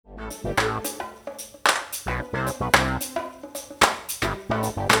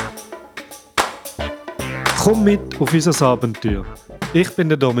Komm mit auf unser Abenteuer. Ich bin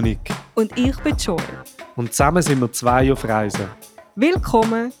der Dominik. Und ich bin Joel. Und zusammen sind wir zwei auf Reisen.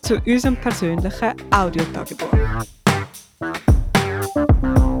 Willkommen zu unserem persönlichen Audiotagebuch.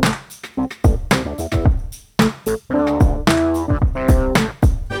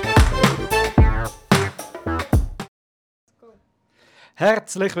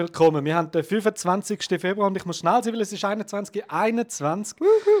 Herzlich willkommen. Wir haben den 25. Februar und ich muss schnell sein, weil es ist 21.21.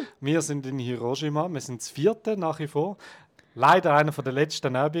 Wir sind in Hiroshima, wir sind das vierte nach wie vor. Leider einer der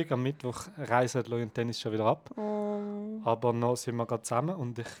letzten Abende. Am Mittwoch reisen Lo und Dennis schon wieder ab. Aber noch sind wir gerade zusammen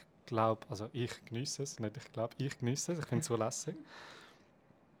und ich glaube, also ich genieße es, nicht ich glaube, ich genieße es, ich finde es so lässig.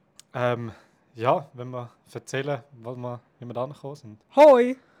 Ja, wenn wir erzählen, wie wir da gekommen sind.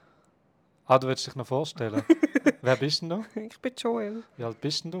 Hoi! Ah, du willst dich noch vorstellen? Wer bist denn du? Ich bin Joel. Wie alt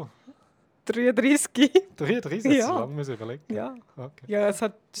bist denn du? 33. 33? Ja. So lange müssen wir überlegen. Ja. Okay. Ja, es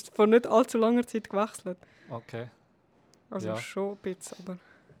hat vor nicht allzu langer Zeit gewechselt. Okay. Also Ja. schon ein bisschen, aber...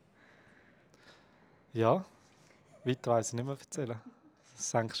 Ja, weiter weiss ich nicht mehr erzählen.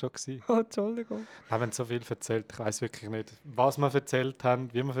 Das war eigentlich schon gewesen. Oh, Entschuldigung. Wir haben so viel erzählt, ich weiss wirklich nicht, was wir erzählt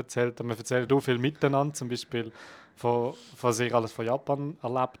haben, wie wir erzählt haben. Wir erzählen auch viel miteinander, zum Beispiel von was ihr alles von Japan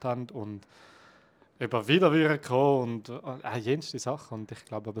erlebt habt und über Wiederkommen und jenste Sachen. Und ich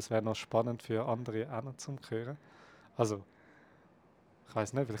glaube, es wäre noch spannend für andere auch noch zum Hören. Also, ich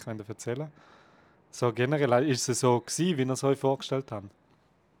weiss nicht, vielleicht könnt ihr erzählen. So generell, ist es so gewesen, wie ihr es euch vorgestellt habt?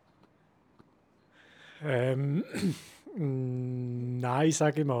 Nein,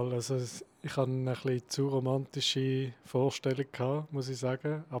 sage ich mal. Also, ich hatte eine etwas zu romantische Vorstellung gehabt, muss ich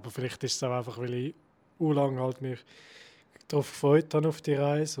sagen. Aber vielleicht ist es auch einfach, weil ich lange halt mich darauf gefreut habe auf die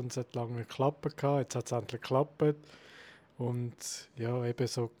Reise und es hat lange nicht geklappt gehabt. Jetzt hat es endlich geklappt. Und ja, eben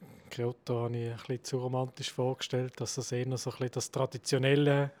so Kyoto habe ich ein bisschen zu romantisch vorgestellt, dass das eher so ein bisschen das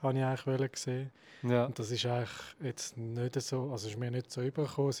Traditionelle habe ich eigentlich gesehen. Ja. Und das ist eigentlich jetzt nicht so, also ist mir nicht so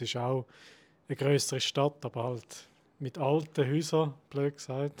übergekommen. Es ist auch eine grössere Stadt, aber halt mit alten Häusern, blöd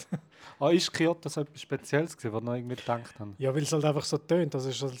gesagt. Ist Kyoto so etwas Spezielles gewesen, was ihr noch irgendwie gedacht habt? Ja, weil es halt einfach so tönt. Das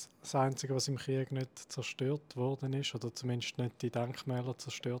ist das Einzige, was im Krieg nicht zerstört worden ist. Oder zumindest nicht die Denkmäler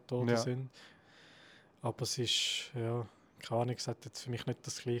zerstört worden sind. Aber es ist, ja, keine Ahnung, es hat jetzt für mich nicht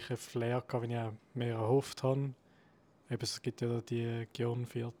das gleiche Flair gehabt, wie ich auch mehr erhofft habe. Eben, es gibt ja die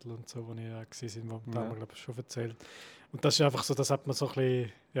Gyeon-Viertel und so, wo ich auch gewesen sind, wo haben wir, glaube ich, schon erzählt. Und das ist einfach so, das hat man so ein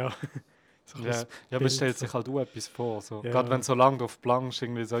bisschen, ja... so ein bisschen man stellt sich halt auch etwas vor. So. Ja. Gerade wenn du so lange drauf plankst,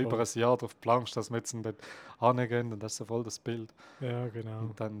 irgendwie so Voll. über ein Jahr drauf plankst, dass wir jetzt dort hingehen und das ist so voll das Bild. Ja, genau.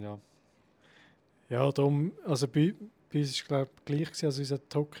 Und dann, ja. Ja, darum, also bei uns ist, glaube ich, gleich gewesen, also uns hat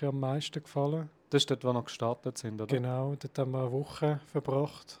Tokio am meisten gefallen. Das ist dort, wo wir gestartet sind, oder? Genau, dort haben wir eine Woche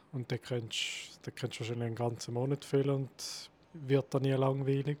verbracht und dort könntest du wahrscheinlich einen ganzen Monat füllen und wird dann nie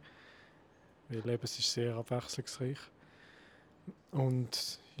langweilig. Weil eben, es ist sehr abwechslungsreich.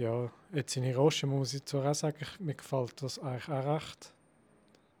 Und ja, jetzt in Hiroshima muss ich zwar auch sagen, mir gefällt das eigentlich auch recht.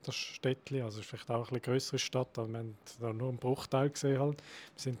 Das Städtchen, also es ist vielleicht auch eine bisschen grössere Stadt, aber wir haben da nur einen Bruchteil gesehen halt.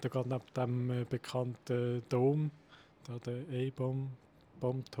 Wir sind da gerade neben dem bekannten Dom, da der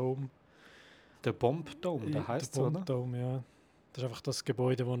A-Bomb-Dome. Der Bombdome, der heisst so, oder? Der Bombdome, ja. Das ist einfach das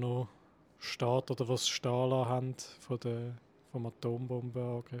Gebäude, das noch steht oder was stehen lassen haben vom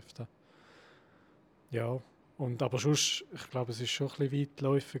Atombombenangriff. Ja, und aber sonst, ich glaube, es ist schon ein bisschen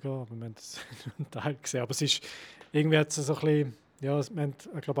weitläufiger, aber wir haben das einen Teil gesehen. Aber es ist, irgendwie hat es so ein bisschen, ja, wir haben,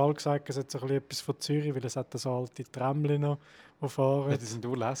 ich glaube, alle gesagt, es hat so ein bisschen etwas von Zürich, weil es hat so alte Tramchen noch, die fahren. Ja, die sind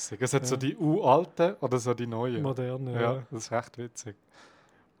urlässig. Es hat so die uralten oder so die neuen. Moderne, ja. Das ist recht witzig.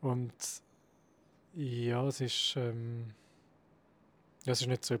 Und ja, es ist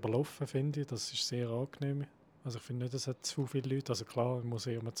nicht so überlaufen, finde ich. Das ist sehr angenehm. Also ich finde nicht, es hat zu viele Leute. Also klar, im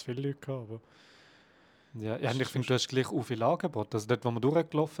Museum hat es viele Leute gehabt, aber... Ja, und ich finde, du hast gleich auch viel Angebot. Also dort, wo wir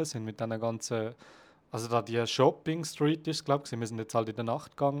durchgelaufen sind, mit diesen ganzen... Also da die Shopping Street ist, glaube ich, wir sind jetzt halt in der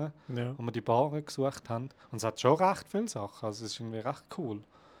Nacht gegangen, wo wir die Baren gesucht haben. Und es hat schon recht viele Sachen. Also es ist irgendwie recht cool.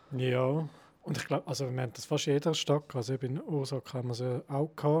 Ja, und ich glaube, also wir haben das fast in jeder Stadt gehabt. Also in Osaka haben wir es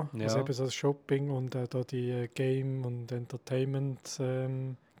auch gehabt. Ja. Also eben so das Shopping und da die Game- und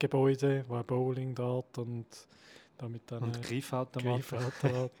Entertainment-Gebäude, wo auch Bowling, Dart und damit dann... Und Greifautomaten.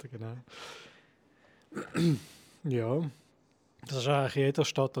 Greifautomaten, genau. Ja, das ist eigentlich in jeder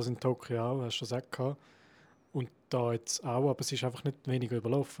Stadt, also in Tokio auch, hast du das auch gehabt. Und da jetzt auch, aber es ist einfach nicht weniger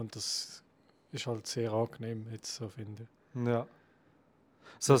überlaufen. Und das ist halt sehr angenehm, jetzt so finde ich. Ja.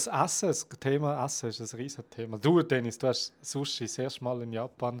 So das Essen, das Thema Essen ist ein riesiges Thema. Du, Dennis, du hast Sushi das erste Mal in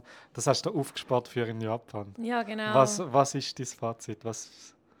Japan. Das hast du aufgespart für in Japan. Ja, genau. Was ist dein Fazit?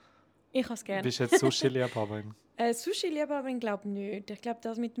 Ich habe es gerne. Bist du jetzt Sushi-Liebhaberin? Sushi-Liebhaberin glaube ich nicht. Ich glaube,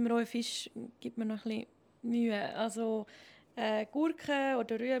 das mit dem rohen Fisch gibt mir noch ein bisschen Mühe. Also Gurken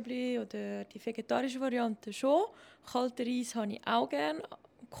oder Rüebli oder die vegetarische Variante schon. Kalten Reis habe ich auch gerne.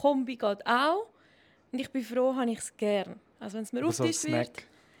 Kombi geht auch. Und ich bin froh, habe ich es gerne. Also wenn es mir Aber so als aufgetischt wird. Snack?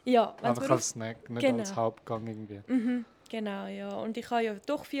 Ja, wenn es Einfach mir als Snack, nicht Genau. als Hauptgang irgendwie. Genau, ja. Und ich habe ja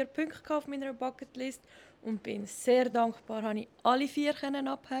doch 4 Punkte auf meiner Bucketlist und bin sehr dankbar, habe ich alle 4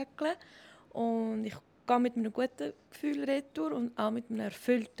 abhäkeln. Und ich gehe mit einem guten Gefühl retour und auch mit einem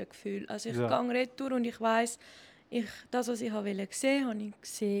erfüllten Gefühl. Also ich gehe retour und ich weiss, das, was ich sehen wollte, habe ich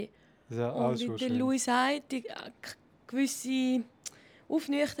gesehen. Ja, Und wie der Louis sagt, die gewisse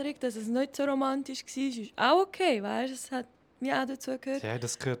Aufnüchterung, dass es nicht so romantisch war, ist auch okay, weißt? Es hat mir auch dazu gehört. Ja,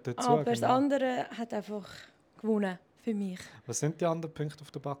 das gehört dazu. Aber genau. das andere hat einfach gewonnen für mich. Was sind die anderen Punkte auf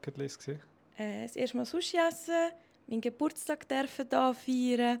der Bucketlist gewesen? Das erste Mal Sushi essen, meinen Geburtstag dürfen da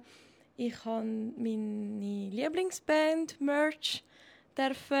feiern. Ich habe meine Lieblingsband-Merch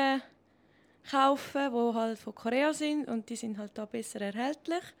dürfen kaufen, die halt von Korea sind und die sind halt da besser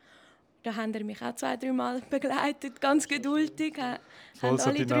erhältlich. Da haben ihr mich auch 2-3 Mal begleitet, ganz geduldig. Voll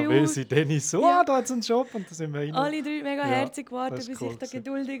so die nervöse Dennis, so, Ja. da hat es einen Job und da sind wir rein. Alle 3 mega herzig gewartet, das ist bis cool ich da gewesen.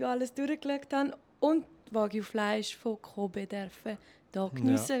 geduldig alles durchgeschaut habe. Und Wagyu-Fleisch von Kobe dürfen da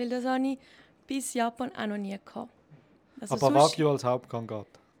geniessen, weil das habe ich bis Japan auch noch nie gehabt. Also Aber Wagyu als Hauptgang geht.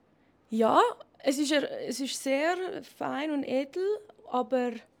 Ja, es ist sehr fein und edel,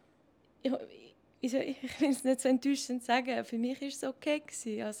 aber ich will es nicht so enttäuschend sagen, für mich war es okay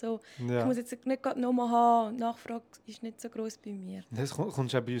gewesen. Also, ich muss jetzt nicht gerade nochmal haben, die Nachfrage ist nicht so gross bei mir. Das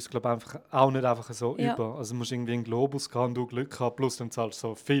kommst ja bei uns, glaube ich, auch nicht einfach so über. Also du musst irgendwie einen Globus gehen und du Glück haben, plus dann zahlst du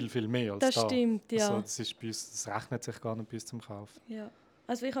so viel, viel mehr als das da. Stimmt, ja. Also, das ist bei uns, das rechnet sich gar nicht bei uns zum Kauf. Ja.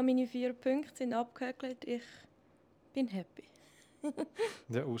 Also ich habe meine 4 Punkte sind abgehäkelt, ich bin happy.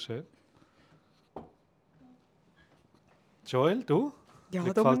 Ja, auch schön. Joel, du? Ja, Wie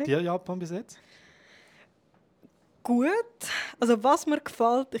gefällt Dominik? dir Japan bis jetzt? Gut. Also was mir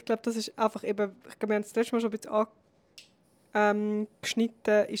gefällt, ich glaube, das ist einfach eben, ich glaube, wir haben es das letzte Mal schon ein bisschen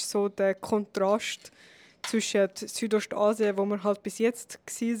geschnitten, ist so der Kontrast zwischen Südostasien, wo wir halt bis jetzt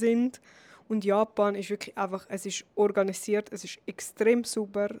gsi sind, und Japan ist wirklich einfach, es ist organisiert, es ist extrem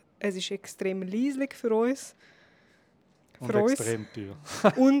sauber, es ist extrem leislich für uns. Und extrem teuer.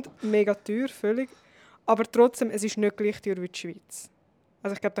 Und mega teuer, völlig. Aber trotzdem, es ist nicht gleich teuer wie die Schweiz.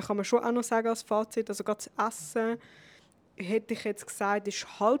 Also ich glaube, da kann man schon auch noch sagen als Fazit, also gerade das Essen, hätte ich jetzt gesagt,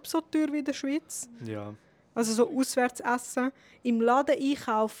 ist halb so teuer wie in der Schweiz. Ja. Also so auswärts essen. Im Laden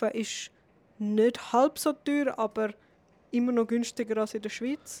einkaufen ist nicht halb so teuer, aber immer noch günstiger als in der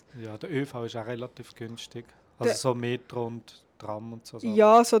Schweiz. Ja, der ÖV ist auch relativ günstig. Also so Metro und Tram und so.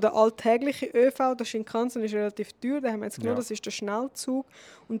 Ja, so der alltägliche ÖV, der Shinkansen, ist relativ teuer. Da haben wir jetzt genommen, Ja. das ist der Schnellzug.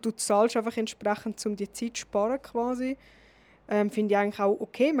 Und du zahlst einfach entsprechend, um die Zeit zu sparen quasi. Finde ich eigentlich auch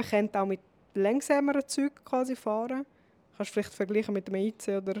okay. Man könnte auch mit langsameren Zügen quasi fahren. Kannst du vielleicht vergleichen mit dem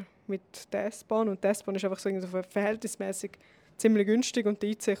IC oder mit der S-Bahn. Und die S-Bahn ist einfach so verhältnismäßig ziemlich günstig und der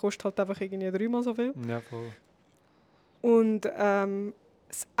IC kostet halt einfach irgendwie 3-mal so viel. Ja, voll. Und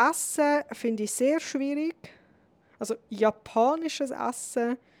das Essen finde ich sehr schwierig. Also japanisches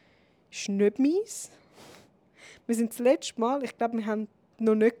Essen ist nicht meins. Wir sind das letzte Mal, ich glaube, wir haben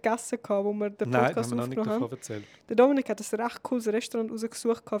noch nicht gegessen, wo wir den Nein, Podcast haben wir noch nicht aufgenommen haben. davon erzählt. Der Dominik hat ein recht cooles Restaurant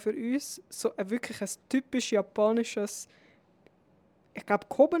rausgesucht für uns. So wirklich ein typisch japanisches, ich glaube,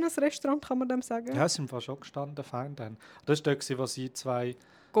 gehobenes Restaurant, kann man dem sagen. Ja, es sind fast schon gestanden, fein dann. Das war dort, wo sie zwei...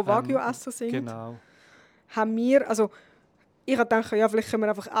 Go Wagyu essen sind. Genau. Haben wir, also ich habe gedacht, ja, vielleicht können wir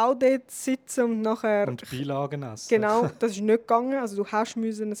einfach auch dort sitzen und nachher... Und Beilagen essen. Genau, das ist nicht gegangen. Also du hast so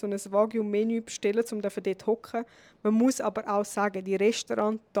ein Wagyu-Menü bestellen, um dort zu hocken. Man muss aber auch sagen, die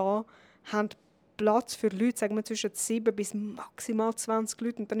Restaurants hier haben Platz für Leute, sagen wir zwischen 7 bis maximal 20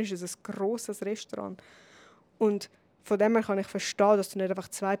 Leute. Und dann ist es ein grosses Restaurant. Und von dem her kann ich verstehen, dass du nicht einfach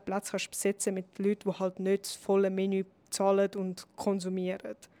 2 Plätze kannst besetzen mit Leuten, die halt nicht das volle Menü zahlen und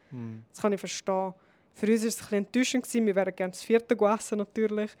konsumieren. Das kann ich verstehen. Für uns war es ein bisschen enttäuschend. Wir wären gerne das 4. essen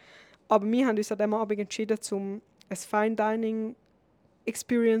natürlich. Aber wir haben uns an diesem Abend entschieden, um eine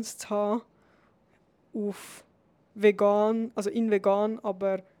Fine-Dining-Experience zu haben. Auf vegan, also in vegan,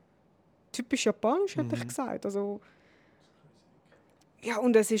 aber typisch japanisch, hätte ich gesagt. Also, ja,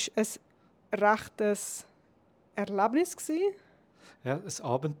 und es war ein rechtes Erlebnis gewesen. Ja, ein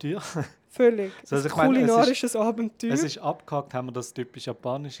Abenteuer. Völlig. Also ein kulinarisches Abenteuer. Es ist abgehakt, haben wir, dass es typisch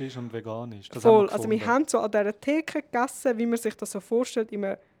japanisch ist und vegan ist. Das Voll. haben Also wir haben so an dieser Theke gegessen, wie man sich das so vorstellt, in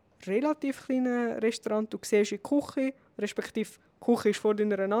einem relativ kleinen Restaurant. Du siehst in die Küche, respektive die Küche ist vor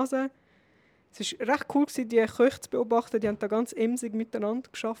deiner Nase. Es war recht cool, die Köche zu beobachten. Die haben da ganz emsig miteinander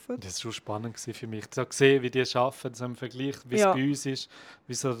gearbeitet. Das war schon spannend für mich. So gesehen, wie die arbeiten, so im Vergleich, wie es bei uns ist,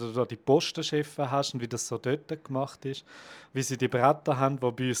 wie so du da die Postenchefs hast und wie das so dort gemacht ist. Wie sie die Bretter haben,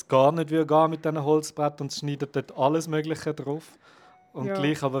 die bei uns gar nicht gehen mit diesen Holzbrettern und schneiden dort alles Mögliche drauf. Und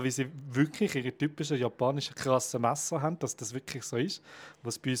gleich aber, wie sie wirklich ihre typischen japanischen krassen Messer haben, dass das wirklich so ist,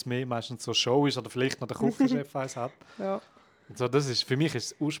 was bei uns mehr meistens so Show ist oder vielleicht noch der Küchenchef eins hat. Ja. So, das ist, für mich war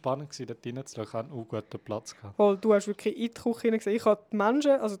es auch spannend, dort reinzuschauen. Ich hatte einen guten Platz gehabt. Voll, du hast wirklich in die Küche gesehen. Ich habe die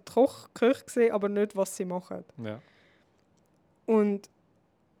Menschen, also die Köche gesehen, aber nicht, was sie machen. Ja. Und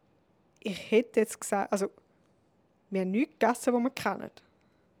ich hätte jetzt gesagt, also wir haben nichts gegessen, was wir kennen.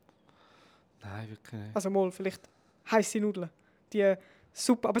 Nein, wirklich nicht. Also mal vielleicht heisse Nudeln, die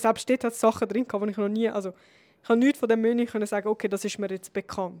Suppe. Aber selbst dort hat es Sachen drin gehabt, die ich noch nie... Also ich habe nichts von dem Menü können sagen, okay, das ist mir jetzt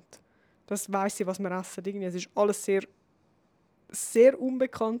bekannt. Das weiss ich, was wir essen. Irgendwie, es ist alles sehr, sehr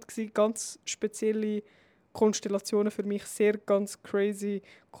unbekannt gewesen, ganz spezielle Konstellationen für mich, sehr ganz crazy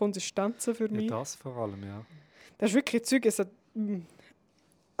Konsistenzen für mich. Ja, das vor allem, ja. Das ist wirklich Zeug.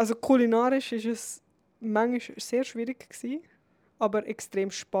 Also kulinarisch ist es manchmal sehr schwierig gewesen, aber extrem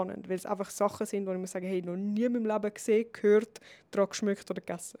spannend, weil es einfach Sachen sind, wo ich muss sagen, hey, noch nie in meinem Leben gesehen, gehört, daran geschmeckt oder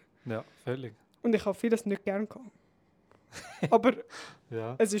gegessen. Ja, völlig. Und ich habe vieles nicht gern gehabt. Aber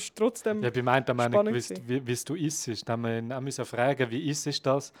ja. es ist trotzdem ja, bei meinen haben wir nicht spannend gewusst, wie du isst. Dann haben wir fragen, wie isst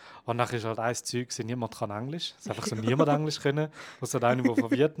das? Und dann ist halt ein Zeug, niemand kann Englisch. Es hat einfach so niemand Englisch können. Außer einer, der von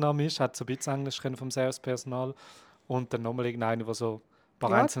Vietnam ist, hat so ein bisschen Englisch können vom Servicepersonal. Und dann nochmal irgendeiner, der so ein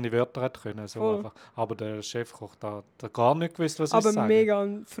paar einzelne Wörter hat können. So einfach. Aber der Chefkoch da gar nicht gewusst, was ich sagen. Aber mega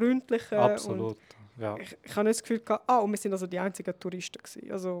ein freundlicher. Absolut, ja. Ich habe nicht das Gefühl gehabt, und wir sind also die einzigen Touristen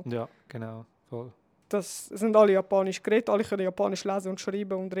gewesen. Also, ja, genau, voll. Das sind alle Japanisch geredet, alle können Japanisch lesen und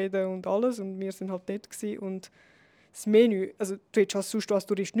schreiben und reden und alles. Und wir sind halt dort gewesen. Und das Menü, also du hättest als sonst als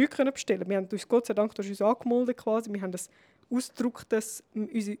Tourist nichts bestellen können. Wir haben uns Gott sei Dank durch uns angemeldet quasi. Wir haben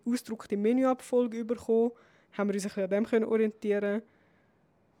unsere ausgedruckte Menüabfolge bekommen, haben wir uns ein bisschen an dem können orientieren.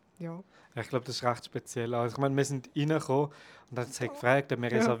 Ja. Ich glaube, das ist recht speziell. Also, ich meine, wir sind reingekommen und dann hat sie gefragt, ob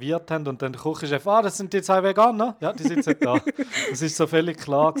wir reserviert haben. Und dann der Küchenchef, das sind die 2 Veganer. Ja, die sitzen da. Das war so völlig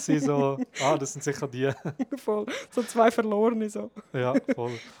klar gewesen, so, das sind sicher die. Voll, so 2 Verlorene. So. Ja,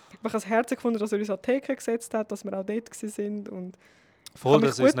 voll. Ich habe es Herz gefunden, dass er uns an die Theke gesetzt hat, dass wir auch dort waren. Und voll,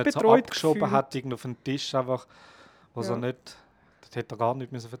 dass er uns nicht so abgeschoben gefühlt. hat, irgendwie auf den Tisch einfach, wo er nicht, das hätte er gar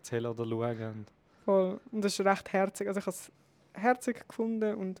nicht müssen erzählen oder schauen. Voll, und das ist recht herzig. Also ich habe es herzig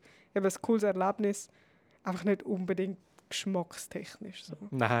gefunden und eben ein cooles Erlebnis. Einfach nicht unbedingt geschmackstechnisch. So.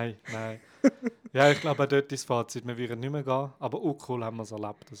 Nein. Ja, ich glaube, auch dort ist das Fazit, wir würden nicht mehr gehen, aber auch cool haben wir es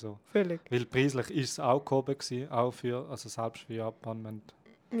erlebt. Also. Völlig. Weil preislich ist es auch gehoben gewesen, auch selbst für Japan.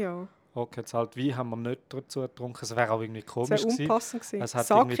 Ja. Okay, jetzt halt Wein haben wir nicht dazu getrunken, es wäre auch irgendwie komisch gewesen. Es wäre unpassend gewesen. Es hat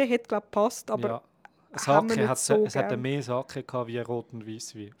Sake hätte, glaube ich, gepasst, aber ja. Sake hat es hatte mehr Sake gehabt wie Rot und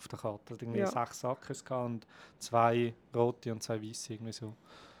Weißwein auf der Karte. Es hatte irgendwie 6 Sakes und 2 rote und 2 weiße, irgendwie so.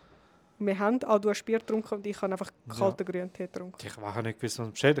 Wir haben auch, du hast Bier getrunken und ich habe einfach kalten Grüntee getrunken. Ich habe nicht gewusst, was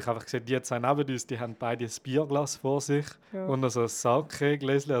bestellt. Ich habe einfach gesehen, die 2 neben uns, die haben beide ein Bierglas vor sich und so ein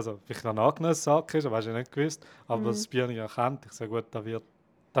Sake-Gläschen. Also vielleicht ein angenehmes Sake ist, aber hast du nicht gewusst. Aber das Bier nicht erkannt. Ich sage, gut,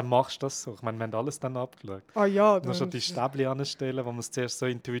 dann machst du das so. Ich meine, wir haben alles dann abgeschaut. Ah ja. Nur schon die Stäbchen anstellen, wo man es zuerst so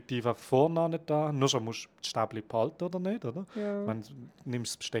intuitiv auf vorne nicht da. Nur schon musst du die Stäbchen behalten oder nicht, oder? Ja. Man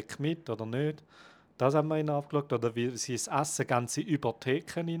nimmst das Besteck mit oder nicht. Das haben wir ihnen abgeschaut. Oder wie sie das Essen ganze über die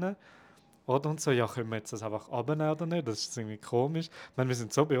Theke rein. Oder und so, ja, können wir jetzt das einfach abnehmen oder nicht? Das ist irgendwie komisch. Ich meine, wir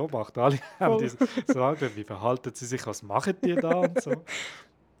sind so beobachtet. Alle haben die so angeschaut, wie verhalten sie sich, was machen die da und so.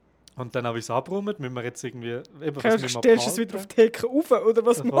 Und dann habe ich es abgeräumt, müssen wir jetzt irgendwie... Stellst du es wieder auf die Theke rauf, oder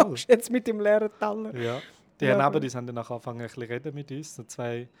was machst du jetzt mit dem leeren Teller? Ja, die haben dann nachher angefangen, ein bisschen reden mit uns. So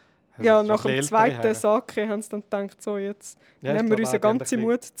 2, ja, nach dem zweiten Sake haben sie dann gedacht, so jetzt nehmen wir unseren ganzen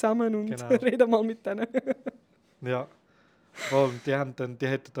Mut zusammen und reden mal mit denen. Ja. Und die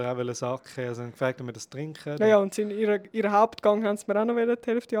hätten da auch Sake, also haben gefragt, ob wir das trinken. Ja, und in ihrem Hauptgang haben sie mir auch noch die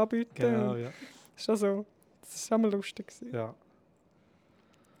Hälfte anbieten. Genau, ja. Das war auch mal lustig. Ja.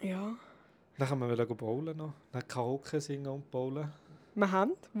 Ja. Dann können wir bowlen noch. Dann Karaoke singen und bowlen. Wir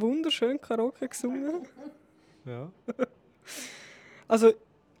haben wunderschön Karaoke gesungen. Ja. Also,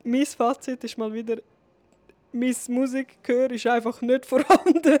 mein Fazit ist mal wieder, mein Musikgehör ist einfach nicht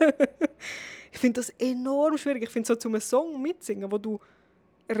vorhanden. Ich finde das enorm schwierig. Ich finde so zum Song mitsingen, wo du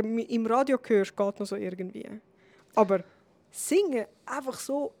im Radio hörst, geht noch so irgendwie. Aber singen einfach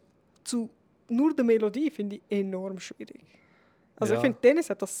so zu nur der Melodie finde ich enorm schwierig. Also ich finde, Dennis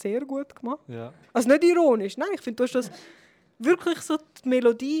hat das sehr gut gemacht. Ja. Also nicht ironisch, nein, ich finde, du hast das wirklich so die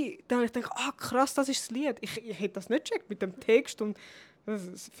Melodie, da habe ich gedacht, krass, das ist das Lied. Ich hätte das nicht gecheckt mit dem Text und Das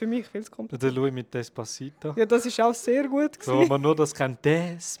ist für mich viel zu kompliziert. Der Louis mit Despacito. Ja, das ist auch sehr gut So, gewesen. man nur das kennt.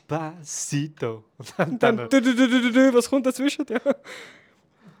 Despacito. Und dann, was kommt dazwischen? Ja.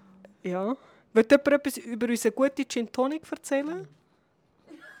 Ja. Will jemand etwas über unseren guten Gin Tonic erzählen?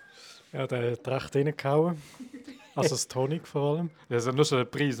 Ja, der hat recht reingehauen. Also das Tonic vor allem. Ja, also nur schon der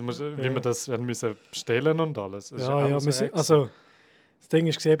Preis, wie wir das müssen bestellen und alles. Das ist Ja, alles wir so sind, extra. also das Ding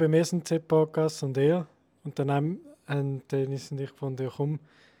ist gesehen, wir sind Podcast und er. Und dann haben Dennis und ich gefunden, ja, komm,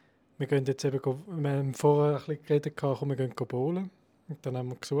 wir gehen jetzt eben, wir haben vorher ein bisschen geredet, komm, wir gehen bowlen. Und dann haben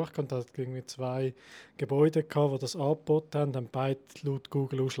wir gesucht und da hat irgendwie 2 Gebäude gehabt, die das angeboten haben. Dann beide laut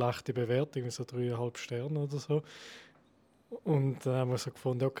Google auch schlechte Bewertungen, so 3,5 Sterne oder so. Und dann haben wir so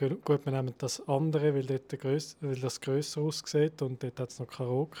gefunden, okay, gut, wir nehmen das andere, weil das grösser aussieht und dort hat es noch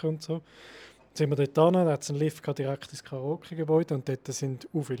Karaoke und so. Dann sind wir dort hin, da hat es einen Lift direkt ins Karaoke-Gebäude und dort sind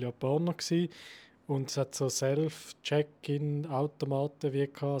auch viele Japaner gewesen. Und es hat so Self-Check-In-Automaten wie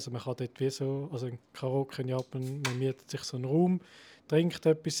gehabt. Also man kann dort wie so, also in Karaoke in Japan, man mietet sich so einen Raum, trinkt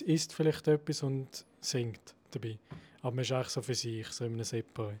etwas, isst vielleicht etwas und singt dabei. Aber man ist eigentlich so für sich, so in einem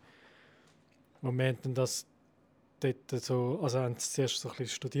Separate. Und wir haben dann das dort so, also haben es zuerst so ein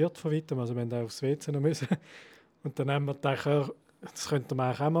bisschen studiert von weitem, also wir haben auch aufs WC noch müssen. Und dann haben wir gedacht, ja, das könnte man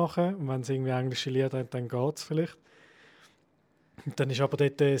eigentlich auch machen. Und wenn es irgendwie englische Lieder haben, dann geht es vielleicht. Und dann ist aber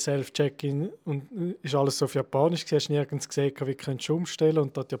dort Self-Check-In und ist alles so auf Japanisch. Du hast nirgends gesehen, wie du umstellen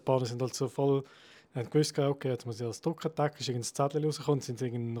kannst. Und die Japaner sind halt so voll, haben gewusst, okay, jetzt muss ich das drucken, ist irgendein Zettel rausgekommen, sind in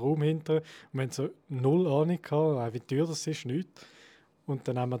irgendeinen Raum hinter. Und wir haben so null Ahnung gehabt, wie teuer das ist, nichts. Und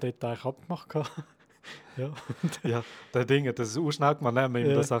dann haben wir dort eigentlich abgemacht. Ja. Ja, der Ding, das ist auch schnell gemacht, wenn man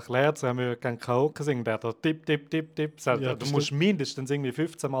ihm das erklärt, so haben wir gerne Karaoke singen, der da tipp, tipp, tipp, tipp, sagt, Ja, du musst mindestens irgendwie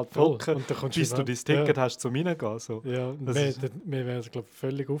 15 Mal voll. drücken, Und dann kommst bis du dein Ticket hast, zum Reingehen. So. Ja, und Das wir ist- wären, glaube ich,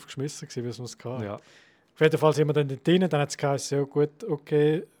 völlig aufgeschmissen gewesen, wie wir es hatten. Ja. Auf jeden Fall sind wir dann dort rein, dann hat es geheißen, ja gut,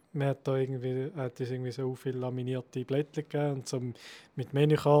 okay, man hat da irgendwie so viele laminierte Blättchen gegeben und so mit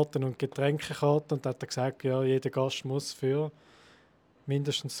Menükarten und Getränkekarten und dann hat er gesagt, ja, jeder Gast muss für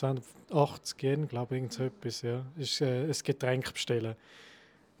mindestens 280 Yen, glaube ich, irgend so etwas, ja, ein Getränk bestellen.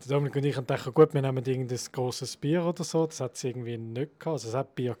 Der Dominik und ich haben gedacht, gut, wir nehmen irgendein grosses Bier oder so, das hat es irgendwie nicht gehabt, also es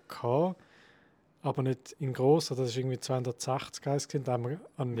hat Bier gehabt, aber nicht in gross, also das war irgendwie 260 gewesen. Da haben wir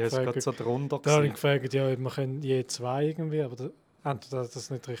Ja, es war gerade so drunter. da habe ich gefragt, ja, wir können je 2 irgendwie, aber entweder hat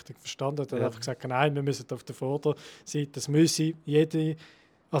das nicht richtig verstanden oder hat einfach gesagt, nein, wir müssen auf der Vorderseite, das müsse jede,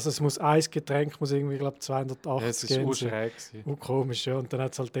 also es muss ein Getränk, muss irgendwie, glaube ich, 280 es gehen. war schräg. Komisch, ja. Und dann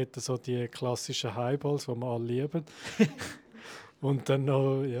hat es halt dort so die klassischen Highballs, die wir alle lieben. Und dann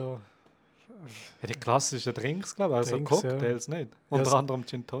noch, ja... Ja, die klassischen Drinks, glaube ich, also Drinks, Cocktails nicht. Ja, Unter anderem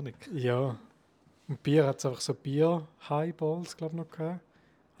Gin Tonic. Ja. Und Bier hat es einfach so Bier-Highballs, glaube ich, noch gehabt.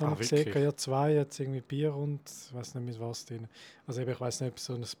 Haben wir gesehen, wirklich? ja, 2 hat irgendwie Bier und ich weiß nicht mit was drin. Also eben, ich weiß nicht, ob es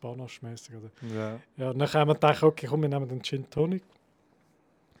so ein Spanish-mäßig oder... Ja. Ja, und dann haben wir gedacht, okay, komm, wir nehmen den Gin Tonic.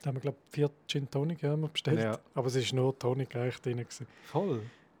 Da haben wir, glaube ich, 4 Gin Tonic haben wir bestellt. Ja. Aber es war nur Tonic eigentlich drin gewesen. Voll.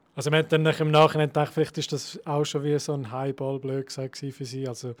 Also wir haben dann im Nachhinein gedacht, vielleicht ist das auch schon wie so ein Highball blöd gesagt für sie.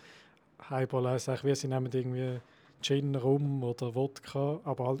 Also Highball heisst eigentlich, wie sie nehmen irgendwie Gin, Rum oder Wodka,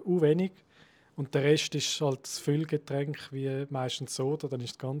 aber halt auch wenig. Und der Rest ist halt das Füllgetränk, wie meistens Soda, dann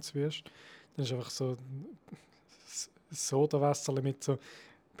ist es ganz wüst. Dann ist einfach so ein Sodawasser mit so ein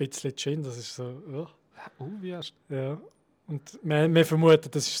bisschen Gin, das ist so, Wüst. ja. Und wir vermuten,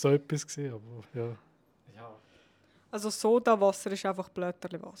 das war so etwas gewesen, aber ja. Also Sodawasser ist einfach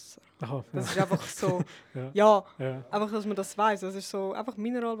Blätterli-Wasser. Aha, Das ist einfach so, ja. einfach, dass man das weiss. Das ist so einfach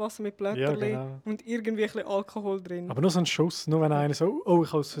Mineralwasser mit Blätterli genau. und irgendwie ein bisschen Alkohol drin. Aber nur so ein Schuss, nur wenn einer so, oh, ich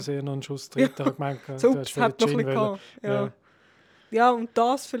habe aus Versehen noch einen Schuss drin, da habe ich gemeint, so, du es hast hat noch ein Gin bisschen wollen. gehabt. Ja, und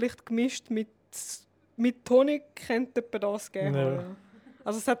das vielleicht gemischt mit Tonic könnte etwa das geben. Ja. Ja.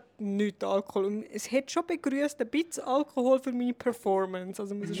 Also es hat nichts Alkohol. Und es hat schon begrüßt ein bisschen Alkohol für meine Performance.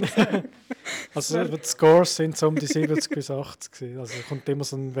 Also muss ich schon sagen. Also die Scores sind so um die 70 bis 80 gewesen. Also kommt immer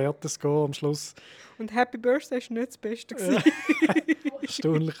so ein Wertescore am Schluss. Und Happy Birthday war nicht das Beste. Ja.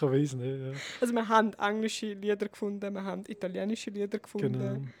 Erstaunlicherweise nicht, ja. Also wir haben englische Lieder gefunden, wir haben italienische Lieder gefunden.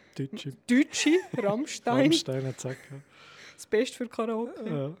 Genau, Deutsche. Deutsche, Rammstein, Rammstein hat es auch gehabt. das Beste für Karaoke.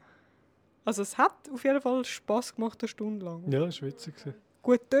 Ja, Also es hat auf jeden Fall Spass gemacht, eine Stunde lang. ja, das war witzig gewesen.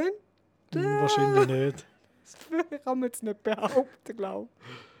 Gut tönt? Wahrscheinlich nicht. Das kann man jetzt nicht behaupten, glaube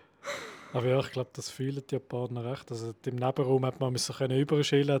ich. Aber ja, ich glaube, das fühlen die Japaner recht. Also im Nebenraum hat man so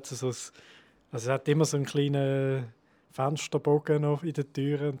überschillen. Also es hat immer so einen kleinen Fensterbogen noch in den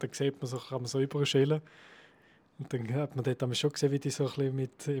Türen und dann sieht man so, kann man so überschillen. Und dann hat man dort schon gesehen, wie die so ein bisschen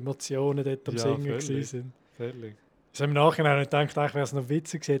mit Emotionen dort am Singen völlig. waren. Völlig. Ich habe im Nachhinein nicht gedacht, eigentlich wäre es noch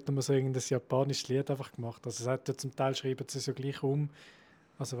witzig, hätte man so irgendein japanisches Lied einfach gemacht. Also es hat ja zum Teil schreiben sie so gleich um.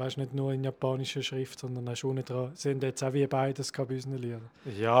 Also weißt nicht nur in japanischer Schrift, sondern auch schon dran. Sie sind jetzt auch wie beides bei unseren Liedern.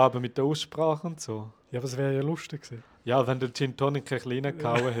 Ja, aber mit der Aussprache und so. Ja, aber es wäre ja lustig gewesen. Ja, wenn der Gin Tonic ein bisschen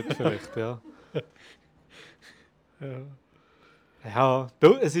reingehauen hätte vielleicht, ja. Ja. Ja,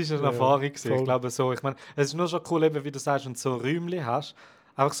 du, es ist eine Ja, Erfahrung gewesen. voll. Ich glaube so. Ich meine, es ist nur schon cool, eben, wie du sagst, und so Räumchen hast.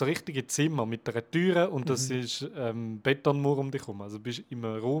 Einfach so richtige Zimmer mit einer Türe und das ist Betonmauer um dich herum. Also du bist in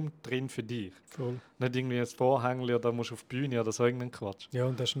einem Raum drin für dich. Voll. Nicht irgendwie ein Vorhängli oder musst auf die Bühne oder so irgendeinen Quatsch. Ja,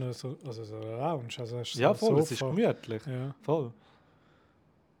 und das ist noch so, also so eine Lounge. Also hast so Ja, ein voll, es ist Sofa. gemütlich. Ja. Voll.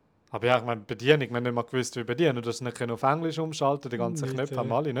 Aber ja, ich meine, Bedienung, wir haben nicht mal gewusst, wie bedienen. Du hast nicht auf Englisch umschalten, die ganzen Nicht, Knöpfe haben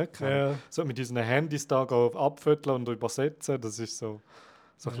wir alle nicht gekannt. Ja. So mit unseren Handys da abfütteln und übersetzen, das ist so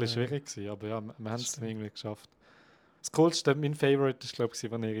ein bisschen schwierig gewesen. Aber ja, wir haben es dann irgendwie geschafft. Das Coolste, mein Favorite, ist, glaube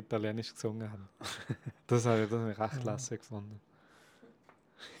ich, als ihr Italienisch gesungen habt. Das habe ich recht lässig gefunden.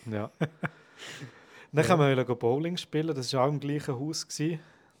 Ja. Dann können wir wieder Bowling spielen. Das war auch im gleichen Haus gewesen.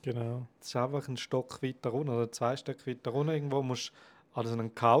 Genau. Das ist einfach ein Stock weiter runter oder 2 Stück weiter runter. Irgendwo musst du an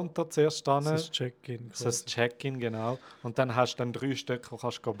einen Counter zuerst hin. Das ist Check-in. Das ist Check-in, genau. Und dann hast du dann 3 Stück, wo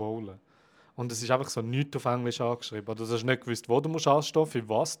kannst du bowlen. Und es ist einfach so nichts auf Englisch angeschrieben. Also du hast nicht gewusst, wo du musst anstehen, für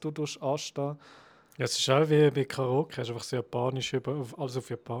was du anstehen. Ja, es ist auch wie bei Karaoke, es ist einfach so japanisch, alles auf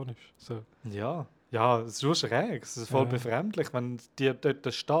Japanisch. So. Ja, ja, es ist schon schräg. Es ist voll befremdlich, wenn die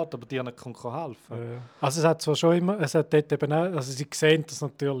dort steht, aber dir nicht helfen kann. Also es hat zwar schon immer, es hat dort eben auch, also sie sehen das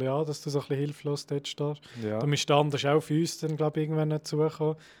natürlich auch, dass du so ein bisschen hilflos dort stehst. Ja. Da ist der andere auch auf uns dann, glaube ich, irgendwann nicht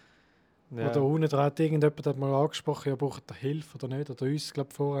zugekommen. Ja. Oder unten dran hat irgendjemand hat mal angesprochen, ja, braucht ihr Hilfe oder nicht? Oder uns, glaube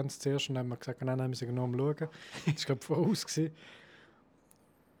ich, vorher zuerst. Und dann haben wir gesagt, nein, wir sind nur am Schauen. Das war, glaube ich, voraus gewesen.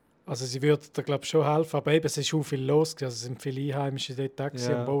 Also sie würde da, glaube ich, schon helfen, aber eben, es ist schon viel los gewesen. Also es sind viele Einheimische dort auch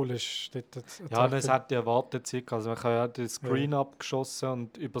gewesen. Am Bowl ist dort ja, es hat die Wartezeit. Also man hat ja den Screen abgeschossen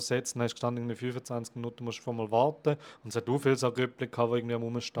und übersetzt. Dann ist gestanden, irgendwie 25 Minuten musst du schon mal warten. Und es hat auch viele so Grüppchen gehabt, die irgendwie am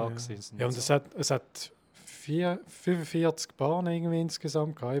Rumstehen sind. Ja, und es hat 45 Bahnen irgendwie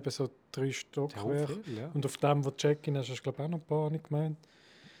insgesamt gehabt, eben so 3 Stockwerke. Ja. Und auf dem, wo du Check-in hast, hast du, glaube ich, auch noch ein paar nicht gemeint.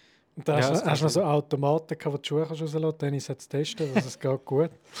 Und da Ja, hast du noch so Automaten gehabt, wo du die Schuhe rauslassen kannst. Dann ist es testen, also es geht gut.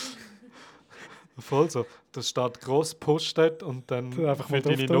 Voll so. Da steht gross Post dort und dann Einfach für mal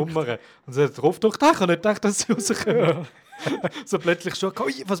deine draufgedrückt. Nummern. Und sie hat draufgedrückt, ich habe nicht gedacht, dass sie rauskommen. So plötzlich schon,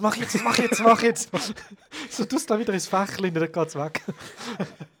 ui, was mache ich jetzt? So tust du da wieder ins Fächlein, dann geht es weg.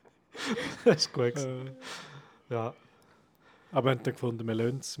 Das ist gut gewesen. Ja, Aber wir haben dann gefunden, wir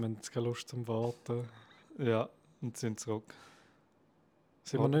lassen es, wir haben jetzt keine Lust zum Warten. ja, und sind zurück.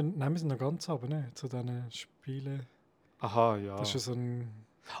 Sind wir nicht, nein, wir sind noch ganz aber nicht zu diesen Spielen. Aha, ja. Das ist ja so ein...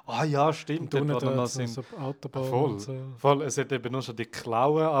 Ah ja, stimmt. Und unten Dort, wo wir noch dort sind. so Autobahn Voll. und so. Voll, es hat eben nur schon die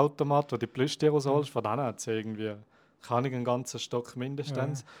Klauenautomat, wo die Plüschtiere rausholst. Von denen hat es irgendwie, kann ich einen ganzen Stock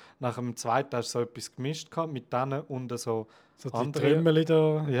mindestens. Nach dem zweiten hast du so etwas gemischt gehabt, mit denen und so So die andere. Trümmeli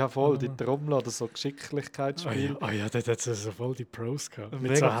da. Ja, voll, die Trommel oder so Geschicklichkeitsspiel. Ja, dort hat es so voll die Pros gehabt. Mit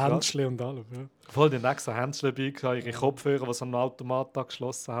Mega so krass. Händchen und allem. Ja. Voll, die haben extra Händchen dabei gehabt, ihre Kopfhörer, die so einen Automat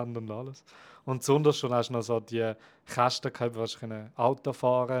angeschlossen haben und alles. Und besonders schon hast du noch so die Kästen gehabt, wo du Auto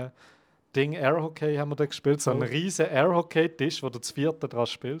fahren. Airhockey haben wir da gespielt, so einen riesen Airhockey-Tisch, wo du das 4. dran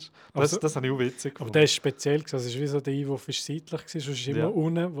spielst. Das habe ich auch witzig Aber gefunden. der ist speziell, also es ist wie so der Einwurf ist seitlich gewesen, sonst ist Ja. immer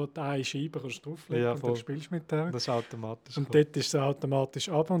unten, wo du eine Scheibe kannst drauflegen Ja, und voll. dann spielst du mit der. Das ist automatisch. Und dort ist es automatisch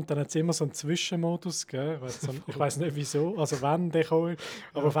ab und dann hat es immer so einen Zwischenmodus gegeben. Ich weiß nicht wieso, also wann der kam.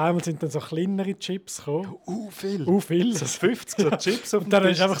 Aber auf einmal sind dann so kleinere Chips gekommen. Viel. Viel. So 50 so Chips auf Und dem dann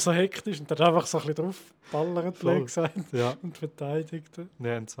Tisch. ist es einfach so hektisch und dann ist einfach so ein bisschen draufballert, Voll. blöd gesagt, Ja, und verteidigt.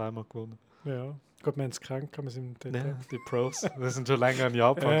 wir haben zweimal gewonnen. Ja. Gut, wir haben es gekannt, wir sind dort. Ja, die Pros. Wir sind schon länger in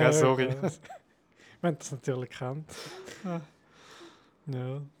Japan, Ja, gell? Sorry. ja. Wir haben das natürlich gekannt. Ja.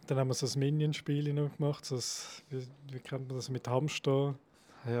 Dann haben wir so ein Minion-Spiel noch gemacht, so wie kennt man das, mit Hamster,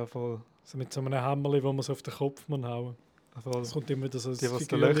 Ja, voll. so mit so einem Hämmerli, wo man so auf den Kopf hauen muss. voll. Es kommt immer wieder so ein Die, was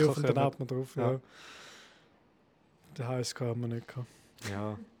da Figürchen Löcher auf und dann kommen. haut man drauf. Ja. Ja. Den Highscore haben wir nicht gehabt.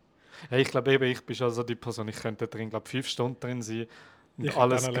 Ja. Ja, ich glaube eben, ich bin schon so die Person, ich könnte drin, glaube 5 Stunden drin sein und Ich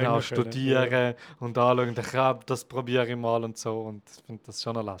alles hätte auch noch genau länger können, studieren und anschauen, den Krab, das probiere ich mal und so und ich finde das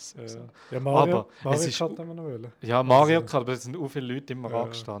schon noch lässig. Ja, So. ja Mario, Aber Mario es ist- Kart haben wir noch wollen. Ja, Mario Also- Kart, aber es sind auch viele Leute immer Ja.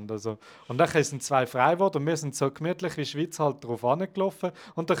 angestanden. Also. Und dann sind 2 frei geworden und wir sind so gemütlich wie Schweiz halt drauf angelaufen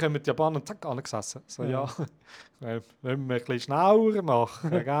und dann kommen die Japaner und zack, angesessen. So, ja, wollen wir ein bisschen schneller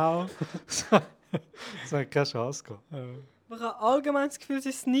machen, gell? Das hat keine Chance gehabt. Ja. Man hat allgemein das Gefühl,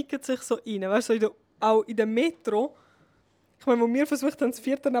 sie sneaken sich so rein. Weißt du, auch in der Metro Ich meine, wo wir versucht haben, das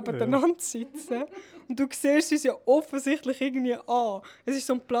vierte nebeneinander zu sitzen, und du siehst uns ja offensichtlich irgendwie an. Es ist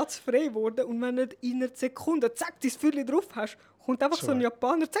so ein Platz frei geworden und wenn nicht in einer Sekunde, zack, dein Fülle drauf hast, kommt einfach so ein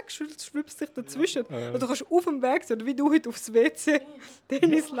Japaner, zack, schwupst dich dazwischen. Also du kannst auf dem Weg sein, oder wie du heute aufs WC.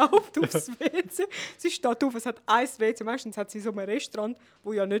 Dennis läuft aufs WC. Sie steht auf, es hat ein WC. Meistens hat sie in so einem Restaurant,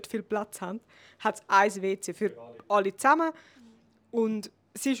 wo ja nicht viel Platz haben, hat es ein WC für alle zusammen. Und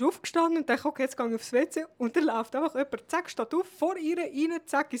sie ist aufgestanden und dachte, okay, jetzt gehe ich aufs WC. Und dann läuft einfach jemand, zack, steht auf, vor ihr rein,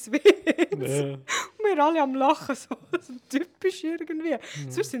 zack, ins WC. Ja. Und wir alle am Lachen, so typisch irgendwie.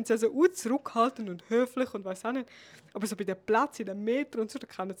 Sonst sind sie also zurückhaltend und höflich und weiss auch nicht. Aber so bei den Platz in den Metro und so, da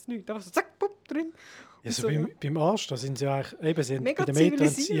kennen sie nichts. Einfach so, zack, bupp, drin. Ja, so beim Arsch, da sind sie eigentlich, eben, sie mega bei den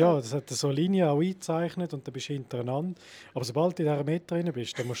Metern, ja, das hat so Linien auch eingezeichnet und dann bist du hintereinander. Aber sobald du in dieser Meter drin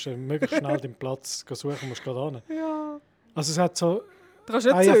bist, dann musst du möglichst schnell den Platz suchen, musst gerade hin. Ja. Also es hat so...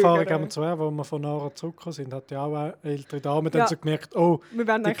 Eine Erfahrung haben wir zwei, wo wir von Nara zurückgekommen sind, hat ja auch eine ältere Dame dann so gemerkt, oh, die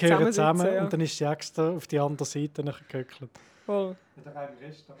gehören zusammen. Ja. Und dann ist sie extra auf die andere Seite gehöckelt. Voll.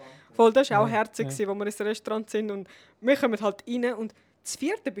 Voll, das war auch herzig, als wir ins Restaurant sind. Und wir kommen halt rein und das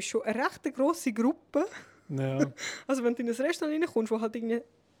vierte bist schon eine recht grosse Gruppe. Ja. Also wenn du in ein Restaurant reinkommst, das halt irgendwie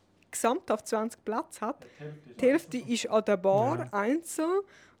gesamthaft 20 Plätze hat, die Hälfte ist an der Bar einzeln. Und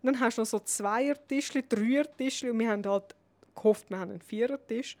dann hast du noch so Zweiertischchen, Dreiertischchen und wir haben halt gehofft, wir haben einen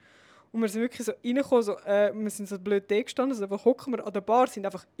Vierertisch. Und wir sind wirklich so reingekommen, wir sind so blöd da gestanden, also einfach hocken wir an der Bar, sind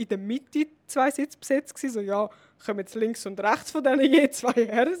einfach in der Mitte 2 Sitze besetzt gewesen, so ja, kommen jetzt links und rechts von denen je 2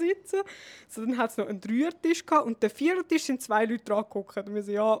 Herren sitzen. So, dann hat es noch einen Dreiertisch gehabt und der Vierertisch sind 2 Leute dran gehockt. Und wir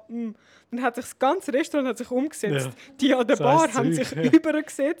so, ja, Dann hat sich das ganze Restaurant hat sich umgesetzt. Ja. Die an der Bar haben sich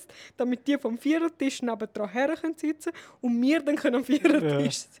übergesetzt, damit die vom Vierertisch nebendran her können sitzen und wir dann können am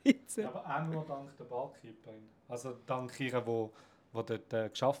Vierertisch sitzen. Aber auch nur dank der Barkeeperin. Also dank ihrer, die dort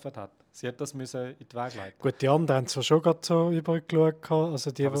gearbeitet hat. Sie hat das müssen in die Wege leiten. Gut, die anderen haben zwar schon gerade so übergeschaut.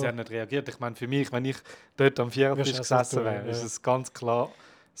 Also die, aber sie haben nicht reagiert. Ich meine, für mich, wenn ich dort am Vierertisch gesessen wäre, ist es ganz klar,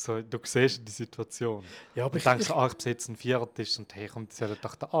 so, du siehst die Situation. Ja, aber du denkst, ich besitze einen Vierertisch und hey, kommt sie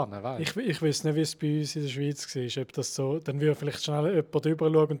doch da an. Ich weiß nicht, wie es bei uns in der Schweiz war. Ob das so, dann würde vielleicht schnell jemand rüber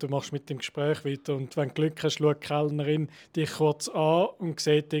schauen und du machst mit dem Gespräch weiter. Und wenn du Glück hast, schaut die Kellnerin dich kurz an und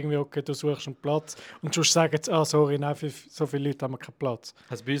sieht irgendwie, okay, du suchst einen Platz. Und sonst sagen sie, sorry, nein, für so viele Leute haben wir keinen Platz.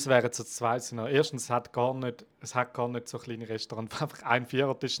 Also bei uns wären es so 2 Szenarien. Erstens, es hat gar nicht so kleine Restaurants, die einfach einen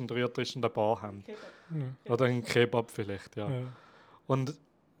Vierertisch, einen Dreiertisch und eine Bar haben. Ja. Oder einen Kebab vielleicht, ja. Und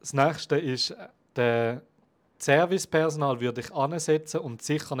das nächste ist, das Servicepersonal würde ich ansetzen und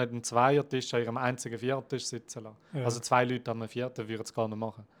sicher nicht einen Zweiertisch an ihrem einzigen Vierertisch sitzen lassen. Ja. Also 2 Leute an einem Vierten würden es gar nicht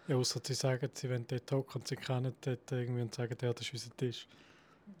machen. Ja, außer sie sagen, sie wollen dort hocken und sie kennen dort irgendwie und sagen, ja, das ist unser Tisch.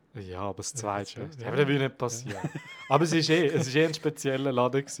 Ja, aber das Zweite, das würde nicht passieren. Ja. Aber es war ein spezieller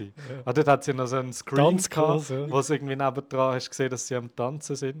Laden. Ja. Also dort hat sie noch so einen Screen gehabt, wo sie irgendwie nebendran hast gesehen, dass sie am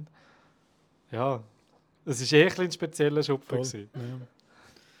Tanzen sind. Ja, es war ein spezieller Schuppen.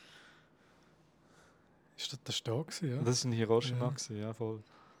 Ist das da gewesen, ja? Das war in Hiroshima, ja, voll.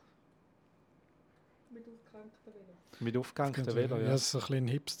 Mit aufgehängten Velo, ja. Ja, so ein bisschen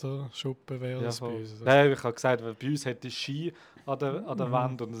Hipster-Schuppen wäre das bei uns. Nein, ich habe gesagt, bei uns hätte ich Ski an der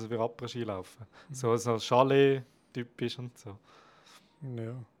Wand und es würde Après-Ski laufen. So Chalet-typisch und so.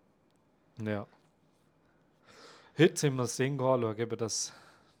 Ja. Heute sind wir das Ding anschauen, eben das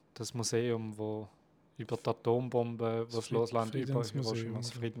Museum, wo über die Atombombe, das loslandet, über Hiroshima, das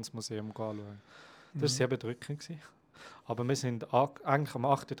Friedensmuseum anschauen. Das war sehr bedrückend. Aber wir sind eigentlich am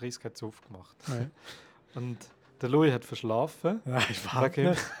 38. hat es aufgemacht. Ja. Und der Louis hat verschlafen. Nein,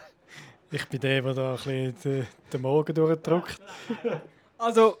 ich bin der da ein bisschen den Morgen durchgedrückt.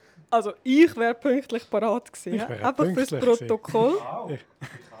 Also ich wäre pünktlich parat gewesen. Einfach fürs Protokoll. Ich auch.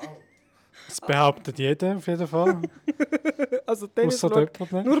 Das behauptet jeder auf jeden Fall. Also Dennis schaut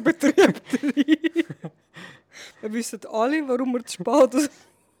nur betrübt rein. Wir wissen alle, warum wir zu spät aus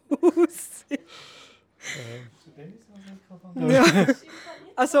sind. Ja.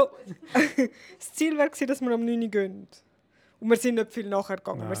 Also, das Ziel war, dass wir am 9 Uhr gehen. Und wir sind nicht viel nachher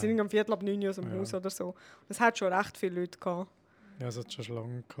gegangen. Nein. Wir sind am 8:45 aus dem Haus oder so. Es hat schon recht viele Leute gehabt. Ja, es hat schon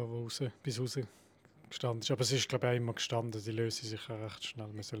lange gehabt, bis raus gestanden ist. Aber es ist, glaube ich, auch immer gestanden. Die lösen sich auch recht schnell.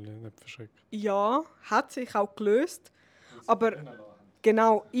 Man soll nicht verschrecken. Ja, hat sich auch gelöst. Aber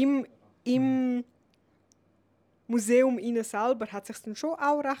genau, im Museum innen selber hat es sich dann schon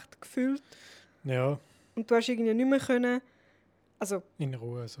auch recht gefühlt. Ja. Und du hast irgendwie nicht mehr können, also in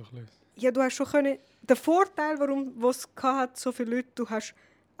Ruhe so ein bisschen. Ja, du hast schon können. Der Vorteil, warum es hat, so viele Leute, du hast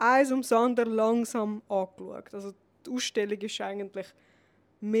eins ums andere langsam angeschaut. Also die Ausstellung ist eigentlich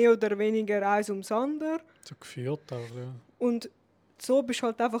mehr oder weniger eins ums andere. So geführt auch, ja. Und so bist du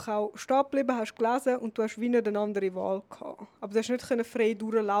halt einfach auch stehen geblieben, hast gelesen und du hast wie nicht eine andere Wahl gehabt. Aber du hast nicht können frei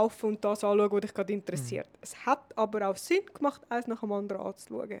durchlaufen und das anschauen, was dich gerade interessiert. Es hat aber auch Sinn gemacht, eins nach dem anderen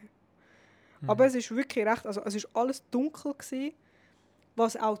anzuschauen. Aber es ist wirklich recht, also es ist alles dunkel gewesen,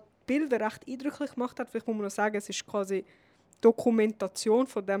 was auch die Bilder recht eindrücklich gemacht hat. Vielleicht muss man noch sagen, es ist quasi Dokumentation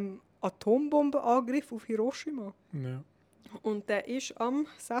von dem Atombombenangriff auf Hiroshima. Ja. Und der ist am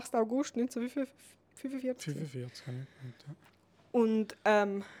 6. August 1945. 45 habe ich gemeint, ja. Und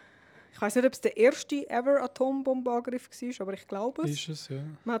ich weiß nicht, ob es der erste ever Atombombenangriff war, aber ich glaube es. Ist es, ja.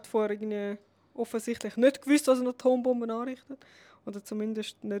 Man hat vorher irgendwie offensichtlich nicht gewusst, was eine Atombombe anrichtet. Oder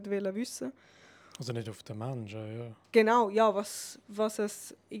zumindest nicht wissen. Also nicht auf den Menschen, ja. Genau, ja, was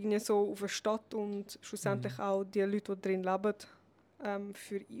es irgendwie so auf eine Stadt und schlussendlich auch die Leute, die drin leben,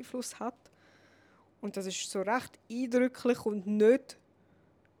 für Einfluss hat. Und das ist so recht eindrücklich und nicht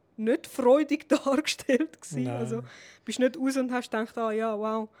freudig dargestellt gewesen. Nein. Also bist nicht raus und hast gedacht, ja,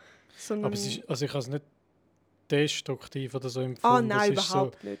 wow. Sondern, Aber es ist, also ich habe es nicht destruktiv oder so empfunden. Nein, es ist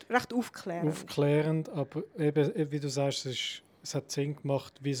überhaupt nicht. Recht so aufklärend. aufklärend, aber eben, wie du sagst, es hat Sinn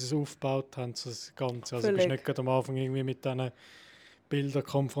gemacht, wie sie es aufgebaut haben, so das Ganze. Also du bist nicht gerade am Anfang irgendwie mit diesen Bildern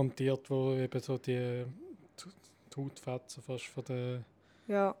konfrontiert, wo eben so die Hautfetzen fast von den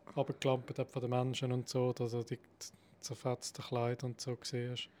abgeklampert hat von den Menschen und so, oder so die zerfetzten Kleider und so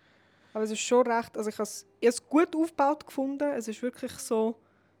gesehen hast. Aber es ist schon recht, also ich habe es gut aufgebaut gefunden. Es ist wirklich so,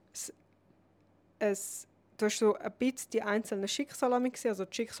 du hast so ein bisschen die einzelnen Schicksale gesehen, also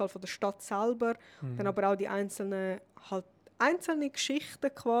das Schicksal von der Stadt selber, dann aber auch die einzelne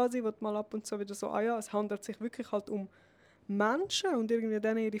Geschichten quasi, wo du mal ab und zu wieder so, es handelt sich wirklich halt um Menschen und irgendwie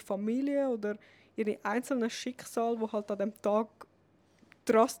dann ihre Familie oder ihre einzelnen Schicksale, die halt an dem Tag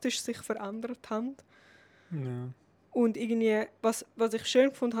drastisch sich verändert haben. Ja. Und irgendwie, was ich schön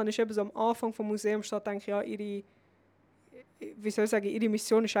gefunden habe, ist eben so am Anfang vom Museum steht, denke ich, ihre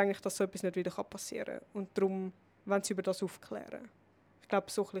Mission ist eigentlich, dass so etwas nicht wieder passieren kann. Und darum wollen sie über das aufklären. Ich glaube,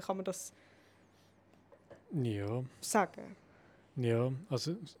 so ein bisschen kann man das sagen. Ja,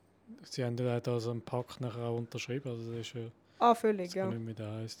 also sie haben ja da so einen Pakt nachher auch unterschrieben. Also das ist ja, Völlig, ja. nicht, wie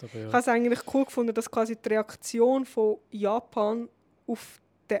der heisst, aber ja. Ich habe es eigentlich cool gefunden, dass quasi die Reaktion von Japan auf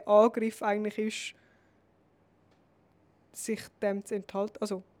den Angriff eigentlich ist, sich dem zu enthalten.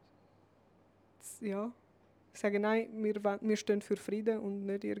 Also, sagen, nein, wir stehen für Frieden und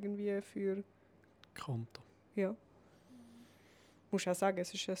nicht irgendwie für Konter. Ja. Muss auch sagen,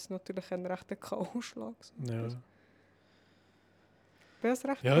 es ist natürlich ein rechter K.O.-Schlag. Ja.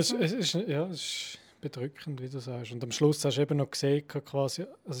 Es ist bedrückend, wie du sagst. Und am Schluss hast du eben noch gesehen, quasi,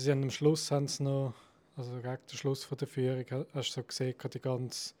 also sie haben am Schluss haben sie noch, also gegen den Schluss von der Führung, hast du so gesehen, die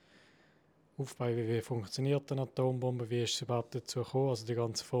ganze Aufbau, wie funktioniert eine Atombombe, wie ist es überhaupt dazu gekommen, also die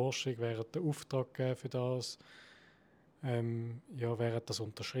ganze Forschung, wer hat den Auftrag gegeben für das, wer hat das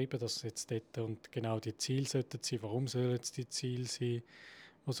unterschrieben, dass jetzt dort und genau die Ziele sollten sein, warum sollen jetzt die Ziele sein,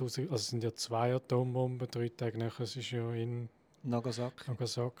 also es sind ja 2 Atombomben, 3 Tage nachher, es ist ja in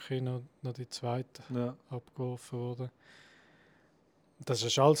Nagasaki noch die zweite abgeworfen worden. Das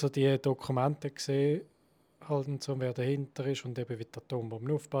ist also die Dokumente gesehen, halt und so, wer dahinter ist und eben wie die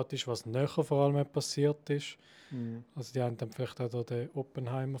Atombombe aufgebaut ist, was nachher vor allem passiert ist. Also die haben dann vielleicht auch den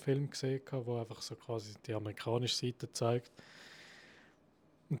Oppenheimer-Film gesehen, wo einfach so quasi die amerikanische Seite zeigt.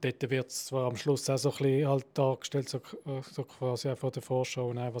 Und dort wird es zwar am Schluss auch so ein bisschen halt dargestellt, so quasi auch von der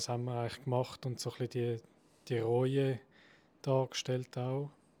Vorschau, was haben wir eigentlich gemacht und so ein bisschen die Reue dargestellt auch.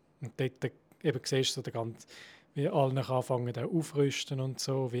 Und dort eben siehst du so wie alle nachher anfangen aufrüsten und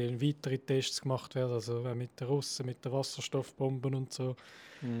so, wie weitere Tests gemacht werden, also mit den Russen, mit den Wasserstoffbomben und so.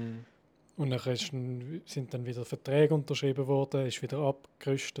 Und dann sind dann wieder Verträge unterschrieben worden, ist wieder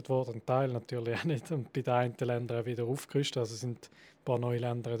abgerüstet worden, ein Teil natürlich auch nicht, und bei den einen Ländern auch wieder aufgerüstet, also sind ein paar neue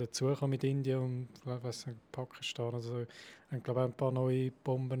Länder dazugekommen mit Indien und Pakistan, also haben glaube ich ein paar neue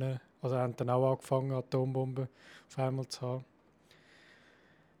Bomben, also haben dann auch angefangen, Atombomben auf einmal zu haben.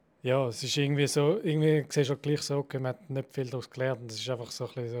 Ja, es ist irgendwie so, irgendwie siehst du auch gleich so, okay, man hat nicht viel daraus gelernt. Und es ist einfach so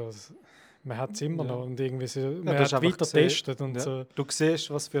ein bisschen so, man hat es immer noch und irgendwie so, man hat weiter getestet und so. Du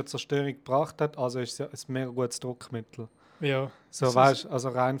siehst, was für Zerstörung gebracht hat, also ist es ein mega gutes Druckmittel. Ja. So, weißt, also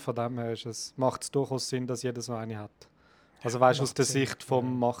rein von dem her macht es durchaus Sinn, dass jeder so eine hat. Also weißt du, aus der Sicht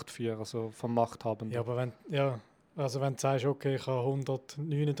vom Machtführer, also vom Machthabenden. Ja, aber wenn du sagst, okay, ich habe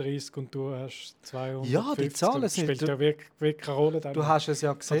 139 und du hast 250, ja, die Zahlen spielt ja wirklich keine Rolle. Du hast es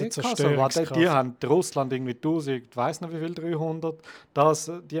ja gesehen, also, die haben Russland irgendwie 1000, ich weiss nicht wie viel, 300,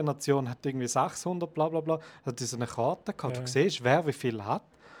 die Nation hat irgendwie 600, bla bla bla. Also das ist eine Karte gehabt, du siehst, wer wie viel hat.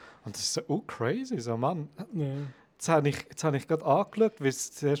 Und das ist so crazy, so Mann. Jetzt habe ich gerade angeschaut, weil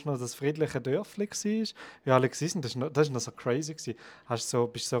es zuerst noch das friedliche Dörfli war. Wie alle waren, das war noch so crazy.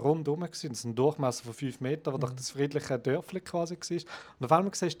 Bist so rundherum gewesen, das ist ein Durchmesser von 5 Metern, wo doch das friedliche Dörfli quasi war. Und auf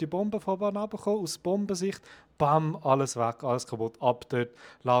einmal siehst du die Bombe von oben runterkommen, aus Bombensicht, bam, alles weg, alles kaputt. Ab dort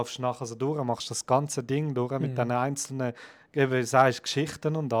laufst du nachher so durch, machst das ganze Ding durch mit den einzelnen, wie du sagst,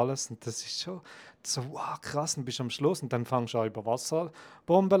 Geschichten und alles. Und das ist schon so, wow, krass, und bist am Schluss und dann fängst du an über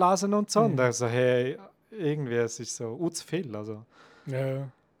Wasserbomben lesen und so. Und dann so, hey, irgendwie, es ist so zu viel. Also.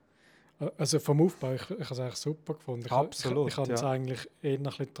 Ja. Also vom Aufbau, ich habe es eigentlich super gefunden. Absolut, ich habe es ja. eigentlich eher ein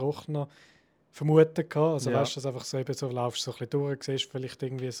bisschen trockener vermuten gehabt. Also Ja. weißt du, dass einfach so eben so laufst so ein bisschen durch, siehst vielleicht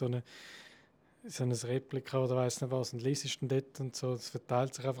irgendwie so ein Replika oder weiss nicht was und liest dann dort und so, das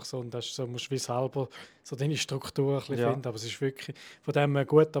verteilt sich einfach so und das ist so, musst du wie selber so deine Struktur ein bisschen finden, aber es ist wirklich von dem her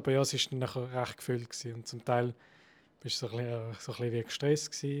gut, aber ja, es ist dann nachher recht gefüllt gewesen und zum Teil bist du so ein bisschen wie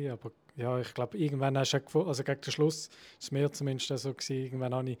gestresst gewesen, aber ja, ich glaube, irgendwann hast du auch gefunden, also gegen den Schluss ist es mir zumindest auch so gewesen,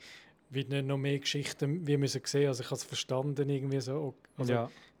 irgendwann habe ich wieder nicht noch mehr Geschichten wie müssen sehen, also ich habe es verstanden irgendwie so, also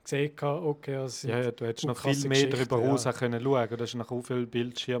gesehen, okay, also du hättest noch viel mehr darüber raus können schauen. Da ist noch viele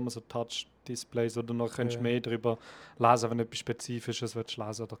Bildschirme, so Touch-Displays, wo du noch mehr darüber lesen, wenn du etwas Spezifisches willst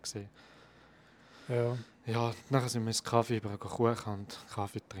lesen oder sehen. Ja. Ja, nachher sind wir ins Kaffee über Kuchen und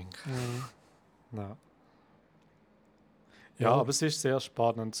Kaffee trinken. Ja, aber es ist sehr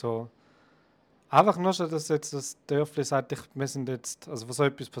spannend so. Einfach nur schon, dass jetzt das Dörfli sagt, wir sind jetzt, also was so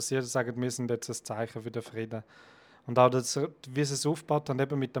etwas passiert, sagen, wir sind jetzt ein Zeichen für den Frieden. Und auch, das, wie sie es aufgebaut haben,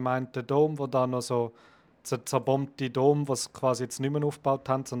 eben mit dem einen Dom, wo da noch so der zerbombte Dom, was quasi jetzt nicht mehr aufgebaut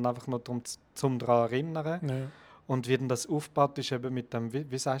haben, sondern einfach nur zum daran erinnern. Ja. Und wie denn das aufgebaut ist, eben mit dem,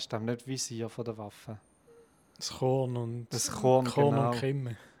 wie sagst du das, nicht Visier von der Waffe. Das Korn und genau. Und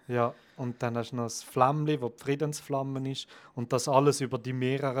Kimme. Ja, und dann hast du noch das Flämmchen, wo die Friedensflamme ist. Und das alles über die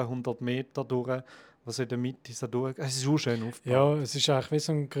mehreren 100 Meter durch, was in der Mitte so durch. Es ist auch schön aufgebaut. Ja, es ist eigentlich wie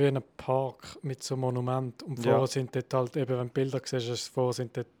so ein grüner Park mit so einem Monument. Und vorher sind dort halt, eben, wenn du Bilder siehst, vorher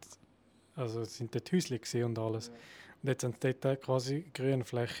sind dort Häuschen und alles. Ja. Und jetzt sind dort quasi grüne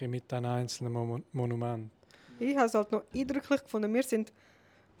Fläche mit den einzelnen Monumenten. Ich habe es halt noch eindrücklich gefunden.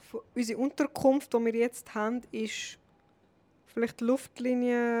 Unsere Unterkunft, die wir jetzt haben, ist vielleicht die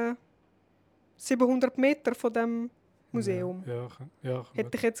Luftlinie 700 Meter von dem Museum. Ja,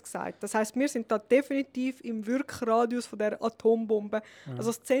 hätte ich jetzt gesagt. Das heisst, wir sind da definitiv im Wirkradius von der Atombombe. Ja.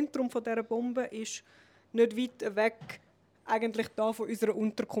 Also das Zentrum von dieser Bombe ist nicht weit weg eigentlich da von unserer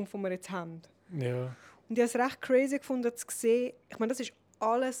Unterkunft, die wir jetzt haben. Ja. Und ich habe es recht crazy gefunden zu sehen. Ich meine, das ist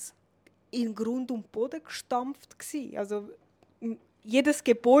alles in Grund und Boden gestampft gewesen. Also jedes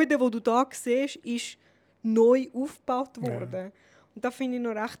Gebäude, das du da siehst, ist neu aufgebaut worden. Ja. Und das finde ich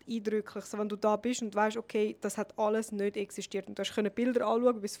noch recht eindrücklich. So, wenn du da bist und weißt, okay, das hat alles nicht existiert. Und du hast Bilder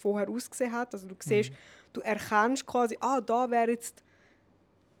anschauen, wie es vorher ausgesehen hat. Also du siehst, du erkennst quasi, da wäre jetzt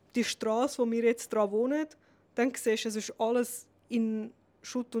die Straße, wo wir jetzt dran wohnen. Dann siehst du, es ist alles in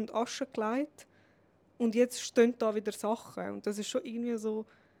Schutt und Asche gelegt. Und jetzt stehen da wieder Sachen. Und das ist schon irgendwie so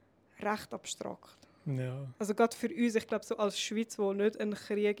recht abstrakt. Ja. Also gerade für uns, ich glaube, so als Schweiz, die nicht einen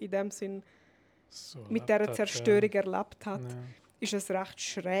Krieg in dem Sinn so mit dieser Zerstörung erlebt hat, ist es recht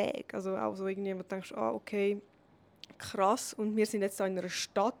schräg. Also auch so irgendwie, man denkt, okay, krass. Und wir sind jetzt da in einer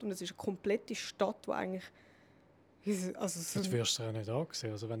Stadt und es ist eine komplette Stadt, die eigentlich... Also so jetzt wirst du es ja nicht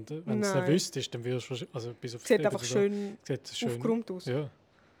angesehen. Also wenn du es nicht wüsstest, dann wirst du... Also bis auf sieht einfach schön aufgeräumt aus. Ja.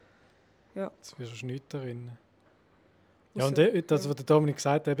 Jetzt wirst du nichts darin. Ja, also, und das, was der Dominik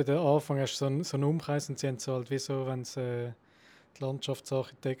gesagt hat, der Anfang hast du so einen Umkreis und sie haben so halt wie so, wenn es die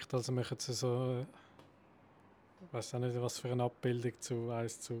Landschaftsarchitekt, also machen sie so... Ich weiß auch nicht, was für eine Abbildung zu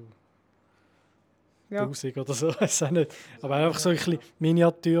 1000 oder so, weiß auch nicht. Aber einfach so ein bisschen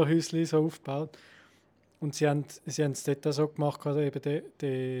Miniaturhäuschen so aufgebaut. Und sie haben es dort auch so gemacht,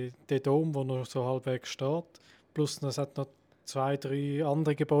 eben der Dom, der noch so halbwegs steht. Plus es hat noch 2, 3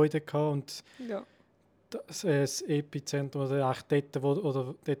 andere Gebäude gehabt. Und das Epizentrum, oder eigentlich dort,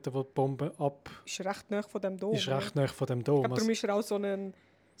 wo die Bombe ist recht nahe von dem Dom. Ist recht nahe von dem Dom. Ich glaube, darum ist er auch so ein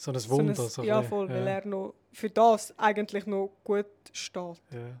Wunder. So voll, weil er noch für das eigentlich noch gut steht.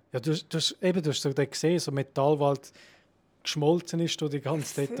 Ja, du hast so gesehen, so Metallwald geschmolzen ist durch die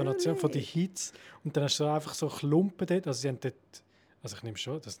ganze Detonation von den Hits. Und dann hast du einfach so Klumpen dort. Also, sie haben dort, also ich nehme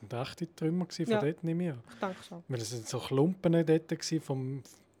schon, das waren echte Trümmer von dort, nehme ich an. Ich denke schon. Weil es sind so Klumpen dort vom...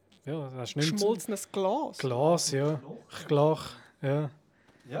 Ja, hast geschmolzenes Glas. Glas, ja. Glas, ja.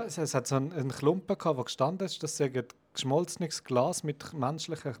 Ja, es hat so einen Klumpen gehabt, der gestanden ist, das sei geschmolzenes Glas mit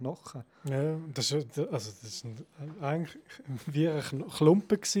menschlichen Knochen. Ja, das ist eigentlich wie ein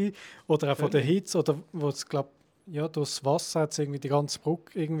Klumpen gewesen. Oder auch von den Hits, oder wo es, glaube ja, durch das Wasser hat es irgendwie die ganze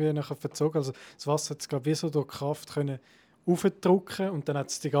Brücke irgendwie nachher verzogen. Also das Wasser hat es, glaube ich, wie so durch Kraft können aufdrücken und dann hat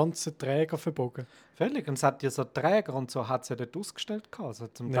es die ganzen Träger verbogen. Völlig. Und es hat ja so Träger und so hat es ja dort ausgestellt gehabt. Also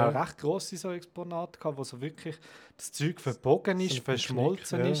zum Teil recht grosse so Exponate gehabt, wo so wirklich das Zeug verbogen ist, So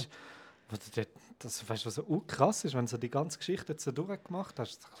verschmolzen Knick, ist. Wo du dort, das, weißt du, was so krass ist, wenn du so die ganze Geschichte jetzt so durchgemacht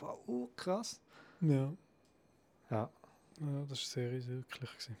hast. Das war krass. Ja. Ja. Ja, das war sehr eindrücklich.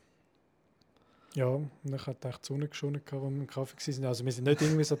 Ja, und dann hat echt die Sonne geschonen, als wir im Kaffee waren. Also wir waren nicht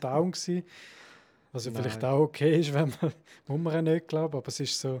irgendwie so down gewesen, was ja vielleicht auch okay ist, wenn man, muss man ja nicht glauben, aber es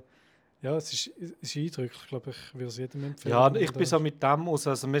ist so, ja, es ist eindrücklich, ich glaube, ich würde es jedem empfehlen. Ja, ich bin so mit dem aus,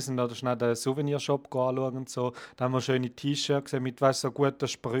 also wir sind da schnell den Souvenirshop anschauen und so, da haben wir schöne T-Shirts gesehen mit, weißt, so guten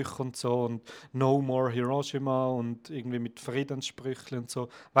Sprüchen und so und No More Hiroshima und irgendwie mit Friedenssprüchen und so,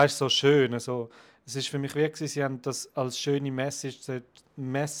 weißt, so schön, also es ist für mich wirklich, sie haben das als schöne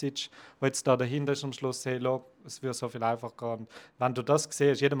Message, wo jetzt da dahinter ist am Schluss, hey, schau, es wird so viel einfacher gehen. Wenn du das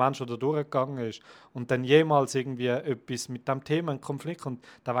siehst, jeder Mensch, der da durchgegangen ist und dann jemals irgendwie etwas mit dem Thema in Konflikt kommt,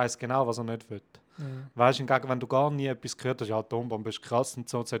 der weiß genau, was er nicht will. Weißt du, hingegen, wenn du gar nie etwas gehört hast, ja, Atombombe ist krass und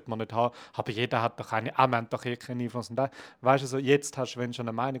so, sollte man nicht haben, aber jeder hat doch eine, man hat doch hier keinen Einfluss. Und weißt du, so, jetzt hast du wenn schon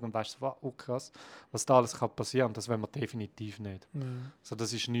eine Meinung und weißt, wow, krass, was da alles kann passieren, das wollen wir definitiv nicht. So,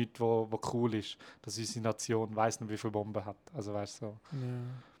 das ist nichts, wo cool ist, dass unsere Nation weiss nicht, wie viele Bomben hat. Also, weißt, so.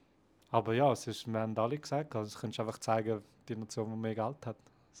 Aber ja, wir haben alle gesagt, also, du könntest einfach zeigen, die Nation, die mehr Geld hat.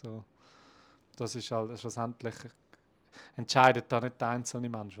 So, das ist halt schlussendlich, entscheidet da nicht der einzelne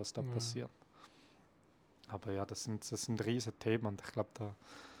Mensch, was da passiert. Aber ja, das sind riesige Themen und ich glaube, da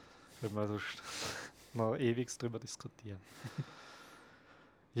können wir sonst noch ewig drüber diskutieren.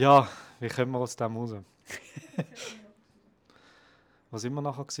 Ja, wie kommen wir aus dem raus? Wo sind wir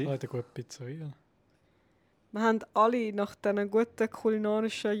nachher gewesen? In der guten Pizzeria. Wir haben alle nach diesen guten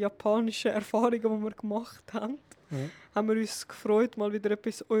kulinarischen japanischen Erfahrungen, die wir gemacht haben, haben wir uns gefreut, mal wieder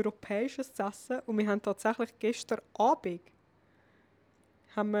etwas Europäisches zu essen. Und wir haben tatsächlich gestern Abend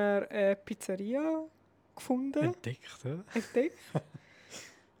haben wir eine Pizzeria gefunden. Entdeckt.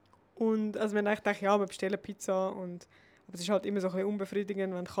 Und also wir haben eigentlich gedacht, ja, wir bestellen Pizza. Aber es ist halt immer so ein bisschen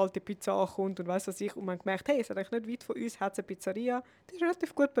unbefriedigend, wenn kalte Pizza ankommt und weiss was ich. Und man hat gemerkt, hey, es ist eigentlich nicht weit von uns, hat es eine Pizzeria. Die ist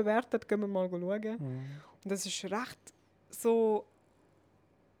relativ gut bewertet, gehen wir mal schauen. Und das ist recht so,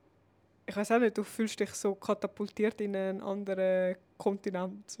 ich weiß auch nicht, du fühlst dich so katapultiert in einen anderen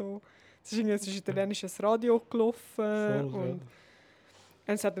Kontinent. So. Es ist italienisches Radio gelaufen. Voll,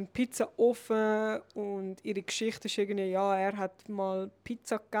 es hat einen Pizzaofen und ihre Geschichte ist irgendwie, ja, er hat mal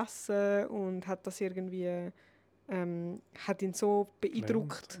Pizza gegessen und hat das irgendwie, hat ihn so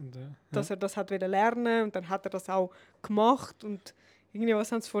beeindruckt, dass er das hat lernen und dann hat er das auch gemacht und irgendwie,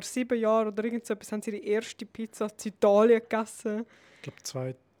 was haben sie vor 7 Jahren oder irgend so etwas, haben sie ihre erste Pizza in Italien gegessen. Ich glaube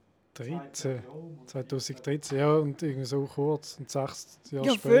 2013, ja, und irgendwie so kurz und 6 Jahre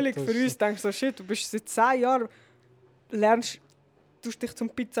ja, später. Ja, völlig für uns, denkst du so, shit, du bist seit 10 Jahren, tust dich zum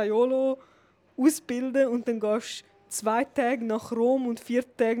Pizzaiolo ausbilden und dann gehst 2 Tage nach Rom und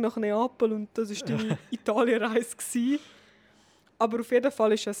 4 Tage nach Neapel und das war deine Italienreise gewesen. Aber auf jeden Fall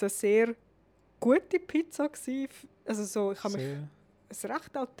war es eine sehr gute Pizza gewesen. Also so, ich habe mich eine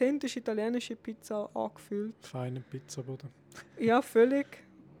recht authentische italienische Pizza angefühlt. Feine Pizzaboden. Ja, völlig.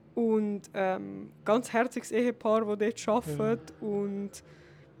 Und ganz herziges Ehepaar, das dort arbeitet. Und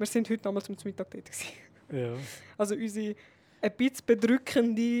wir sind heute nochmal zum Mittag dort gewesen. Ja. Also unsere ein bisschen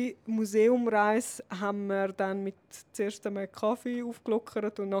bedrückende Museumreise haben wir dann mit zuerst einmal Kaffee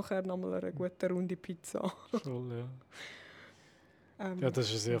aufgelockert und nachher nochmal eine gute Runde Pizza. Voll, ja. Ja,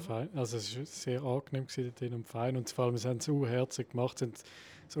 das ist sehr fein. Also es war sehr angenehm und fein. Und vor allem, sie haben es auch herzig gemacht. Es sind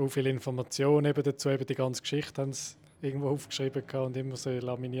so viele Informationen eben dazu, eben die ganze Geschichte haben sie irgendwo aufgeschrieben und immer so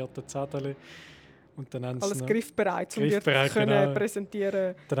laminierte Zettel. Und dann haben alles sie griffbereit, um dir zu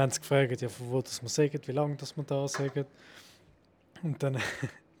präsentieren. Dann haben sie gefragt, ja, von wo das wir sagen, wie lange das wir da sagen. Und dann,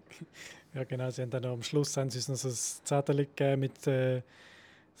 ja genau, sie haben dann am Schluss haben sie uns noch so ein Zettel gegeben mit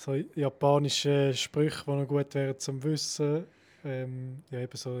so japanischen Sprüchen, die noch gut wären zum Wissen. Ja,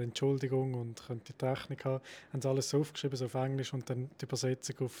 eben so Entschuldigung und könnte die Rechnung haben. Haben sie alles so aufgeschrieben, so auf Englisch und dann die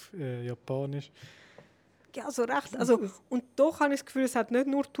Übersetzung auf Japanisch. Ja, so recht. Also, und doch habe ich das Gefühl, es hat nicht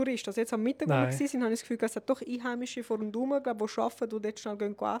nur Touristen. Also jetzt am Mittag, wo wir waren, habe ich das Gefühl, es hat doch Einheimische vor und herum, die arbeiten, die dort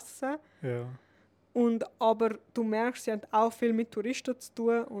schnell essen. Ja. Aber du merkst, sie haben auch viel mit Touristen zu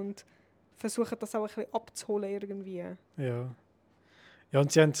tun und versuchen das auch ein bisschen abzuholen irgendwie. Ja. Ja, und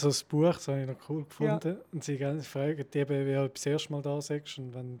sie haben so ein Buch, das habe ich noch cool gefunden. Ja. Und sie fragen die eben, wie du das erste Mal da sagst.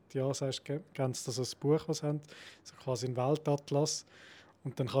 Und wenn du ja sagst, geben sie so ein Buch, was haben, so quasi ein Weltatlas.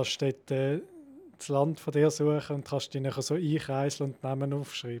 Und dann kannst du dort das Land von dir suchen und kannst dich nachher so einkreiseln und Namen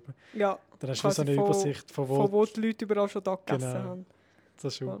aufschreiben. Ja, Dann hast du wie so eine Übersicht von von wo die Leute überall schon da gegessen Genau. haben. Das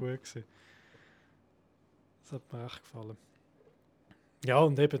war schon Ja. gut gewesen. Das hat mir echt gefallen. Ja,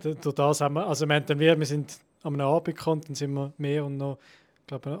 und eben durch das haben wir, also wir sind am Abend gekommen, dann sind wir mehr und noch, ich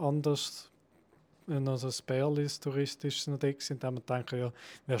glaube, anders, noch so ein Bärlis touristisch noch da gewesen. Und dann haben wir gedacht, ja,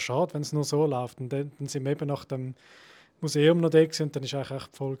 wäre schade, wenn es nur so läuft. Und dann sind wir eben nach dem Museum noch da gewesen, und dann ist eigentlich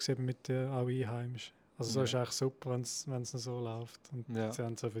echt voll gewesen mit auch Einheimischen. Also so ist eigentlich super, wenn es noch so läuft. Und sie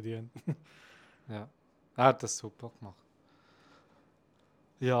haben es so verdient. Ja, er hat das super gemacht.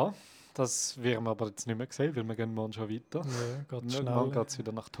 Ja, das werden wir aber jetzt nicht mehr sehen, weil wir gehen morgen schon weiter. Ja, geht Morgen schnell. geht es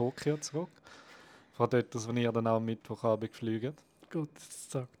wieder nach Tokio zurück. Von dort aus, wo ihr dann auch am Mittwochabend fliegt. Gut,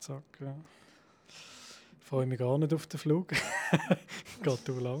 zack, zack. Ja. Ich freue mich gar nicht auf den Flug. Geht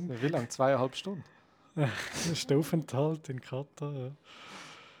zu lang. Wie lange? 2,5 Stunden? Das ist der Aufenthalt in Katar. Ja.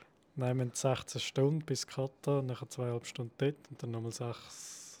 Nein, wir haben 16 Stunden bis Katar, nachher 2,5 Stunden dort und dann nochmal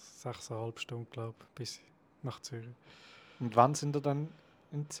 6,5 Stunden, glaube ich, bis nach Zürich. Und wann sind ihr dann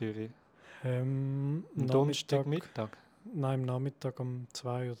in Zürich? Am Donnerstagmittag? Nein, am Nachmittag um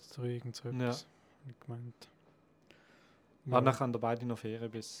 2 oder 3, irgend so etwas. Ja. Gemeint. Ja. Dann haben wir beide noch Ferien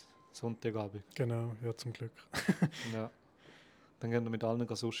bis Sonntagabend. Genau, ja, zum Glück. Ja. Dann gehen wir mit allen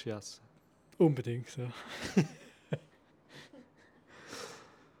Sushi essen. Unbedingt, ja.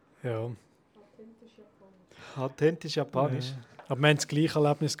 Ja. Authentisch japanisch. Ja. Aber wir haben das gleiche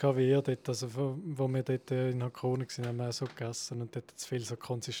Erlebnis gehabt wie ihr dort. Also, wo wir dort in Hakone waren, haben wir auch so gegessen. Und dort hat es viele so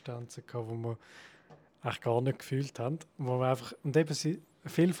Konsistenzen gehabt, die wir eigentlich gar nicht gefühlt haben. Wo wir einfach, und eben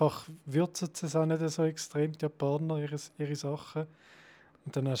vielfach würzen sie es auch nicht so extrem, die Japaner, ihre Sachen.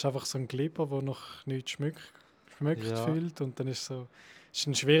 Und dann hast du einfach so einen Glibber, der noch nichts schmeckt fühlt. Und dann ist es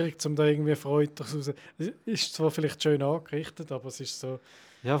dann schwierig, um da irgendwie Freude daraus. Es ist zwar vielleicht schön angerichtet, aber es ist so.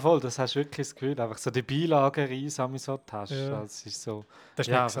 Ja, voll, das hast du wirklich das Gefühl. Einfach so die Beilagenreis haben wir so hast. Ja. Das ist so. Das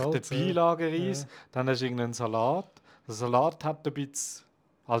ist Ja, nicht einfach der Salz, Beilagenreis, dann hast du irgendeinen Salat. Der Salat hat ein bisschen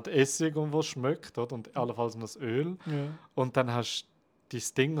halt Essig und was schmeckt, oder? Und allenfalls noch das Öl. Ja. Und dann hast du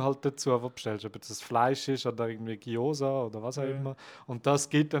das Ding halt dazu, was du bestellst. Ob das Fleisch ist oder irgendwie Gyoza oder was auch immer. Und das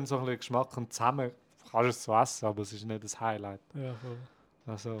gibt dann so ein bisschen Geschmack und zusammen kannst du es so essen, aber es ist nicht das Highlight. Ja, voll.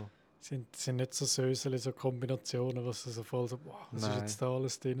 Also. Sind nicht so Sösele, so Kombinationen, was so voll so, wow, was ist jetzt da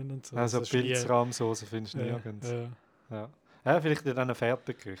alles drin und so. Also Pilzrahmsauce findest du nirgends. Ja, vielleicht in einem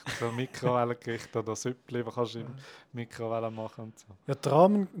Fertiggericht, so Mikrowellengericht oder Süppli, das kannst du im Mikrowellen machen und so. Ja,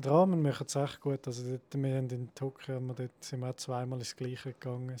 die Ramen machen es echt gut. Also dort, wir haben in Tokio sind wir auch zweimal ins Gleiche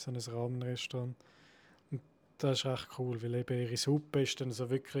gegangen, so ein Ramenrestaurant. Und das ist echt cool, weil eben ihre Suppe ist dann so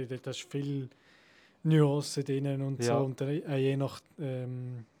wirklich, dort hast du viel Nuancen drin und so. Und dann je nach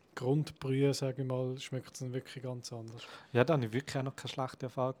Grundbrühe, sage ich mal, schmeckt es dann wirklich ganz anders. Ja, da habe ich wirklich auch noch keine schlechte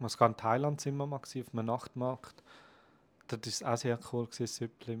Erfahrung gemacht. Sogar in Thailand sind wir mal auf einem Nachtmarkt. Das war auch sehr cool,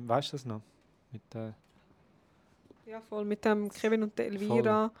 Süppli. Weißt du das noch? Ja, voll. Mit dem Kevin und der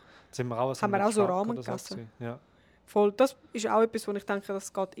Elvira sind wir auch haben wir auch so Ramen gegessen. Ja. Voll. Das ist auch etwas, wo ich denke,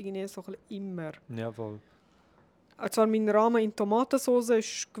 das geht irgendwie so ein bisschen immer. Ja, voll. Also mein Ramen in Tomatensauce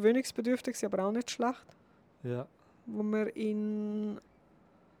war gewöhnungsbedürftig, aber auch nicht schlecht. Ja. Wo wir in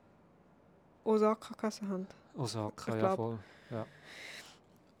Osaka gegessen haben. Osaka, ja voll. Ja.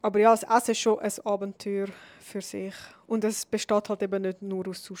 Aber ja, das Essen ist schon ein Abenteuer für sich. Und es besteht halt eben nicht nur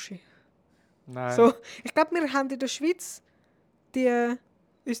aus Sushi. Nein. So, ich glaube, wir haben in der Schweiz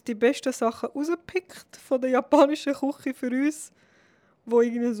uns die besten Sachen rausgepickt von der japanischen Küche für uns, wo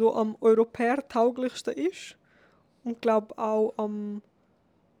irgendwie so am europäer-tauglichsten ist. Und glaube auch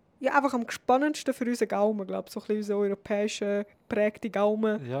einfach am spannendsten für unseren Gaumen, glaube ich. So ein bisschen unser europäischer geprägter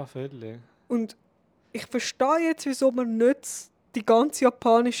Gaumen. Ja, völlig. Und ich verstehe jetzt, wieso wir nicht die ganze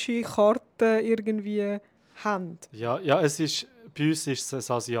japanische Karte irgendwie haben. Ja, bei uns ist es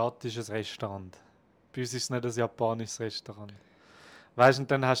ein asiatisches Restaurant. Bei uns ist es nicht ein japanisches Restaurant. Weißt du,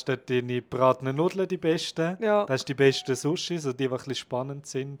 und dann hast du dort deine bratenen Nudeln, die besten. Ja. Dann hast du die besten Sushi, so die ein bisschen spannend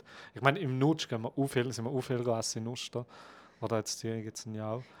sind. Ich meine, im Nutsch sind wir auch viel essen in Uster. Oder jetzt Zürich jetzt ein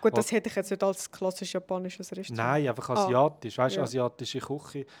Jahr. Gut, das hätte ich jetzt nicht als klassisch japanisches Restaurant. Nein, einfach asiatisch. Weißt du, Ja. asiatische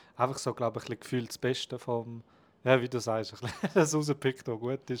Küche. Einfach so, glaube ich, ein bisschen gefühlt das Beste vom. Ja, wie du sagst, ein bisschen das rausgepickt, was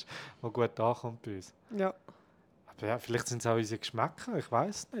gut ist, was gut ankommt bei uns. Ja. Aber ja, vielleicht sind es auch unsere Geschmäcker, ich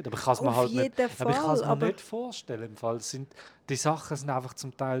weiß nicht. Aber ich kann es mir Auf halt jeden nicht, aber ich kann es mir Fall, nicht vorstellen. Im Fall die Sachen sind einfach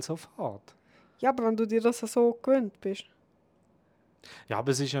zum Teil so fad. Ja, aber wenn du dir das so gewöhnt bist. Ja,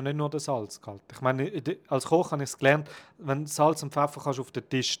 aber es ist ja nicht nur der Salzgehalt. Ich meine, als Koch habe ich es gelernt, wenn Salz und Pfeffer kannst du auf den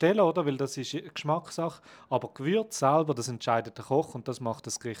Tisch stellen, oder? Weil das ist eine Geschmackssache. Aber Gewürz selber, das entscheidet der Koch und das macht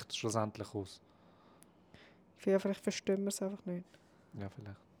das Gericht schlussendlich aus. Vielleicht verstehen wir es einfach nicht. Ja,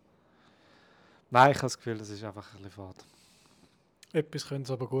 vielleicht. Nein, ich habe das Gefühl, das ist einfach ein bisschen fad. Etwas können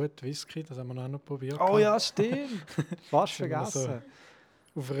sie aber gut, Whisky, das haben wir auch noch probiert. Oh ja, stimmt. Fast Sind wir vergessen.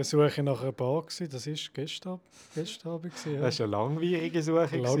 Auf einer Suche nach einer Bar gewesen. Das war gestern Abend. Ja. Das war eine langwierige Suche.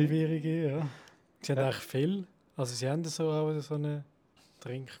 Eine langwierige, ja. Sie haben Ja. eigentlich viel. Also sie haben so auch so eine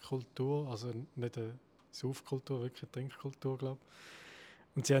Trinkkultur, also nicht eine Saufkultur, wirklich eine Trinkkultur, glaube ich.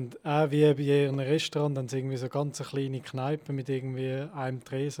 Und sie haben auch wie bei ihrem Restaurant haben sie irgendwie so ganz kleine Kneipen mit irgendwie einem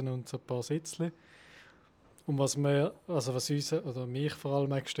Tresen und so ein paar Sitzchen. Und was uns oder mich vor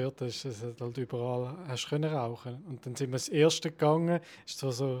allem auch gestört hat, ist, dass du halt überall hast können rauchen. Und dann sind wir das erste gegangen, ist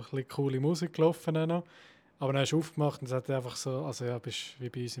zwar so ein bisschen coole Musik gelaufen auch noch, aber dann hast du aufgemacht und es hat einfach so, also ja, bist wie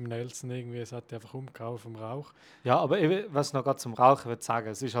bei uns im Nelson irgendwie, es hat dich einfach umgehauen vom Rauch. Ja, aber was ich noch gerade zum Rauchen will sagen,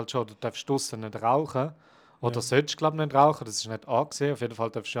 es ist halt schon, du darfst draussen nicht rauchen. Oder solltest, glaube ich, nicht rauchen. Das ist nicht angesehen. Auf jeden Fall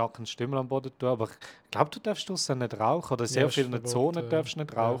darfst du ja keinen Stimmel am Boden tun. Aber ich glaube, du darfst draussen nicht rauchen. Oder sehr Ja, ist vielen verboten, Zonen darfst du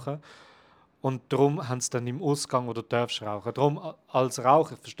nicht rauchen. Und darum haben sie dann im Ausgang, wo du darfst rauchen. Darum, als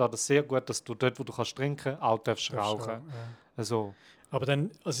Raucher, ich verstehe das sehr gut, dass du dort, wo du kannst trinken, auch darfst rauchen. Also, Aber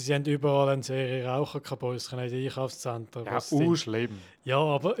dann, also sie haben überall eine Serie Raucherkabäuschen in den Einkaufszentren. ja, schlimm. Ja,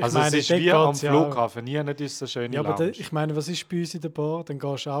 aber ich Also meine, es ist dort wie am geht's ja auch. Flughafen. Nie nicht ist so schön Ja, aber Lounge. ich meine, was ist bei uns in der Bar? Dann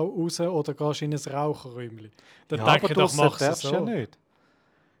gehst du auch raus oder gehst in ein Raucherräumchen. Dann Ja, denke aber ich, doch, draussen machst du darfst so. du ja nicht.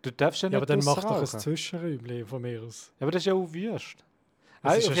 Du darfst ja nicht Ja, aber dann draussen mach doch ein rauchen. Zwischenräumchen von mir aus. Ja, aber das ist ja auch Wüst.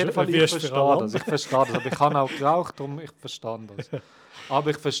 Das ist Auf ja jeden schon Fall, ich Wüst für verstehe alle das. Ich verstehe das. Aber ich habe auch geraucht, darum ich verstehe das.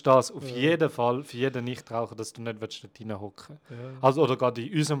 Aber ich verstehe es auf jeden Fall, für jeden Nichtraucher, dass du nicht dort reinhocken willst. Ja. Also, oder gerade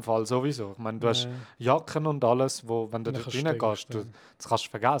in unserem Fall sowieso. Ich meine, du hast Jacken und alles, wo, wenn du Dann dort kannst du reingehst, stehen. das kannst du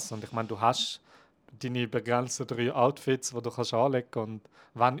vergessen. Und ich meine, du hast deine begrenzten 3 Outfits, die du kannst anlegen kannst und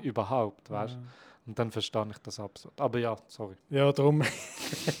wenn überhaupt, weißt du. Und dann verstehe ich das absolut. Aber ja, sorry. Ja, darum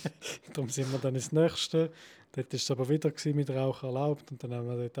sind wir dann ins Nächste. Dort war es aber wieder mit Rauch erlaubt und dann haben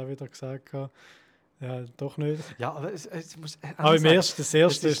wir dort auch wieder gesagt, ja, doch nicht. Ja, aber es muss... Aber das erste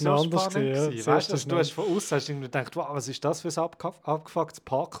ist ist noch so anders spannend gewesen. Ja. gewesen. Weißt du, also du hast von außen hast irgendwie gedacht, wow, was ist das für ein abgefucktes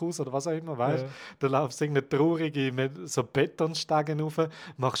Parkhaus oder was auch immer, weißt du? Ja. Da läufst du irgendeine traurige mit so Betonstegen rauf,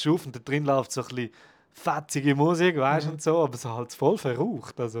 machst auf und da drin läuft so ein bisschen fetzige Musik, weißt du, und so, aber so halt voll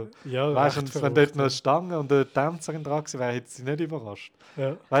verraucht. Also, Ja, weißt du, recht und wenn dort verrückt, noch eine Stange und eine Tänzerin dran gewesen wäre, hätte sie nicht überrascht.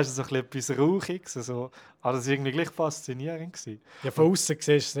 Ja. Weißt du, so ein bisschen etwas Rauchiges, so. Aber das war irgendwie gleich faszinierend gewesen. Ja, von außen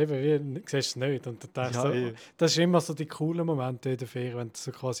siehst du es eben, siehst du es nicht. Und dann denkst Ja, du, das ist immer so die coolen Momente in der Ferien, wenn du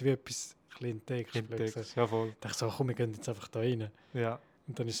so quasi wie etwas entdeckst. Entdeckt, ja voll. Da dachte ich so, komm, wir gehen jetzt einfach da rein. Ja.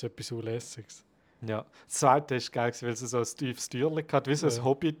 Und dann ist es etwas Unlässiges. Ja. Das zweite war geil, weil es so ein tiefes Türchen hatte, wie so ein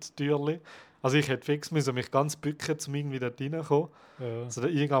Hobbit-Türchen. Also ich hätte fix müssen mich ganz bücken, um irgendwie dort reinzukommen. Ja. Also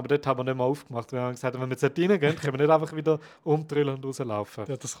aber dort haben wir nicht mehr aufgemacht. Wir haben gesagt, wenn wir jetzt dort reingehen, können wir nicht einfach wieder umdrüllen und rauslaufen.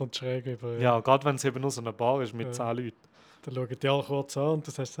 Ja, das kommt schräg über. Ja, gerade wenn es eben nur so eine Bar ist mit 10 Leuten. Dann schauen die alle kurz an und du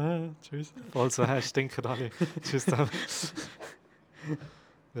sagst, tschüss. Also, stinken alle. Tschüss zusammen.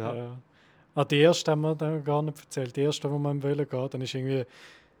 Ja. Die erste haben wir dann gar nicht erzählt. Die erste, wo wir wollen gehen, dann ist irgendwie,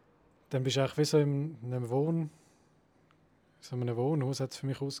 dann bist du eigentlich wie so in einem Wohnhaus, hat es für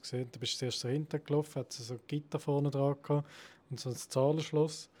mich ausgesehen. Da bist du zuerst so hinten gelaufen, hat so Gitter vorne dran gehabt und so ein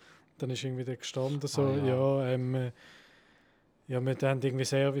Zahlenschloss. Dann ist irgendwie da gestanden so, wir haben irgendwie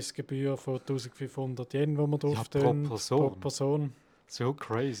Servicegebühr von 1500 Yen, die wir drauf tun. Pro Person. So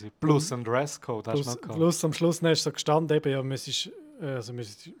crazy. Plus ein Dresscode hast du noch gehabt. Plus am Schluss dann ist so gestanden, eben, ja, müsstest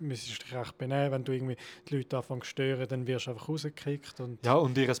dich recht benehmen, wenn du irgendwie die Leute anfangen zu stören, dann wirst du einfach rausgekickt. Und ja,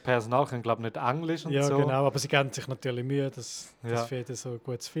 und ihr Personal kann, glaube ich, nicht Englisch und ja, so. Ja, genau, aber sie geben sich natürlich Mühe, dass es für jeden so ein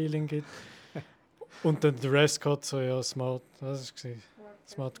gutes Feeling gibt. Und dann der Dresscode so, ja, smart, was war es?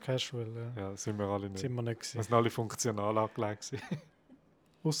 Smart Casual, ja. Ja, sind wir alle nicht. Sind wir nicht gewesen. Wir sind alle funktional angelegt.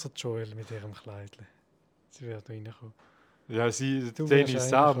 Ausser Joel mit ihrem Kleidchen. Sie wird reinkommen. Ja,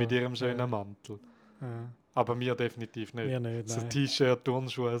 Dennis auch mit ihrem schönen Mantel. Ja. Aber wir definitiv nicht. Wir nicht, so nein. T-Shirt,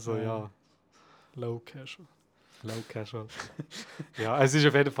 Turnschuhe, so, ja. Low Casual. Low Casual. Ja, es ist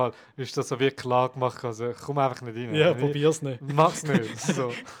auf jeden Fall, ist das so wirklich klar gemacht, also komm einfach nicht rein. Ja, probier's nicht. Mach's nicht. So.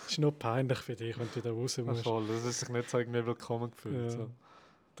 Das ist nur peinlich für dich, wenn du da raus musst. Voll, das ist sich nicht so irgendwie willkommen gefühlt. Ja. So.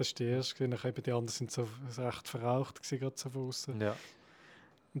 Das ist die erste, die anderen sind so recht verraucht gewesen, gerade so von außen. Ja.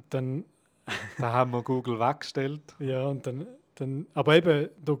 Und dann... Da haben wir Google weggestellt. Ja, und dann, aber eben,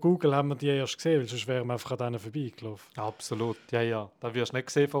 durch Google haben wir die erst gesehen, weil sonst wären wir einfach an denen vorbeigelaufen. Absolut, ja. Da wirst du nicht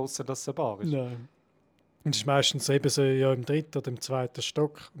gesehen von außen, dass es eine Bar ist. Nein. Und es ist meistens eben so ja, im 3. oder im 2.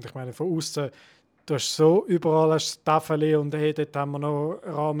 Stock. Und ich meine, von außen, du hast so überall hast Tafeln und hey, dort haben wir noch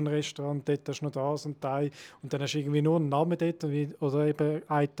ein Rahmenrestaurant, dort hast du noch das und das. Und dann hast du irgendwie nur einen Namen dort oder eben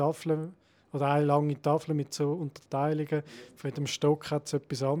eine Tafel oder eine lange Tafel mit so Unterteilungen. Von jedem Stock hat es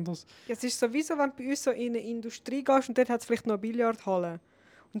etwas anderes. Ja, es ist sowieso, wenn du bei uns so in eine Industrie gehst und dort hat es vielleicht noch eine Billardhalle.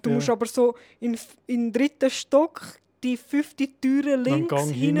 Und du musst aber so in den 3. Stock die 5. Türe links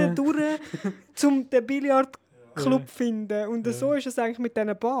hinten durch, um den Billardclub zu finden. Und so ist es eigentlich mit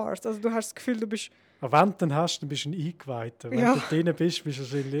diesen Bars. Also du hast das Gefühl, du bist... Aber wenn du den hast, dann bist du ein Eingeweihter. Wenn Ja. du drin bist,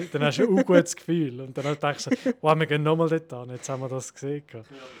 dann hast du ein gutes Gefühl. Und dann denkst du, wow, wir gehen nochmal dort an, jetzt haben wir das gesehen.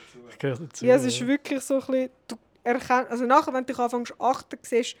 Ich gehöre dazu. Ja, es ist wirklich so ein bisschen... Du erkennst, also nachher, wenn du dich anfängst zu achten,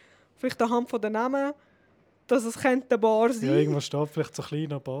 siehst vielleicht anhand von den Namen, dass es eine Bar sein. Ja, irgendwo steht vielleicht so ein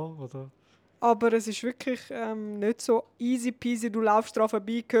kleiner Bar, oder? Aber es ist wirklich nicht so easy peasy. Du laufst dran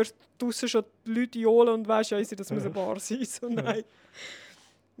vorbei, hörst draussen schon die Leute johlen und weißt, ja, das muss eine Bar sein. So, nein.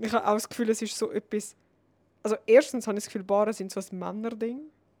 Ich habe auch das Gefühl, es ist so etwas... Also erstens habe ich das Gefühl, Baren sind so ein Männerding.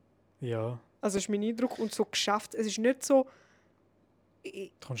 Ja. Also das ist mein Eindruck. Und so Geschäft, es ist nicht so... Du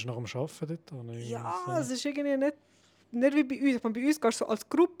kommst noch am Arbeiten dort an. Ja, es ist irgendwie nicht wie bei uns. Ich meine, bei uns gehst du so als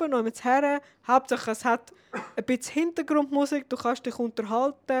Gruppe noch mit her. Hauptsache es hat ein bisschen Hintergrundmusik, du kannst dich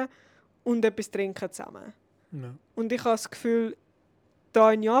unterhalten und etwas trinken zusammen. Ja. Und ich habe das Gefühl,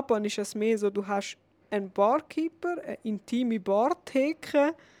 da in Japan ist es mehr so, du hast einen Barkeeper, eine intime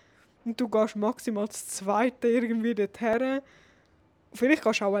Bartheke und du gehst maximal das Zweite irgendwie dorthin. Vielleicht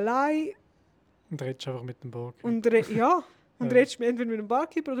gehst du auch allein. Und redest einfach mit dem Barkeeper. Und redest entweder mit dem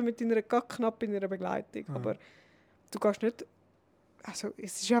Barkeeper oder mit deiner knapp in einer Begleitung. Ja. Aber du gehst nicht... Also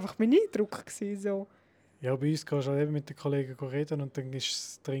es war einfach mein Eindruck gewesen, so. Ja, bei uns gehst du eben mit den Kollegen reden und dann ist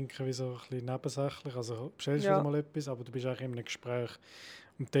das Trinken wie so ein bisschen nebensächlich. Also bestellst du mal etwas, aber du bist eigentlich in einem Gespräch.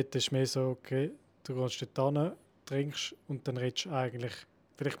 Und dort ist mehr so, okay, du gehst dort hin, trinkst und dann redest du eigentlich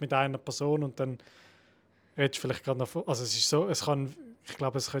vielleicht mit einer Person und dann redest du vielleicht gerade noch... Also es ist so, ich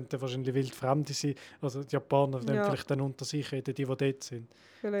glaube, es könnten wahrscheinlich wildfremde sein. Also die Japaner dann vielleicht dann unter sich reden, die dort sind.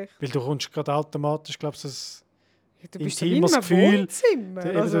 Vielleicht. Weil du kommst gerade automatisch, glaube ich, Du bist intimes so Gefühl.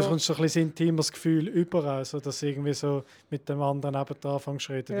 Also. Du kommst so ein bisschen intimes Gefühl über, also dass du irgendwie so mit dem anderen nebendran anfängst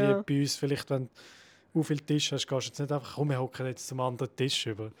zu reden, wie bei uns vielleicht, wenn du viele Tische hast, gehst du jetzt nicht einfach, komm, wir hocken jetzt zum anderen Tisch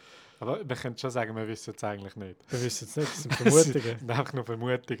über. Aber wir können schon sagen, wir wissen es eigentlich nicht. Wir wissen es nicht, das sind Vermutungen. Das sind einfach nur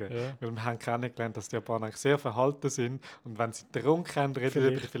Vermutungen. Ja. Weil wir haben kennengelernt, dass die Japaner eigentlich sehr verhalten sind. Und wenn sie trunken haben,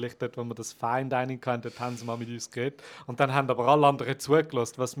 reden sie vielleicht dort, wo wir das Fine Dining hatten, dort haben sie mal mit uns geredet. Und dann haben aber alle anderen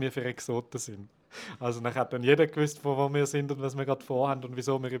zugelassen, was wir für Exoten sind. Also dann hat dann jeder gewusst, wo wir sind und was wir gerade vorhaben und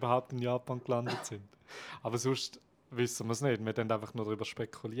wieso wir überhaupt in Japan gelandet sind. Aber sonst wissen wir es nicht. Wir können einfach nur darüber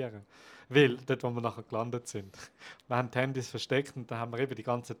spekulieren. Weil, dort, wo wir nachher gelandet sind, wir haben die Handys versteckt und dann haben wir eben die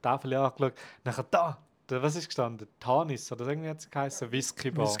ganze Tafel angeschaut. Nachher da, was ist gestanden? Tanis, oder irgendwie hat es geheißen,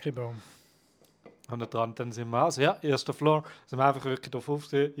 Whiskybar. Whiskybar. Und dann sind wir also, ja, erster Floor, sind wir einfach wirklich drauf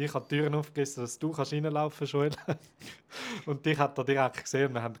aufgesehen. Ich habe die Türen aufgegessen, dass du reinlaufen kannst, Joel. Und dich hat er direkt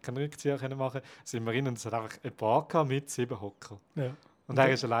gesehen, wir haben keinen Rückzieher machen. Sind wir rein und es hat einfach eine Bar gehabt mit 7 Hocker. Ja. Und er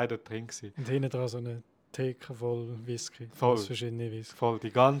war alleine drin. Und hinten dran so eine Theke voll Whisky. Voll. Verschiedene Whisky. Voll,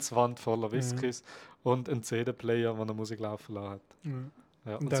 die ganze Wand voller Whiskys und ein CD-Player, der Musik laufen lassen hat.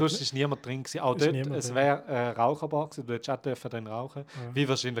 Ja. Und sonst war niemand drin. Auch dort, es wäre eine Raucherbar gewesen, du hättest auch drin rauchen. Ja. Wie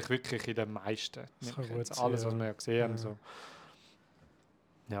wahrscheinlich wirklich in den meisten. Alles, was wir gesehen haben. So.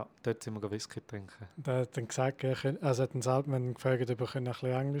 Ja, dort sind wir Whisky trinken. Er hat dann gesagt, also hat dann gefragt, ob er ein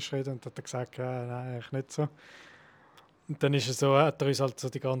bisschen Englisch reden und hat er gesagt, ja, nein, eigentlich nicht so. Und dann ist es so, hat er uns halt so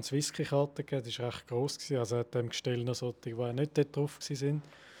die ganze Whisky-Karte gegeben, die war recht gross gewesen, also hat er im Gestell noch solche, die nicht dort drauf waren.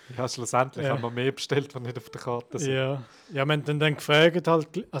 Ja, schlussendlich haben wir mehr bestellt, die nicht auf der Karte sind. Ja, wir haben dann gefragt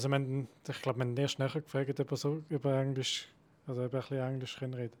halt, also ich glaube, wir haben erst nachher gefragt, ob er so über Englisch, also ob er ein bisschen Englisch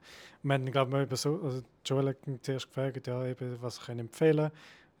reden kann. Wir haben, glaube ich, also Joel hat zuerst gefragt, ja, eben, was ich empfehlen kann.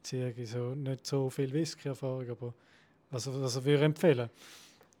 Sie haben so nicht so viel Whisky-Erfahrung, aber was er würde empfehlen.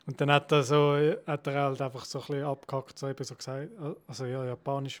 Und dann hat er halt einfach so ein bisschen abgehackt, so eben so gesagt, also ja,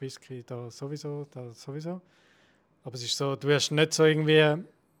 japanisch Whisky, da sowieso. Aber es ist so, du hast nicht so irgendwie,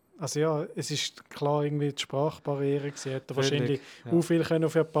 also ja, es ist klar irgendwie die Sprachbarriere gewesen. Hätte wahrscheinlich auch viel können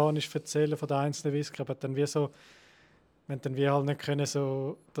auf Japanisch erzählen von den einzelnen Whisky, aber dann wie so, wenn dann wie halt nicht können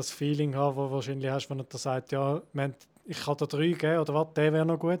so das Feeling haben, das du wahrscheinlich hast, wenn er da sagt, ja, ich kann da 3 geben, oder was, der wäre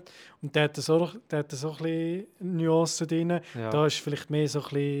noch gut. Und der hat so ein bisschen Nuancen drin. Ja. Da ist vielleicht mehr so ein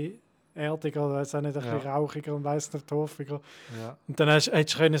bisschen erdiger, oder auch nicht, ein bisschen rauchiger und weiss nicht, torfiger. Ja. Und dann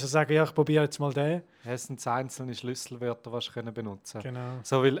hättest du so sagen, ja, ich probiere jetzt mal den. Es sind einzelne Schlüsselwörter, die du benutzen kannst. Genau.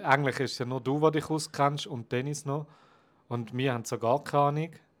 So, weil eigentlich ist es ja nur du, der dich auskennst und Dennis noch. Und wir haben so gar keine Ahnung.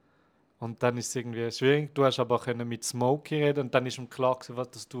 Und dann ist es irgendwie schwierig. Du hast aber mit Smokey reden und dann ist ihm klar gewesen,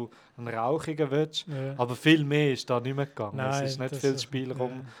 dass du einen Rauchigen willst. Ja. Aber viel mehr ist da nicht mehr gegangen. Nein, es ist nicht viel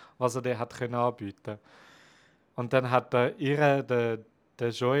Spielraum, was er dir hat anbieten. Und dann hat der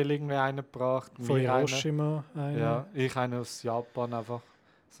Joel irgendwie einen gebracht. Von Hiroshima einen. Ja, ich einen aus Japan einfach.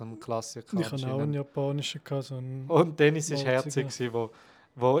 So ein Klassiker. Ich hatte auch einen japanischen. Und Dennis war herzig,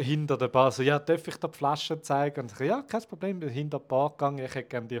 wo hinter der Bar so, ja, darf ich dir die Flasche zeigen? Und ich so, ja, kein Problem, bin hinter der Bar gegangen, ich hätte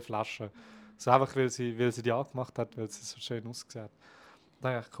gerne die Flasche. So einfach, weil sie die angemacht hat, weil sie so schön ausgesehen hat.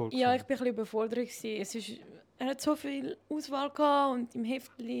 Das habe ich cool Ja, ich gefunden. war ein bisschen überfordert. Er hat so viel Auswahl gehabt und im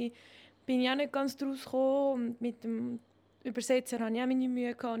Heftli bin ich auch nicht ganz draus gekommen. Und mit dem Übersetzer hatte ich auch meine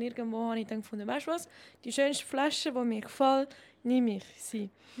Mühe gehabt. Und irgendwo habe ich dann gefunden, weißt du was, die schönste Flasche, die mir gefällt, nehme ich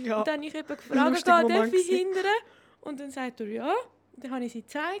sie. Ja. Und dann habe ich eben gefragt, darf ich hindern? Und dann sagt er, ja. Und dann habe ich sie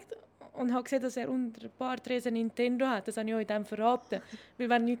gezeigt und habe gesehen, dass er unter ein paar Tresen Nintendo hat. Das habe ich euch dann verraten. Weil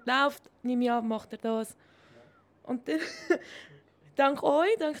wenn nichts läuft, nehme ich ab, macht er das. Und dann, dank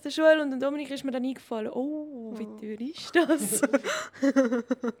euch, dank der Schule und Dominik ist mir dann eingefallen, oh, wie teuer ist das?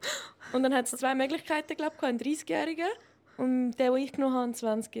 Und dann hat es 2 Möglichkeiten, glaube ich, einen 30-Jährigen und den ich genommen habe, einen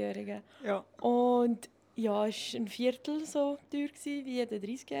 20-Jährigen. Ja. Und ja, es war ein Viertel so teuer wie der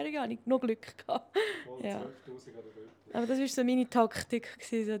 30-Jährige. Da hatte ich noch Glück gehabt. Ja. Aber das war so meine Taktik.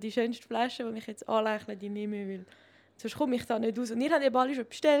 So die schönste Flasche, die mich jetzt anlächeln, die nehme ich, weil sonst komme ich da nicht raus. Und ihr habt eben alle schon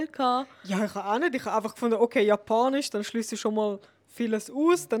bestellt. Ja, ich habe auch nicht. Ich habe einfach gefunden, okay, Japanisch, dann schließe ich schon mal vieles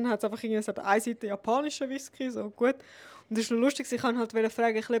aus. Dann hat es einfach eine Seite japanischer Whisky, so gut. Und das ist noch lustig, ich wollte halt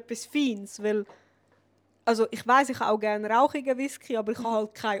fragen, etwas Feines, weil also ich weiss, ich habe auch gerne rauchigen Whisky, aber ich habe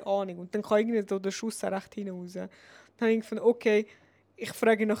halt keine Ahnung. Und dann kann irgendwie so der Schuss auch recht hinten raus. Dann habe ich gefunden, okay, ich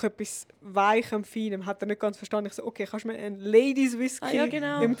frage nach etwas Weichem, Feinem. Hat er nicht ganz verstanden. Ich so, okay, kannst du mir einen Ladies Whisky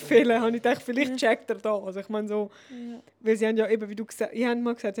empfehlen? Habe ich gedacht, vielleicht checkt er da. Also ich meine so, weil sie haben ja eben, wie du gesagt hast, sie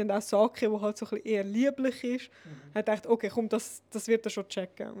haben auch Sake, der halt so ein bisschen eher lieblich ist. Ich habe gedacht, okay, komm, das wird er schon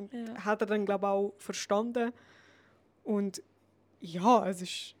checken. Und hat er dann, glaube ich, auch verstanden. Und ja, es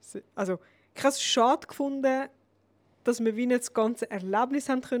ist, also ich habe es schade gefunden, dass wir wie nicht das ganze Erlebnis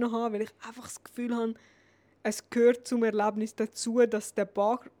haben können, weil ich einfach das Gefühl habe, es gehört zum Erlebnis dazu, dass der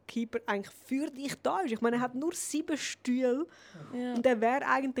Barkeeper eigentlich für dich da ist. Ich meine, er hat nur 7 Stühle und er wäre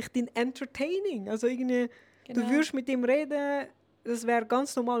eigentlich dein Entertaining. Also irgendwie, du würdest mit ihm reden, das wäre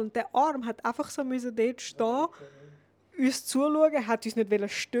ganz normal. Und der Arm hat einfach so müssen dort stehen, uns zuschauen, hat uns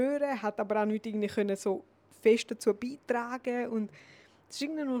nicht stören, hat aber auch nicht irgendwie können so fest dazu beitragen und das war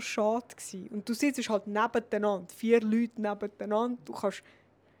irgendwie noch schade. Und du sitzt halt nebeneinander, 4 Leute nebeneinander, du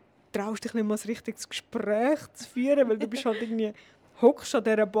traust dich nicht mal ein richtiges Gespräch zu führen, weil du bist halt irgendwie, hockst an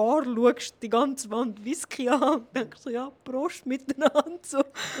dieser Bar, schaust die ganze Wand Whisky an und denkst so, ja, Prost miteinander. So.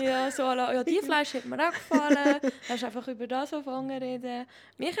 Ja, so ja, die Flasche hat mir auch gefallen. Hast einfach über das angefangen zu reden.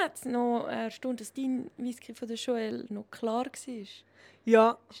 Mich hat es noch erstaunt, dass dein Whisky von der Joelle noch klar war.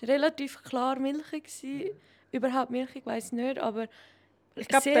 Ja. Es war relativ klar milchig. Überhaupt milchig, weiss ich nicht, aber ich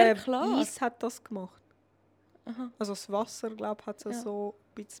glaube, sehr der klar. Eis hat das gemacht. Aha. Also das Wasser, glaube ich, hat es so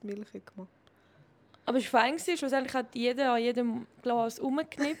ein bisschen milchig gemacht. Aber es war fein, schlussendlich hat jeder an jedem Glas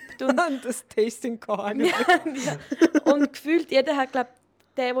rumgeknippt. Und das Tasting gehabt. ja. Und gefühlt, jeder hat, glaube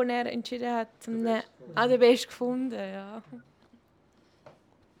ich, den er entschieden hat, auch den besten gefunden. Ja.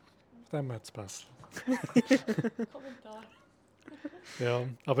 Dann hat es besser. Kommentar. Ja,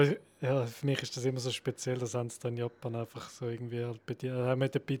 aber ja, für mich ist das immer so speziell, dass sie dann in Japan einfach so irgendwie halt haben wir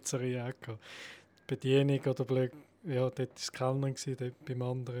in der Pizzeria auch gehabt. Bedienung oder blöd, ja, dort war das Kellner, dort beim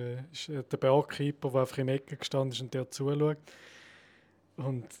anderen ist der Barkeeper, der einfach in der Ecke gestanden ist und der zuschaut.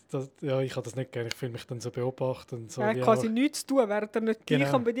 Und das, ja, ich habe das nicht gerne, ich fühle mich dann so beobachtet. Und so, er hat quasi nichts zu tun, während er nicht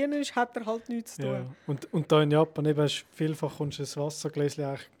gleich am Bedienen ist, hat er halt nichts zu tun. Ja. Und da in Japan eben, vielfach kommst du das Wassergläschen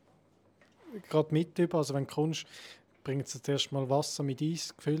eigentlich gerade mit über, also wenn du kommst, bringen sie zuerst mal Wasser mit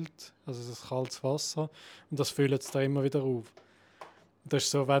Eis gefüllt, also das kaltes Wasser, und das füllen sie da immer wieder auf. Und das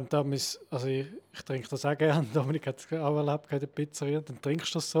ist so, wenn du also ich trinke das auch gerne, Dominik hat es auch erlebt in der Pizzeria, dann trinkst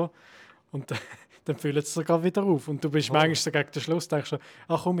du das so und dann füllen sie sogar wieder auf. Und du bist manchmal so gegen den Schluss, denkst du,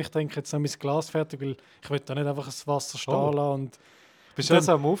 ach komm, ich trinke jetzt noch mein Glas fertig, weil ich will da nicht einfach das Wasser stehen lassen. Und bist du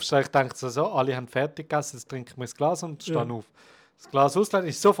so am Aufstehen? Ich denke so, alle haben fertig gegessen, jetzt trinke ich mein Glas und stehe auf. Das Glas ausleeren,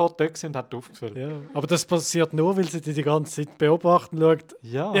 ist sofort da und hat aufgefüllt. Ja, aber das passiert nur, weil sie dich die ganze Zeit beobachten und schauen,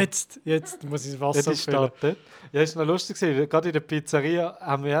 ja. Jetzt muss ich das Wasser füllen. Ja, ist noch lustig gewesen. Gerade in der Pizzeria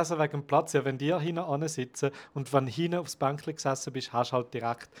haben wir so wegen dem Platz, ja, wenn die hinten sitzen und wenn du hinten aufs Bänkchen gesessen bist, hast du halt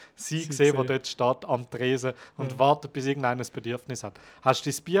direkt sie gesehen, die dort steht am Tresen und wartet, bis irgendeiner ein Bedürfnis hat. Hast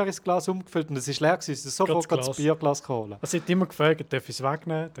du dein Bier ins Glas umgefüllt und es ist leer gewesen, ist sofort das Bierglas holen. Also sie hat immer gefragt, darf ich es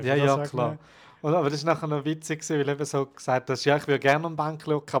wegnehmen? Ja, klar. Aber das war nachher noch witzig, weil eben so gesagt hast, ja, ich würde gerne am Bank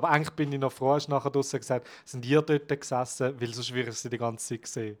schauen, aber eigentlich bin ich noch froh, hast du nachher draussen gesagt, sind ihr dort gesessen, weil sonst würde ich sie die ganze Zeit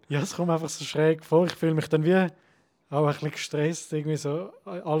sehen. Ja, es kommt einfach so schräg vor. Ich fühle mich dann wie auch ein bisschen gestresst, irgendwie so,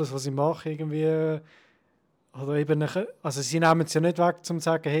 alles, was ich mache, irgendwie. Oder eben, also sie nehmen es ja nicht weg, um zu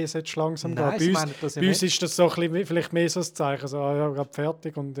sagen, hey, es solltest langsam gehen. Bei uns ist das so ein bisschen, vielleicht mehr so ein Zeichen, so, ja, gerade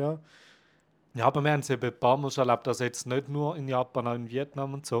fertig und ja. Ja, aber wir haben es eben ein paar Mal schon erlebt, also jetzt nicht nur in Japan, auch in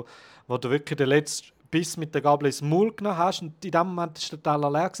Vietnam und so, wo du wirklich den letzten Biss mit der Gabel ins Maul genommen hast und in dem Moment ist der Teller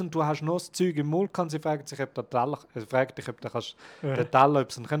leer gewesen und du hast noch das Zeug im Maul gehabt und sie fragen dich, ob der Teller, fragt dich, ob du kannst den Teller,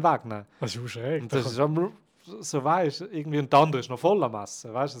 ob sie ihn wegnehmen können. Das ist auch schräg. Und das ist so, weißt irgendwie, und der andere ist noch voll am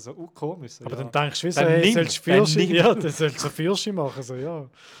Essen, weißt du, so komisch. So, aber ja. dann denkst du, wie so, Dann hey, nimm, sollst du dann Fürschi, nimm. ja, dann sollst du Fürschi machen, so, ja.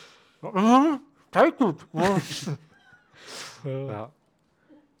 Geht gut. Ja. Ja.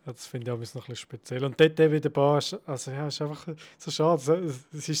 Das finde ich auch noch ein bisschen speziell. Und dort eben in der Bar ist, also ja, ist einfach so schade.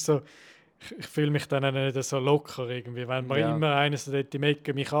 Es ist so, ich fühle mich dann auch nicht so locker irgendwie. Wenn man Ja. immer einer so dort im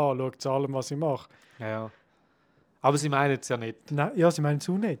Ecken mich anschaut, zu allem, was ich mache. Ja. Aber sie meinen es ja nicht. Nein, ja, sie meinen es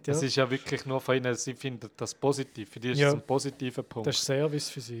auch nicht. Ja. Es ist ja wirklich nur von ihnen, sie finden das positiv. Für die ist Ja. es ein positiver Punkt. Das ist Service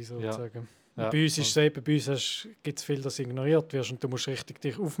für sie, sozusagen. Ja. Bei uns ist es eben, bei uns gibt es viel, das ignoriert wirst und du musst richtig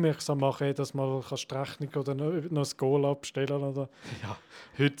dich aufmerksam machen, dass mal kannst die Rechnung oder noch ein Goal abstellen oder. Ja.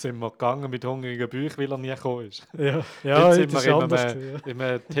 Heute sind wir gegangen mit hungrigen Büchern, weil er nie gekommen ist. Ja, Heute sind das wir ist anders gewesen, ja. in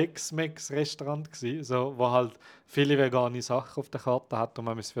einem Tex-Mex-Restaurant gewesen, so, wo halt viele vegane Sachen auf der Karte hat und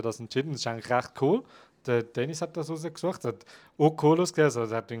man muss für das entschieden. Das ist eigentlich recht cool. Der Dennis hat das rausgesucht. Es hat auch cool ausgesehen. Also,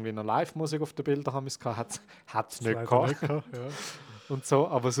 es hat irgendwie noch Live-Musik auf den Bildern gehabt. Hat es nicht Leider gehabt. nicht gehabt, ja. Und so.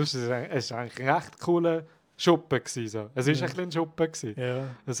 Aber sonst war es eigentlich ein recht cooler Schuppen gewesen, so. Es war Ja. ein bisschen ein Schuppen gewesen.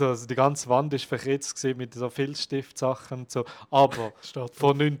 Ja, Also die ganze Wand war verkritzt gewesen mit so Filzstiftsachen und so. Aber steht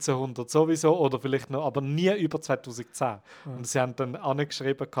von 1900 sowieso oder vielleicht noch, aber nie über 2010. Ja. Und sie haben dann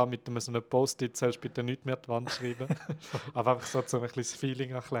angeschrieben mit so einem Post-it, sollst du bitte nicht mehr die Wand schreiben. Aber einfach so ein bisschen das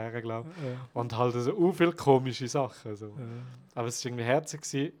Feeling erklären, glaube ich. Ja. Und halt so viele komische Sachen. So. Ja. Aber es war irgendwie herzig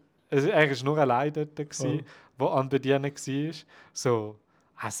gewesen. Also, er war nur allein dort, der am Bedienen war. So,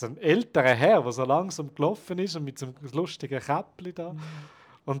 also ein älterer Herr, der so langsam gelaufen ist und mit so einem lustigen Käppchen da.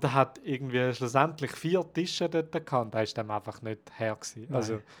 Und er hat irgendwie schlussendlich 4 Tische dort gehabt. Und da war dem einfach nicht her gewesen.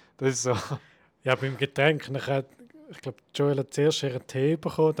 Also, das ist so. Ja, beim Getränk, ich glaube, Joel hat zuerst ihren Tee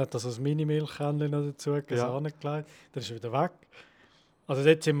bekommen, dann hat er so ein Mini-Milchkännchen noch dazu angelegt, dann ist er wieder weg. Also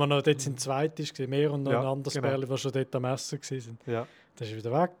dort sind 2 Tische, mehr und noch ein anderes Bärli, die schon dort am Essen waren. Ja. Dann ist er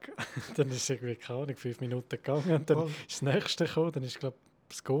wieder weg, dann ist es irgendwie, keine Ahnung, 5 Minuten gegangen und dann ist das nächste gekommen, dann ist, glaube ich,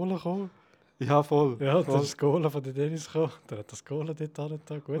 das Cola gekommen. Ja, voll. Ja, dann voll. ist das Cola von der Dennis gekommen, dann hat das Cola dort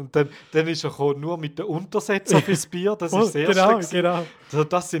angetan, gut. Und dann ist er gekommen, nur mit den Untersetzern fürs Bier, das ist das genau, Erste. genau. Also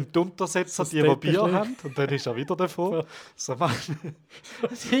das sind die Untersetzer, die Bier haben. Und dann ist er wieder davor. So, Mann.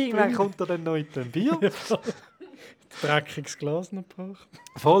 Irgendwann kommt er dann noch in ein Bier. Dreckiges Glas noch gebracht.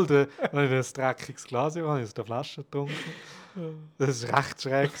 Voll, wenn ich ein dreckiges Glas habe, habe ich aus der Flasche getrunken. Das war recht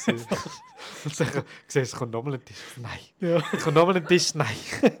schräg. Und dann siehst du, es kommt nochmal ein Tisch. Nein. Ja. Es kommt nochmal ein Tisch. Nein.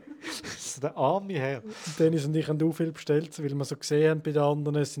 Das ist der arme Herr. Dennis und ich haben auch viel bestellt, weil wir so gesehen haben, bei den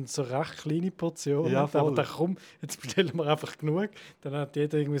anderen sind so recht kleine Portionen. Ja, voll. Aber dann komm, jetzt bestellen wir einfach genug. Dann hat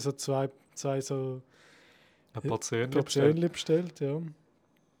jeder irgendwie so zwei so Portionen bestellt. Ja.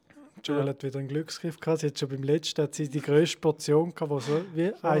 Joel hat wieder einen Glücksgriff gehabt. Sie hat schon beim letzten hat sie die grösste Portion gehabt, wo so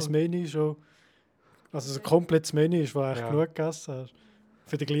wie ein Menü schon, also so ein komplettes Menü ist, wo du eigentlich genug gegessen hast.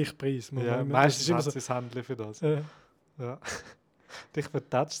 Für den gleichen Preis. Ja, meistens hat sie das Handeln für das. Ja. Dich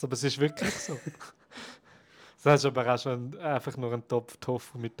vertatscht, aber es ist wirklich so. Das hast du aber auch schon einfach nur einen Topf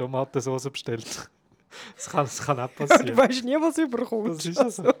Tofu mit Tomatensauce bestellt. Das kann auch passieren. Du weißt nie, was du überkommst. Das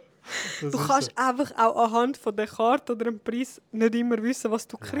ist so. Du kannst einfach auch anhand von der Karte oder dem Preis nicht immer wissen, was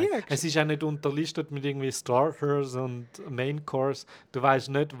du kriegst. Es ist auch nicht unterlistet mit irgendwie Starters und Main Course. Du weißt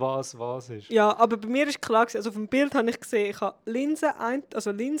nicht, was ist. Ja, aber bei mir ist klar, also auf dem Bild habe ich gesehen, ich habe Linsen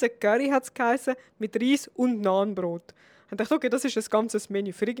Curry hat es geheißen, mit Reis und Naanbrot. Ich dachte, okay, das ist ein ganzes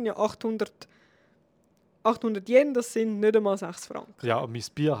Menü. Für irgendwie 800 Yen, das sind nicht einmal 6 Franken. Ja, und mein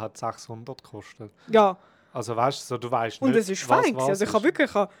Bier hat 600 gekostet. Ja. Also weißt du, so, du weißt nicht, und es ist fein. Also ich habe wirklich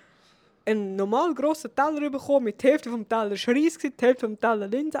einen normal grossen Teller bekommen, mit der Hälfte vom Teller war Reis, die Hälfte vom Teller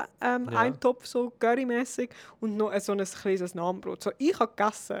Linsen, ein Topf so currymäßig und noch so ein kleines Naanbrot. So, ich habe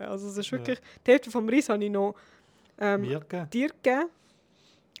gegessen. Also es ist wirklich, die Hälfte vom Reis habe ich noch dir gegeben.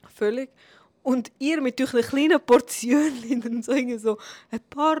 Völlig. Und ihr mit durch eine kleine Portion dann so ein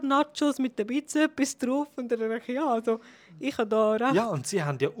paar Nachos mit ein bisschen etwas drauf. Und dann denke ich, ja, also ich habe da recht. Ja, und sie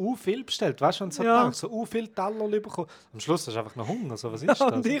haben ja viel bestellt. Weißt du, und so gedacht, so viel Teller bekommen. Am Schluss hast du einfach noch Hunger. So, was ist das?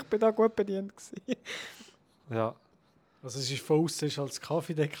 Und ich bin da gut bedient gewesen. Ja. Also es war von außen als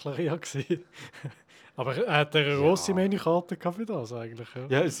Kaffee deklariert. Aber er hat eine grosse Menükarte für das eigentlich.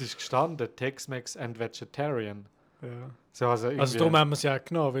 Ja, es ist gestanden, Tex-Mex and Vegetarian. Ja. So, also darum haben wir es ja auch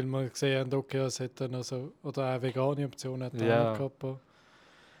genommen, weil wir gesehen haben, okay, es hat dann also, oder eine vegane Option hat er gehabt.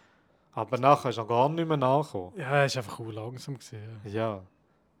 Aber nachher ist er gar nicht mehr nachgekommen. Ja, er war einfach auch langsam. Ja.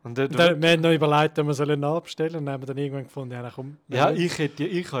 Und Wir haben noch überlegt, ob wir abstellen sollen. Dann haben wir dann irgendwann gefunden, ja, komm. Ja, ich habe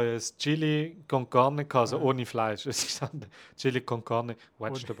ja ein Chili con Carne gehabt, also ohne Fleisch. Es ist dann Chili con Carne,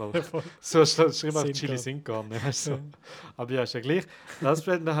 Vegetable. So schreiben auch Chili sin Carne. Weißt du? Aber ja, ist ja gleich.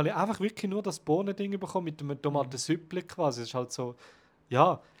 Dann habe ich einfach wirklich nur das Bohnending bekommen mit einem Tomatensüppli quasi. Es ist halt so,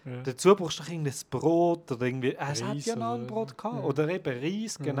 ja. Dazu brauchst du doch irgendein Brot oder irgendwie. Es hat ja Nahenbrot gehabt. Oder eben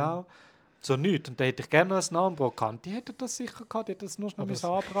Reis, genau. So nichts. Und da hätte ich gerne noch ein Nahenbrot gehabt. Die hätten das sicher gehabt, die hätten das nur noch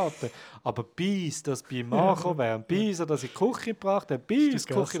anbraten. Aber bis das bei ihm angekommen wäre, bis er das in die Küche gebracht hat, bis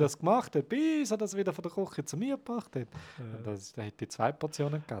die Küche das gemacht hat, bis er das wieder von der Küche zu mir gebracht hat, da hätte ich 2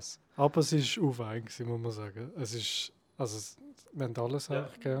 Portionen gegessen. Aber es war aufregend, muss man sagen. Wir haben alles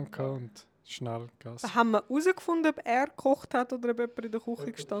eigentlich gerne gehabt und schnell gegessen. Haben wir herausgefunden, ob er gekocht hat oder ob jemand in der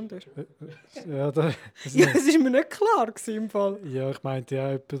Küche gestanden ist? Ja, das war mir nicht klar im Fall. Ja, ich meinte ja,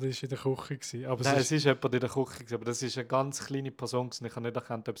 jemand war in der Küche gewesen. Aber Nein, es ist jemand in der Küche gewesen, aber das ist eine ganz kleine Person gewesen. Ich habe nicht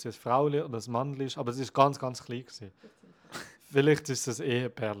erkannt, ob sie ein Frau oder ein Mann ist, aber es ist ganz, ganz klein gewesen. Vielleicht ist es ein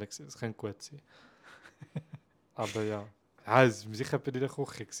Ehepärchen gewesen, das könnte gut sein. Aber ja, es war sicher jemand in der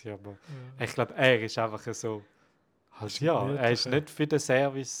Küche gewesen, aber ich glaube, er ist einfach so, er ist nicht für den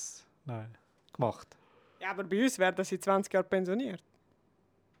Service gemacht. Ja, aber bei uns wäre das in 20 Jahren pensioniert.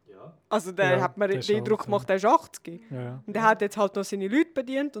 Ja. Also der hat mir den Eindruck gemacht, der ist 80. Ja. Und der hat jetzt halt noch seine Leute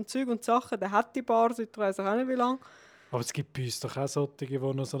bedient und Zeug und Sachen. Der hat die Bar seit ich weiss auch nicht wie lange. Aber es gibt bei uns doch auch solche, die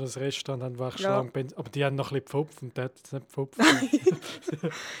noch so ein Restaurant haben, wo ich schon lange bin. Aber die haben noch ein bisschen Pfupf und der hat jetzt nicht Pfupf.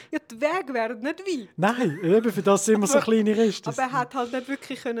 Ja, die Wege wären nicht weit. Nein, eben für das sind wir so kleine Reste. Aber er hat halt nicht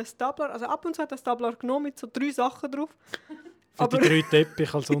wirklich ein Stabler. Also ab und zu hat er ein Stabler genommen mit so 3 Sachen drauf. Für die 3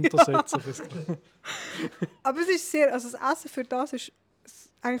 Teppiche als Untersetzer. Aber es ist sehr, also das Essen für das ist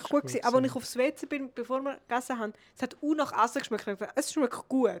eigentlich gut gewesen. Aber als ich aufs WC bin, bevor wir gegessen haben, es hat auch nach Essen geschmeckt. Ich dachte, es schmeckt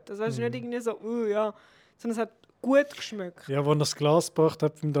gut. Also es ist nicht irgendwie so, sondern es hat gut geschmeckt. Ja, als er das Glas gebracht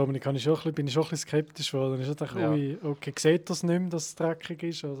hat beim Dominik, bin ich schon ein bisschen skeptisch geworden. Ich dachte, okay, sieht das nicht mehr, dass es dreckig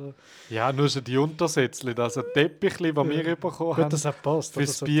ist? Oder? Ja, nur schon die Untersätzchen, also Teppichchen, die wir bekommen haben. Das hat passt,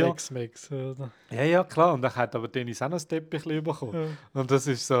 fürs so Bier. Tex-Mex, oder? Ja, klar. Und dann hat aber Dennis auch noch ein Teppichchen bekommen. Ja. Und das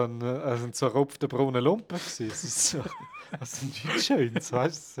war so ein zerrupfter brauner Lumpen. Das ist so... Also nichts Schönes,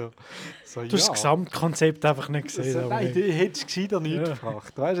 weißt du? So, du hast das Gesamtkonzept einfach nicht gesehen. Also, nein, du hättest gescheiter nichts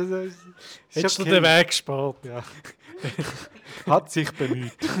gefragt. Weißt du, hättest du den Weg gespart. Ja. Hat sich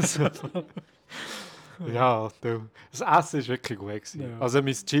bemüht. Ja, das Essen war wirklich gut. Ja. Also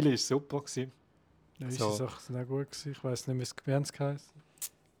mein Chili war super. Ja, unsere Sachen sind auch gut. Ich weiss nicht, wie es geheißen.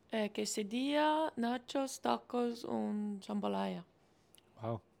 Quesadilla, Nachos, Tacos und Jambalaya.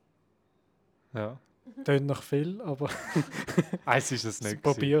 Wow. Ja. Tönt noch viel, aber... Eins ist es nicht.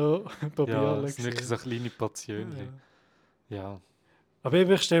 Probieren. Es sind wirklich so kleine Portionen. Ja. Aber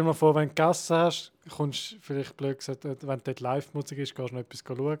ich stell mir vor, wenn du gegessen hast, kommst du vielleicht blöd gesagt, wenn dort Live-Musik ist, gehst du noch etwas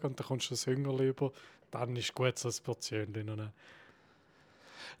schauen und dann kommst du das Hüngerli über, dann ist gut so ein Portionchen.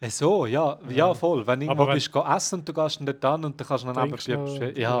 So, ja, voll. Wenn irgendwo bist du essen und du gehst dann dort an und dann kannst du dann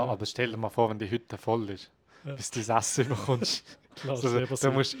eben... Ja, aber stell dir mal vor, wenn die Hütte voll ist, bis du das Essen bekommst.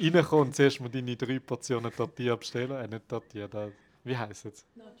 Dann musst du reinkommen und zuerst mal deine 3 Portionen Tortilla bestellen. Nicht Tortilla, wie heisst es?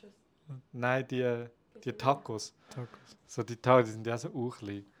 Nachos. Nein, die Tacos. So, die Tacos die sind ja so auch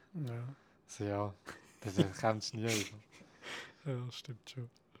klein. Ja. So, das kommst du nie über. Ja, stimmt schon.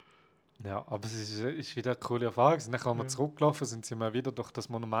 Ja, aber es ist wieder eine coole Erfahrung. Dann haben wir zurückgelaufen, sind wir wieder durch das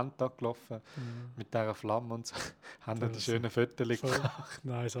Monument gelaufen mit dieser Flamme und so. Haben dann die schönen Fotos gemacht.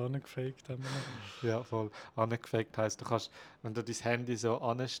 Nein, ist angefaked haben wir. Ja, voll. Angefaked heisst, du kannst, wenn du dein Handy so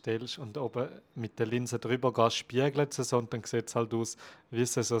anstellst und oben mit der Linse drüber gehst, spiegelt es so und dann sieht es halt aus, wie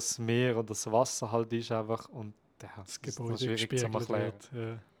es so das Meer oder das Wasser halt ist einfach. Und das Gebäude ist schwierig zu erklären.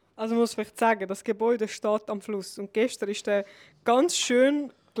 Ja. Also muss ich vielleicht sagen, das Gebäude steht am Fluss und gestern ist der ganz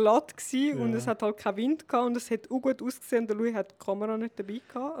schön glatt und es hat halt keinen Wind gehabt und es hat auch gut ausgesehen. Der Louis hat die Kamera nicht dabei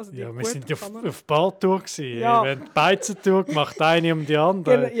gehabt. Also wir sind auf Bartour gewesen. Ja. Wir haben die Beizentour gemacht, eine um die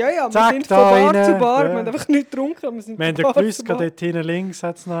andere. Ja, wir sind von Bar zu Bar. Wir haben einfach nicht getrunken. Wir haben gewusst, dort hinten links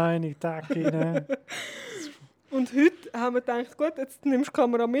hat es noch eine, Tag rein. Und heute haben wir gedacht, gut, jetzt nimmst du die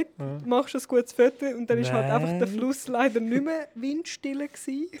Kamera mit, machst ein gutes Foto und dann ist halt einfach der Fluss leider nicht mehr windstill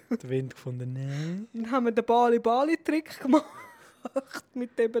gewesen. Der Wind gefunden, nein. Dann haben wir den Bali-Bali-Trick gemacht.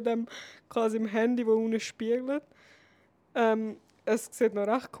 Mit eben dem quasi im Handy, das unten spiegelt. Es sieht noch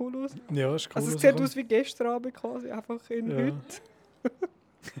recht cool aus. Ja, ist cool. Also es sieht aus wie gestern Abend quasi, einfach in heute.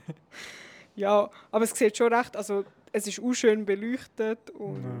 Ja, aber es sieht schon recht, also es ist auch schön beleuchtet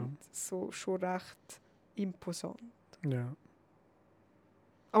und so schon recht imposant. Ja.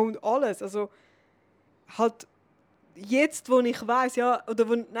 Und alles, also halt jetzt, wo ich weiss,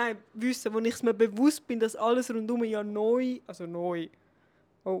 wo ich es mir bewusst bin, dass alles rundum ja neu,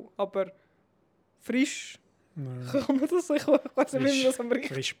 Oh, aber frisch Ja. kann man das, ich weiß nicht,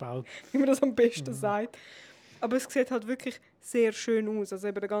 wie man das am besten sagt. Aber es sieht halt wirklich sehr schön aus. Also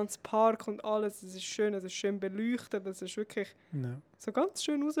eben der ganze Park und alles, es ist schön beleuchtet, es ist wirklich so ganz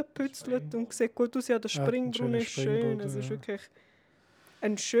schön rausgepützelt und sieht gut aus. Ja, der Springbrunnen ist schön, es ist wirklich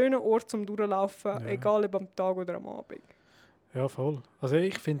ein schöner Ort zum Durchlaufen, egal ob am Tag oder am Abend. Ja, voll. Also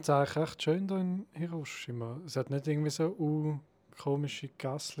ich finde es eigentlich echt schön hier in Hiroshima. Es hat nicht irgendwie so komische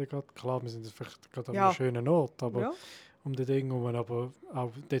Gässchen gerade. Klar, wir sind jetzt vielleicht gerade an einem schönen Ort, aber um das Ding herum, aber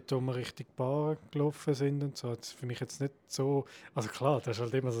auch dort, wo wir Richtung Bar gelaufen sind und so, hat es für mich jetzt nicht so... Also klar, das ist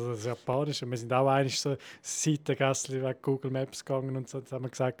halt immer so das Japanische. Wir sind auch eigentlich so Seitengässchen wegen Google Maps gegangen und so, jetzt haben wir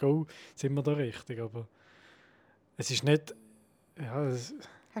gesagt, oh, sind wir da richtig, aber es ist nicht... Ja,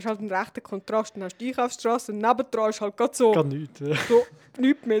 hast halt einen rechten Kontrast. Dann hast du die Einkaufsstraße und nebendran ist halt gerade so... Gar nichts. So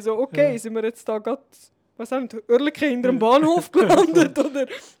nichts mehr. So, okay, sind wir jetzt da gerade... Was haben wir? Oerlikon hinter dem Bahnhof gelandet? Oder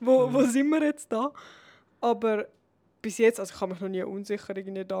wo sind wir jetzt da? Aber bis jetzt, also ich habe mich noch nie unsicher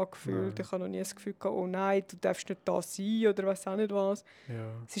irgendwie da gefühlt. Ich habe noch nie das Gefühl gehabt, oh nein, du darfst nicht da sein oder weiß auch nicht was.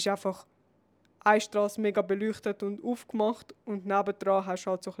 Ja. Es ist einfach eine Straße mega beleuchtet und aufgemacht und nebendran hast du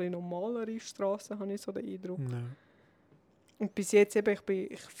halt so ein bisschen normalere Straßen, habe ich so den Eindruck. Ja. Und bis jetzt eben,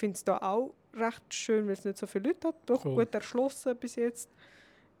 ich finde es da auch recht schön, weil es nicht so viele Leute hat. Doch gut erschlossen bis jetzt.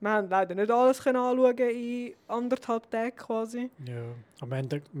 Wir haben leider nicht alles anschauen in 1,5 Tagen quasi. Ja, aber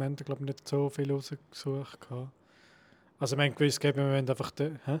wir haben glaube ich, nicht so viel rausgesucht. Also wir haben gewusst, wir wollen einfach... Es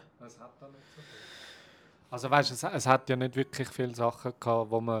hat da nicht so viel. Also weißt du, es hat ja nicht wirklich viele Sachen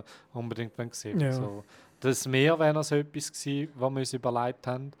gehabt, die man unbedingt sehen wollen. Ja. So, das Meer wäre noch so etwas gewesen, was wir uns überlegt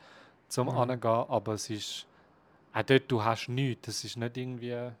haben, zum Angehen, aber es ist... Auch dort, du hast nichts, das ist nicht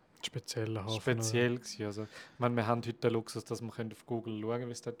irgendwie... Speziell gewesen. Also, ich meine, wir haben heute den Luxus, dass wir auf Google schauen können,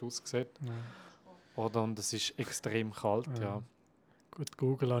 wie es dort aussieht. Ja. Oder, und es ist extrem kalt, ja. Gut,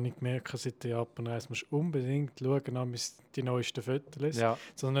 Google habe ich gemerkt, seit der Japanreise musst du unbedingt schauen, die neuesten Fotos. Ja.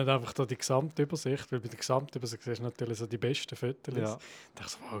 Sondern nicht einfach da die Gesamtübersicht, weil bei der Gesamtübersicht siehst du natürlich so die besten Fotos. Ja. Da dachte ich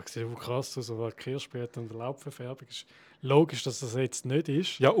so, wow, sieht so krass aus, aber Kirschbeete und Laubverfärbung ist logisch, dass das jetzt nicht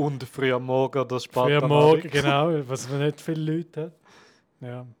ist. Ja, und früh am Morgen oder spät früh am am Morgen, Abend. genau, was man nicht viele Leute hat.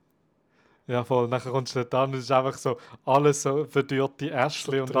 Ja. Ja, voll. Nachher kommst du dort an und es ist einfach so alles so verdürrte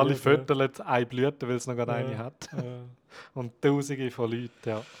Äschchen und alle Viertel eine Blüte, weil es noch gar eine hat. Ja. Und Tausende von Leuten,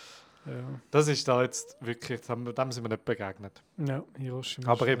 ja. Das ist da jetzt wirklich, dem sind wir nicht begegnet. Ja, Hiroshima.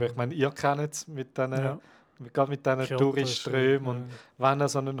 Aber eben, ich meine, ihr kennt es mit diesen Touristströmen und wenn du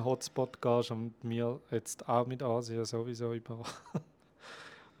so einen Hotspot gehst und wir jetzt auch mit Asien sowieso überall.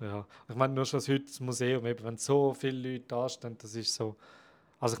 Ja, ich meine, nur schon heute das Museum, eben, wenn so viele Leute da stehen, das ist so...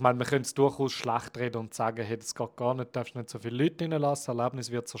 Also ich meine, wir können es durchaus schlecht reden und sagen, hey, das geht gar nicht, darfst nicht so viele Leute reinlassen, das Erlebnis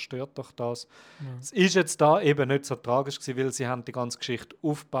wird zerstört durch das. Es ist jetzt da eben nicht so tragisch gewesen, weil sie haben die ganze Geschichte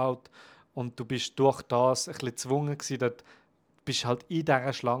aufgebaut und du bist durch das ein bisschen gezwungen gewesen, dort bist halt in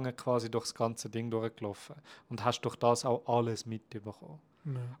dieser Schlange quasi durch das ganze Ding durchgelaufen und hast durch das auch alles mitbekommen.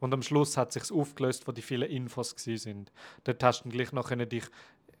 Ja. Und am Schluss hat es sich aufgelöst, wo die vielen Infos waren. Dort hast du dann gleich noch dich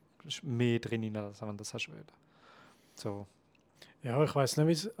mehr drin hineinlassen, wenn das hast wollen. So. Ja, ich weiss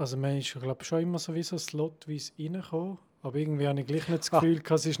nicht, also man ist glaube schon immer so wie so slotweise reingekommen, aber irgendwie habe ich gleich nicht das Gefühl,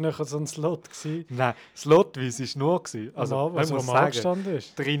 es war nachher so ein Slot gewesen. Nein, slotweise war nur. Also, was am Anstand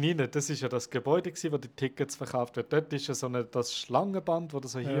ist. Drinnen, das war ja das Gebäude, wo die Tickets verkauft werden. Dort ist ja so das Schlangenband,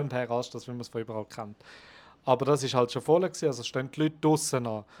 das so hier und her ansteht, wie man es von überall kennt. Aber das war halt schon voll, also stehen die Leute draussen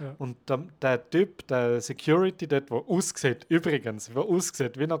an. Ja. Und der Typ, der Security dort, der aussieht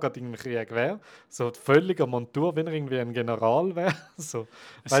wie noch gerade im Krieg wäre, so völliger Montur, wie er irgendwie ein General wäre, so,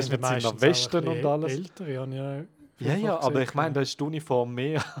 weißt du, mit seiner Westen und alles. Ältere, ja, aber ich meine, da ist die Uniform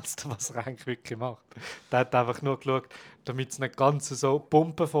mehr, als das, was er eigentlich wirklich macht. Der hat einfach nur geschaut, damit es nicht ganz so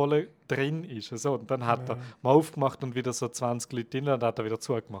pumpenvoll drin ist. So. Und dann hat er mal aufgemacht und wieder so 20 Leute drin und dann hat er wieder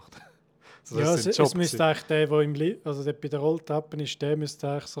zugemacht. So, ja, es müsste eigentlich der bei der Rolltreppe ist, der müsste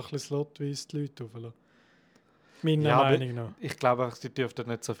eigentlich so ein bisschen slotweise die Leute auflassen. Meiner Meinung nach. Ich glaube, die dürften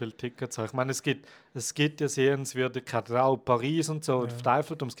nicht so viele Tickets haben. Ich meine, es gibt ja Sehenswürdigkeiten, auch Paris und so, und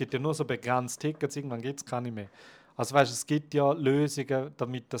Eiffelturm, es gibt ja nur so begrenzt Tickets, irgendwann gibt es keine mehr. Also weißt du, es gibt ja Lösungen,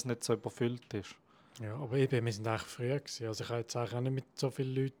 damit das nicht so überfüllt ist. Ja, aber eben, wir sind eigentlich früh gewesen. Also ich habe jetzt eigentlich auch nicht mit so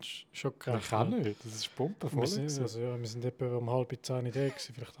vielen Leuten schon gerechnet. Ich kann nicht, das ist pumpenvoll. Wir sind etwa um 9:30 da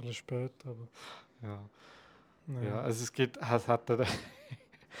gewesen, vielleicht alles später. Aber ja, also es hat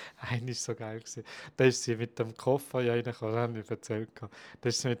einer ist so geil gewesen. Da ist sie mit dem Koffer reingekommen, das habe ich erzählt. Da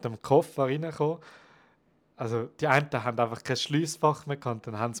ist sie mit dem Koffer reingekommen, also die einen haben einfach kein Schliessfach mehr gehabt,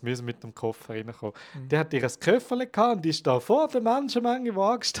 dann haben sie müssen mit dem Koffer reinkommen. Die hat ihr Köfferchen gehabt und die ist da vor der Menschenmenge, die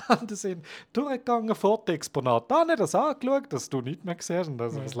angestanden sind, durchgegangen vor dem Exponat. Da nicht das angeschaut, dass du nichts mehr siehst und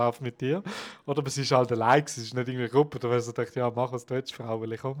also, was läuft mit dir. Oder sie ist halt allein, es ist nicht irgendwie eine Gruppe, da weil sie dachte, ja, mach was du willst, Frau,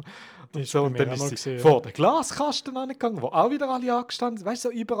 will ich kommen. Und, so, und dann ist sie vor den Glaskasten angegangen, wo auch wieder alle angestanden sind, weißt du,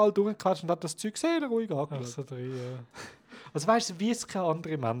 so überall durchgequatscht und hat das Zeug sehr ruhig angeschaut. Ach so, drei, ja. Also weißt du, wie es keine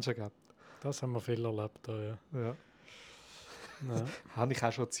anderen Menschen gibt. Das haben wir viel erlebt da, ja. Ja. Ja. Habe ich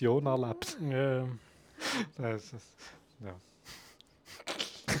auch schon Zion erlebt. Ja. Das ist, ja.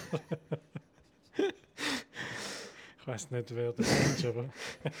 Ich weiss nicht, wer das ist, aber...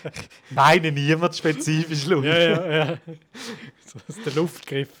 Meine niemand spezifisch, Louis. ja. So aus der Luft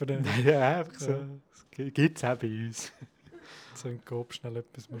gegriffen. Ja, einfach so. Das gibt es auch bei uns. So ein Kopf schnell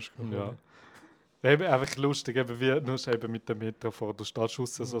etwas musst du Ja. Eben, einfach lustig, eben wie nur eben mit dem Metro vor. Du stehst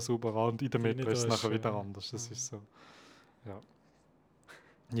aussen so sauber an und in der Metro ist es nachher wieder anders. Das ist so. Ja.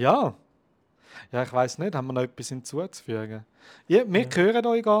 Ja. Ja, ich weiss nicht, haben wir noch etwas hinzuzufügen? Wir hören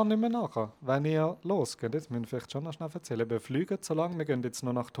euch gar nicht mehr nachher, wenn ihr losgeht. Jetzt müssen wir vielleicht schon noch schnell erzählen. Wir fliegen so lange, wir gehen jetzt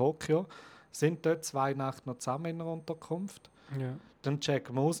noch nach Tokio, sind dort 2 Nächte noch zusammen in einer Unterkunft. Ja. Dann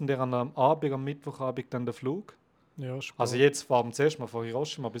checken wir aus und ihr habt am Abend, am Mittwochabend dann den Flug. Ja, spät. Also jetzt fahren wir zuerst mal von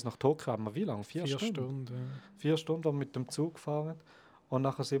Hiroshima bis nach Tokio, haben wir wie lange? 4 Stunden? 4 Stunden, ja. 4 Stunden, wo wir mit dem Zug fahren. Und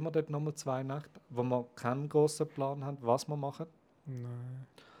nachher sind wir dort nochmal 2 Nächte, wo wir keinen grossen Plan haben, was wir machen. Nein.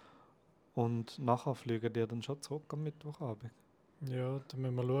 Und nachher fliegen die dann schon zurück am Mittwochabend. Ja, dann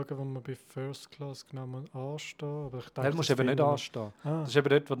müssen wir schauen, wo wir bei First Class genau anstehen. Aber ich denke, Nein, du musst eben nicht anstehen. Ah. Das ist eben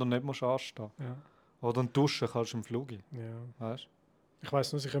dort, wo du nicht musst anstehen musst. Ja. Oder duschen kannst du im Flug. Ja. Weißt Ich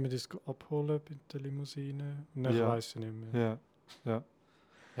weiss nur, sie können uns abholen bei der Limousine. Nein, Ja. ich weiss es nicht du? mehr. Ja.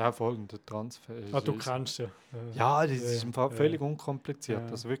 Ja, voll. Und der Transfer ist Du easy. kennst sie. Ja, das ist im Fall Ja. völlig unkompliziert.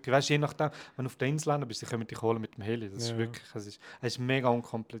 Ja. Also wirklich, weißt, je nachdem, wenn du auf der Insel bist, sie können dich holen mit dem Heli. Das ist Ja. wirklich, es ist mega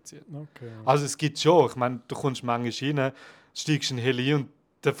unkompliziert. Okay. Ja. Also es gibt schon, ich meine, du kommst manchmal rein, steigst in den Heli und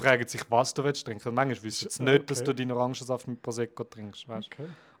dann fragen sich, was du willst trinken. Und manchmal wissen sie nicht, dass du deinen Orangensaft mit Prosecco trinkst. Weißt? Okay.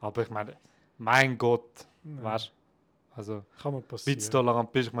 Aber ich meine, mein Gott, Ja. weißt du? Also, Kann man wie passieren. du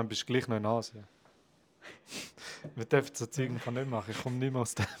tolerant bist, ich meine, bist gleich noch in Asien. Wir dürfen so Zeug nicht machen, ich komme nicht mehr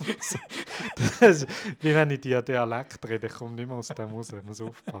aus dem raus. Das ist, wie wenn ich Dialekt rede, ich komme nicht mehr aus dem raus, ich muss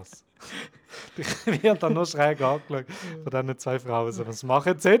aufpassen. Ich werde dann noch schräg angeschaut von diesen 2 Frauen. So, was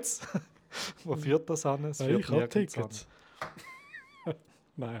machen sie jetzt? Wo führt das an? Es führt Ich habe nirgends an. Tickets.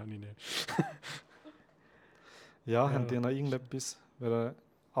 Nein, habe ich nicht. Ja, Ja. habt ihr noch irgendetwas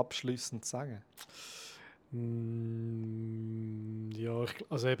abschliessend zu sagen? Ja,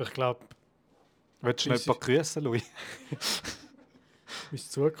 ich glaube, Willst du noch Uns jemanden grüßen, Louis? wie es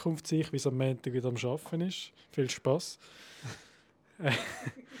Zukunft sich, wie es am Montag wieder am Arbeiten ist. Viel Spass.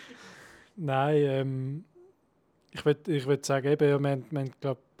 Nein, ich würd sagen, eben, ja, wir haben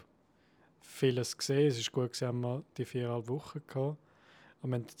glaub, vieles gesehen. Es ist gut, haben wir die 4,5 Wochen gehabt. Aber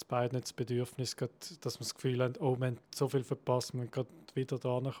wir haben jetzt beide nicht das Bedürfnis, dass wir das Gefühl haben, oh, wir haben so viel verpasst, wir müssen gerade wieder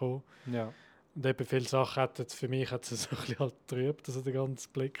da kommen. Ja. Und eben viele Sachen für mich hat es so ein bisschen halt getrübt, also der ganze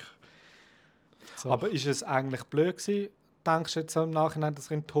Blick. Aber ist es eigentlich blöd gewesen, denkst du jetzt so im Nachhinein,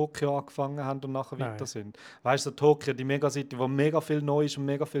 dass wir in Tokio angefangen haben und nachher Nein. weiter sind? Weißt du, so Tokio, die Megacity, wo mega viel neu ist und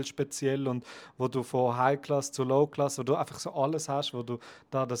mega viel speziell und wo du von High Class zu Low Class, wo du einfach so alles hast, wo du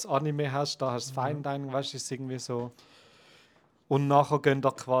da das Anime hast, da hast du das Fine Dining, weißt du, ist irgendwie so. Und nachher gehen da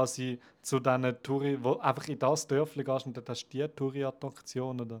quasi zu diesen Touri, wo einfach in das Dörfli gehst und dann hast du die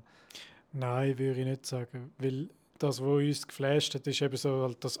Touri-Attraktion, oder? Nein, würde ich nicht sagen. Weil das, was uns geflasht hat, ist eben so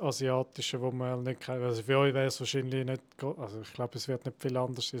halt das Asiatische, wo man halt nicht kennt. Also für euch wäre es wahrscheinlich nicht, also ich glaube, es wird nicht viel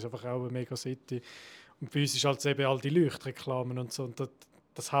anders, es ist einfach auch eine Megacity. Und bei uns ist halt eben all die Leuchtreklamen und so, und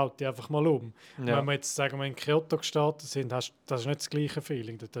das haut die einfach mal um. Ja. Wenn wir jetzt, sagen wir, in Kyoto gestartet sind, das ist nicht das gleiche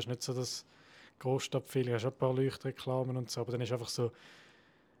Feeling. Das ist nicht so das Großstadt-Feeling, du hast ein paar Leuchtreklamen und so, aber dann ist einfach so,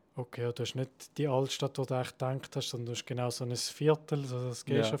 okay, ja, du hast nicht die Altstadt, die du eigentlich gedacht hast, sondern du hast genau so ein Viertel, so das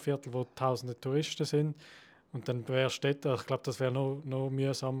Geisha-Viertel, wo tausende Touristen sind. Und dann wärst du dort, ich glaube, das wäre noch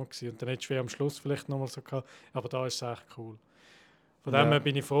mühsamer gewesen. Und dann hättest du am Schluss vielleicht noch mal so gehabt, aber da ist es echt cool. Von dem her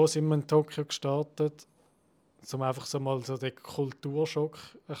bin ich froh, sind wir in Tokio gestartet, um einfach so mal so den Kulturschock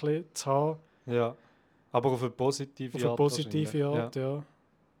ein bisschen zu haben. Ja. Aber auf eine positive Art. Auf eine positive wahrscheinlich. Art, ja.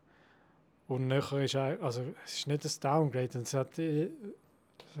 Und nachher ist es ist nicht ein Downgrade. Und es hat, bei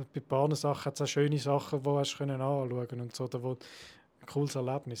ein paar Sachen hat es auch schöne Sachen, die du anschauen konntest und so, wo du ein cooles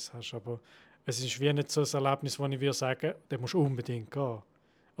Erlebnis hast. Aber es ist wie nicht so ein Erlebnis, wo ich würde sagen, da musst du unbedingt gehen.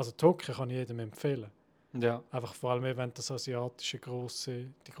 Also Tokio kann ich jedem empfehlen. Ja. Einfach vor allem, wenn du das asiatische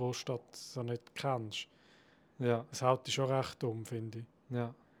die Großstadt so nicht kennst. Ja. Es haut dich schon recht um, finde ich.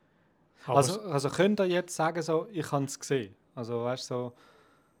 Ja. Aber Also könnt ihr jetzt sagen, so, ich habe es gesehen? Also weißt du, so,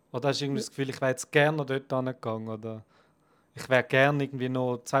 oder hast du irgendwie das Gefühl, ich wäre jetzt gerne noch dort hingegangen? Oder ich wäre gerne irgendwie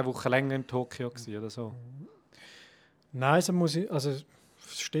noch 2 Wochen länger in Tokio gewesen oder so? nein, es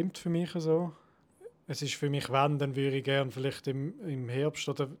stimmt für mich so. Es ist für mich, wenn, dann würde ich gerne vielleicht im Herbst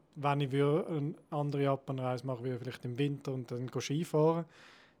oder wenn ich eine andere Japanreise mache, würde ich vielleicht im Winter und dann Skifahren.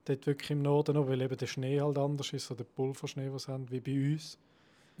 Dort wirklich im Norden noch, weil eben der Schnee halt anders ist, so der Pulverschnee, den sie haben, wie bei uns.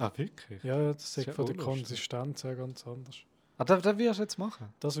 Ah, wirklich? Ja, das ist ist von der urlustig. Konsistenz her ganz anders. Ah, das wirst du jetzt machen?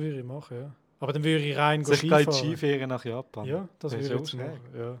 Das würde ich machen, ja. Aber dann würde ich rein Also ich gehe in die Skifahren. Skiferien nach Japan. Ja, das ist würde ich jetzt auch schräg.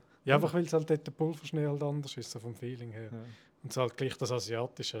 machen. Ja. Ja, einfach weil es halt dort der Pulverschnee halt anders ist, so vom Feeling her. Ja. Und es halt gleich das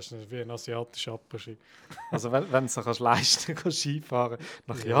Asiatische hast, wie ein asiatischer Apres-Ski. Also wenn du es kannst leisten kannst, Skifahren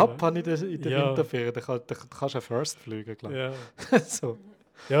nach Ja. Japan in der Ja. Winterferien, dann kannst du ja First fliegen, glaube Ja. ich. So.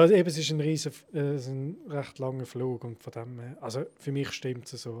 Ja, eben, es ist ein recht langer Flug und von dem her, also für mich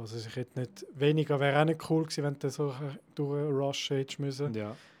stimmt es so. Also ich hätte nicht, weniger wäre auch nicht cool gewesen, wenn du so durch einen Rush hättest müssen.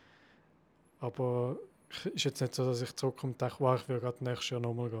 Ja. Aber es ist jetzt nicht so, dass ich zurückkomme und denke, wow, ich will gerade nächstes Jahr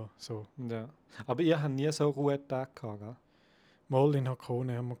nochmal gehen. So. Ja. Aber ihr habt nie so Ruhetage gehabt, gell? Mal in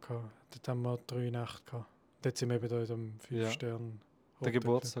Hakone haben wir gehabt. Dort haben wir 3 Nächte gehabt. Dort sind wir eben da in dem 5-Sterne. Der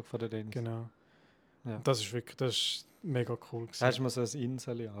Geburtstag von der Dennis. Genau. Ja. Und das ist mega cool gewesen. Da hast du mal so ein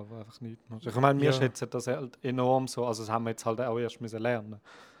Insel, ja, wo einfach nichts machst. Ich meine, wir Ja. schätzen das halt enorm so, also das haben wir jetzt halt auch erst müssen lernen.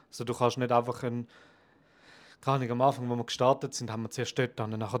 Also du kannst nicht einfach keine Ahnung, am Anfang, wo wir gestartet sind, haben wir zuerst dort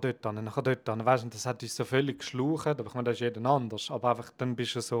hin, nachher dort hin, nachher dort hin. Weißt du, und das hat uns so völlig geschlaucht, aber ich meine, das ist jeder anders. Aber einfach, dann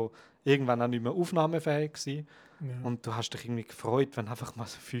bist du so irgendwann auch nicht mehr aufnahmefähig gewesen. Ja. Und du hast dich irgendwie gefreut, wenn du einfach mal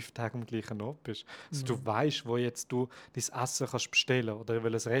so 5 Tage am gleichen Ort bist. Also du weißt, wo jetzt du dein Essen kannst bestellen oder in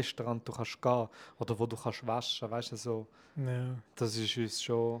welches Restaurant du kannst gehen oder wo du kannst waschen. Weißt du, so, Ja. das ist uns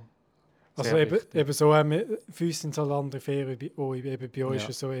schon Also sehr eben, wichtig. eben so haben wir, für uns sind es halt andere Ferien bei euch. Eben bei euch Ja. ist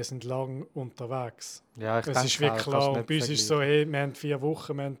es so, ihr seid lang unterwegs. Ja, ich Es denke ist wirklich auch, klar. kannst Und nicht bei uns ist es so, vergleichen. hey, wir haben 4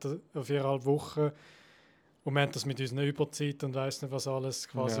 Wochen, wir haben 4,5 Wochen und wir haben das mit unseren Überzeit und weiss nicht was alles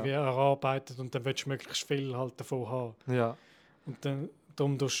quasi Ja. wie erarbeitet und dann willst du möglichst viel halt davon haben. Ja, Und dann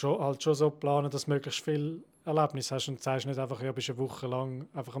darum tust du halt schon so planen, dass du möglichst viel Erlebnis hast und sagst nicht einfach, ja, bist eine Woche lang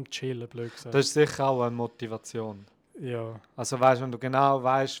einfach am Chillen, blöd gesagt. das ist sicher auch eine Motivation. Ja, Also weißt, wenn du genau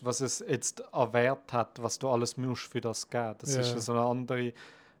weißt, was es jetzt an Wert hat, was du alles musst für das geben. Das Ja. ist so eine andere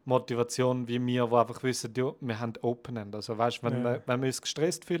Motivation wie wir, die einfach wissen, ja, wir haben Open End. Also weißt, wenn, Ja. wenn wir uns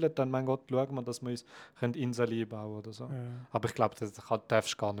gestresst fühlen, dann mein Gott, schauen wir, dass wir uns Inseln einbauen oder so. ja, Aber ich glaube, das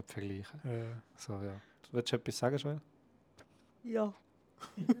darfst du gar nicht vergleichen. ja. So, ja. Willst du etwas sagen, Joel? Ja.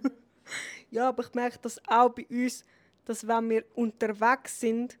 Ja, aber ich merke das auch bei uns, dass wenn wir unterwegs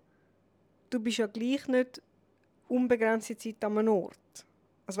sind, du bist ja gleich nicht unbegrenzte Zeit an einem Ort.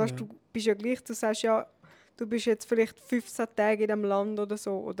 Also weißt, Ja. du bist ja gleich, du sagst ja, du bist jetzt vielleicht 15 Tage in diesem Land oder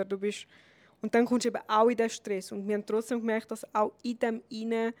so, oder du bist, und dann kommst du eben auch in den Stress. Und wir haben trotzdem gemerkt, dass auch in dem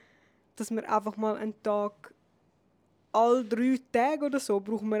rein, dass wir einfach mal einen Tag, alle 3 Tage oder so,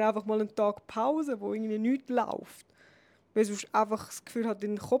 brauchen wir einfach mal einen Tag Pause, wo irgendwie nichts läuft. Weil sonst einfach das Gefühl hat,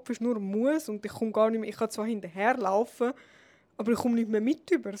 dein Kopf ist nur Muss und ich komme gar nicht mehr, ich kann zwar hinterherlaufen, aber ich komme nicht mehr mit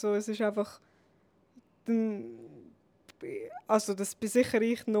über. So, es ist einfach, also das bin sicher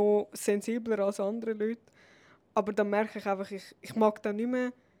ich noch sensibler als andere Leute, aber dann merke ich einfach, ich mag dann nicht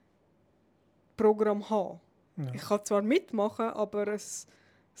mehr Programm haben. Ja. Ich kann zwar mitmachen, aber es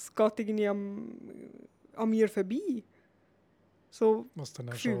geht irgendwie an mir vorbei. So, Was dann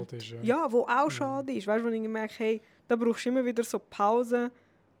auch gefühlt. schade ist. Ja. ja, wo auch schade ist. Weißt du, wenn ich merke, hey, da brauchst du immer wieder so Pause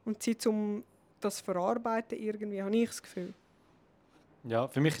und Zeit, um das zu verarbeiten, irgendwie, habe ich das Gefühl. Ja,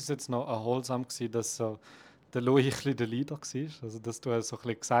 für mich war es jetzt noch erholsam gewesen, dass so der Louis ein bisschen der Leader war. Also, dass du so ein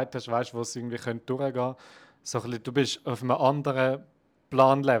bisschen gesagt hast, weißt, wo es irgendwie durchgehen könnte. So ein bisschen, du bist auf einem anderen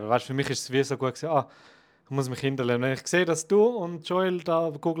Planlevel. Weißt, für mich ist es wie so gut gewesen, ich muss mich hinterlernen. Wenn ich sehe, dass du und Joel da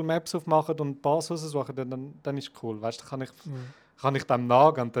Google Maps aufmachen und Bars raussuchen, dann ist es cool. Weißt, dann kann ich dem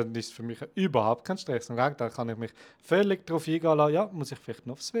nachgehen und dann ist es für mich überhaupt kein Stress. Im Gegenteil, kann ich mich völlig darauf eingehen lassen, ja, muss ich vielleicht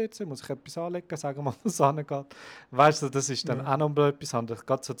noch aufs WC, muss ich etwas anlegen, sagen wir, wo es hingeht. Weißt du, das ist dann auch noch etwas anderes.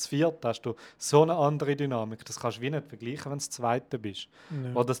 Gerade so zu viert hast du so eine andere Dynamik. Das kannst du wie nicht vergleichen, wenn du das Zweite bist.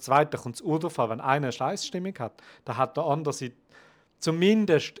 Ja. Oder das Zweite kommt es drauf an, wenn einer eine Scheißstimmung hat, dann hat der andere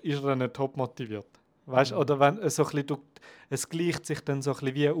zumindest ist er nicht top motiviert. Weißt, oder wenn so ein bisschen, es gleicht sich dann so ein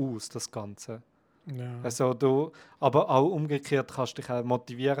bisschen wie aus, das Ganze. Ja. Also aber auch umgekehrt kannst du dich auch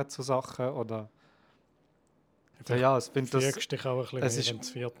motivieren zu Sachen oder ja, ich finde das Fügst dich auch ein es bisschen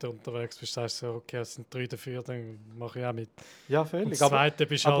ist- mehr, wenn du vierte unterwegs bist, sagst so, okay, es sind 3 dafür, dann mache ich auch mit. ja Und völlig. das Aber Zweite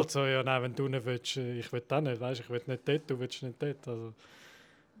bist aber- halt so, ja nein, wenn du nicht willst, ich will auch nicht, weißt, ich will nicht dort, du willst nicht dort, also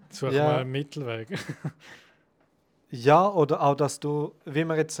suchen Ja. wir einen Mittelweg. Ja, oder auch, dass du, wie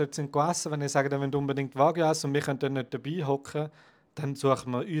wir jetzt dort sind gegessen, wenn ich sage, wenn du unbedingt Wagyu essen und wir können dort nicht dabei hocken, dann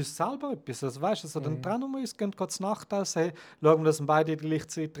suchen wir uns selber etwas. Also, weißt du, also, dann trennen wir uns, gehen zu Nacht aus, hey, schauen wir, dass wir beide die gleiche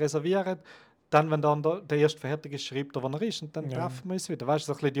Zeit reservieren. Dann, wenn dann der erste fertig ist, schreibt er, wo er ist und dann treffen wir uns wieder. Weißt du,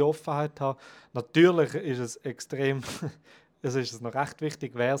 so ein bisschen die Offenheit haben. Natürlich ist es extrem, es ist noch recht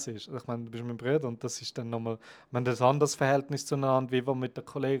wichtig, wer es ist. Ich meine, du bist mein Bruder und das ist dann nochmal, man das anderes Verhältnis zueinander, wie wir mit den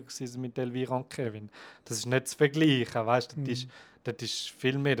Kollegen waren, mit Elvira und Kevin. Das ist nicht zu vergleichen, weißt du, das ist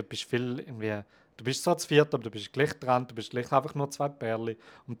viel mehr, du bist viel irgendwie, du bist so zu viert, aber du bist gleich dran, du bist gleich einfach nur zwei Perlen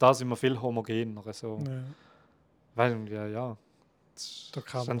und da sind wir viel homogener, so. Ja. Weil irgendwie, ja, das Da ist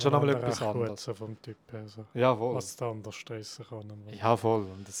kann dann man schon einmal einander etwas recht gut anderes. so vom Typ her. So. Ja, voll. Was der andere stressen kann. Und Ja, voll.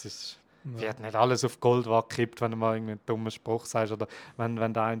 Und das ist, wird nicht alles auf Gold gekippt, wenn du mal irgendwie einen dummen Spruch sagst oder wenn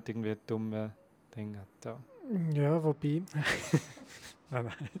der eine irgendwie dumme Dinge hat. Ja, ja, wobei.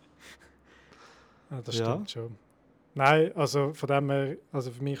 Nein. Ja, das Ja. stimmt schon. Nein, also von dem her,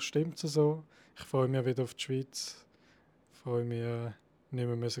 also für mich stimmt es so. Ich freue mich wieder auf die Schweiz. Ich freue mich, nicht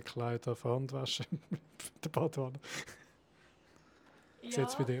mehr müssen Kleider auf Hand waschen mit der Badwanne. Wie sieht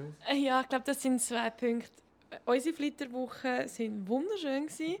es bei dir aus? Ja, ich glaube, das sind 2 Punkte. Unsere Flitterwochen waren wunderschön,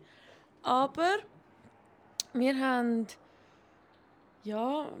 aber wir haben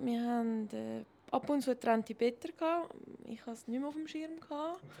ab und zu getrennte Betten gehabt. Ich hatte es nicht mehr auf dem Schirm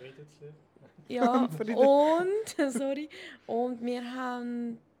gehabt. Ja, und wir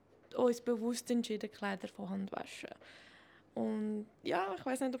haben uns bewusst entschieden, Kleider von Hand waschen. Und ja, ich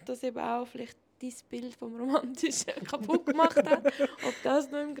weiß nicht, ob das eben auch vielleicht dein Bild vom Romantischen kaputt gemacht hat, ob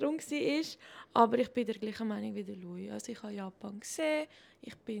das noch im Grund war. Aber ich bin der gleichen Meinung wie der Louis. Also ich habe Japan gesehen,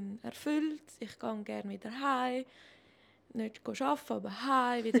 ich bin erfüllt, ich gehe gerne wieder heim. Nicht arbeiten, aber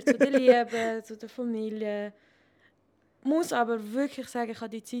heim, wieder zu der Liebe, zu der Familie. Muss aber wirklich sagen, ich habe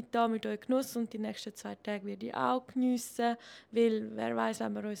die Zeit da mit euch genossen und die nächsten 2 Tage werde ich auch geniessen, weil wer weiß,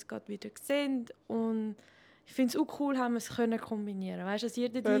 wenn wir uns gerade wieder sehen. Und ich finde es auch cool, haben wir es kombinieren. Weißt du, dass ihr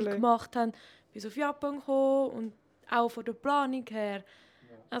den Deal gemacht habt, bis auf Japan gekommen und auch von der Planung her.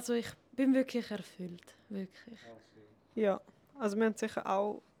 Also ich bin wirklich erfüllt, wirklich. Ja, also wir haben sicher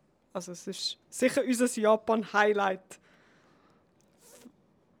auch, also es ist sicher unser Japan-Highlight.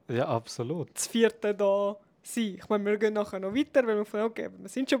 Ja, absolut. Das 4. da sein. Ich meine, wir gehen nachher noch weiter, weil wir von okay, wir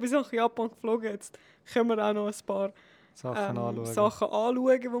sind schon bis nach Japan geflogen, jetzt können wir auch noch ein paar Sachen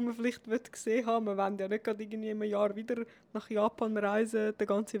anschauen, die wir vielleicht gesehen haben. Wir wollen ja nicht gerade irgendwie im Jahr wieder nach Japan reisen, den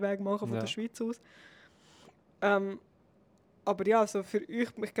ganzen Weg machen von der Schweiz aus. Aber ja, also für euch,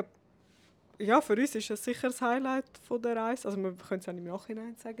 ich glaube, ja, für uns ist es sicher das Highlight von der Reise. Also wir können es auch im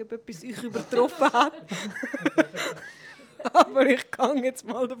Nachhinein sagen, ob etwas euch übertroffen hat. Aber ich gehe jetzt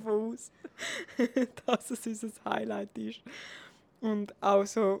mal davon aus, dass es unser Highlight ist. Und auch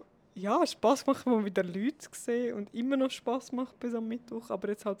so, ja, Spass macht, mal wieder Leute zu sehen und immer noch Spass macht bis am Mittwoch. Aber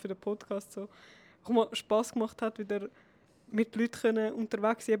jetzt halt für den Podcast so, auch mal Spass gemacht hat, wieder mit Leuten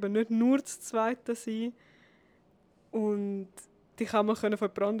unterwegs sein, eben nicht nur das Zweite sein. Und dich auch mal von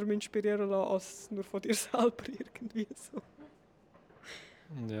jemand anderem inspirieren lassen, als nur von dir selber irgendwie so.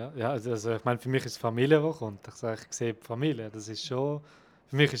 Ja, also ich meine, für mich ist es Familie, die kommt. Ich sage, ich sehe die Familie, das ist schon,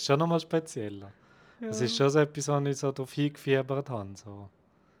 für mich ist es schon nochmal spezieller. Ja. Das ist schon so etwas, was ich so darauf hingefiebert habe. So.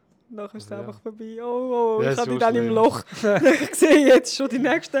 Nachher ist es einfach vorbei. Oh, ja, ich habe dich dann im Loch. Ich sehe jetzt schon die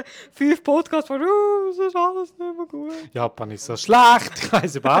nächsten 5 Podcasts von, das ist alles nicht mehr gut. Japan ist so schlecht, ich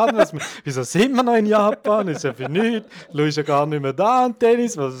weiss überhaupt nicht, wieso sind wir noch in Japan, ist ja für nichts, Louis ist ja gar nicht mehr da und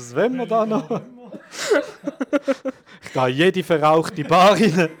Dennis, was wollen wir da noch? Ich gehe in jede verrauchte Bar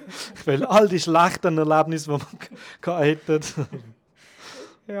rein, ich will all die schlechten Erlebnisse, die wir hatten.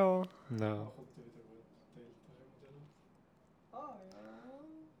 Ja. No.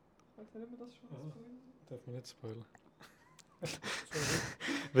 Darf man nicht spoilern?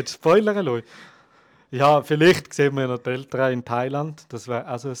 Willst du spoilern, Louis? Ja, vielleicht sehen wir noch die Eltern in Thailand, das wäre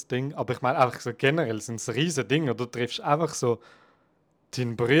auch so ein Ding. Aber ich meine, einfach so generell sind es riesige Dinge. Du triffst einfach so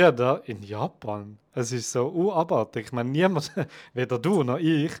deinen Bruder in Japan. Es ist so abartig. Ich meine, niemand, weder du noch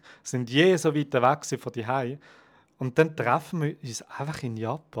ich, sind je so weit weg von daheim. Und dann treffen wir uns einfach in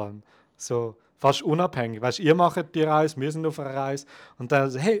Japan. So fast unabhängig. Weißt, ihr macht die Reise, wir sind auf einer Reise. Und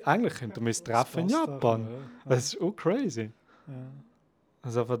dann so, hey, eigentlich könnten wir uns treffen in Japan. Das ist crazy. Ja.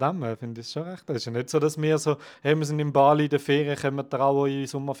 Also von dem her finde ich es schon recht. Es ist ja nicht so, dass wir so, hey, wir sind in Bali in der Ferien, können wir auch in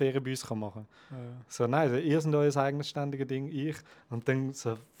Sommerferien bei uns machen. Ja. So, nein, also ihr seid euer eigenes ständiges Ding, ich. Und dann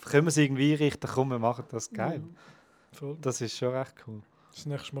so, können wir es irgendwie einrichten, komm, wir machen das, geil. Ja. Das ist schon recht cool. Das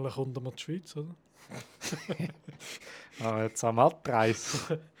nächste Mal kommt wir in die Schweiz, oder? Aber jetzt am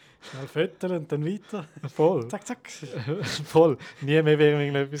Abreis. Schnell föteln und dann weiter. Voll. Zack, zack. Voll. Nie mehr wäre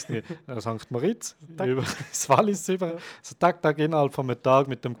irgendetwas nie. St. Moritz, Tack. über das Wallis über. So Tag innerhalb von einem Tag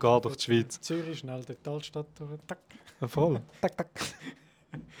mit dem Car durch die Schweiz. Zürich, schnell die Talstadt durch. Tack. Voll. Tack.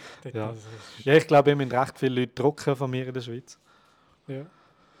 Dort, Ja. also, Ja, ich glaube, wir müssen recht viele Leute drucken von mir in der Schweiz. ja,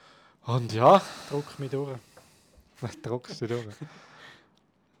 Und ja, druck mich durch. druckst du durch.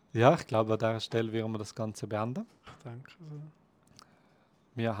 Ja, ich glaube, an dieser Stelle werden wir das Ganze beenden. Ich denke so.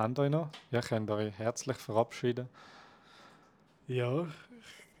 Wir haben euch noch. Ihr könnt euch herzlich verabschieden. Ja,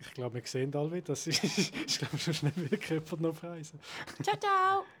 ich glaube, wir sehen alle wieder. Das ist, ich glaube, schon schnell wieder jemand noch auf Reisen. Ciao,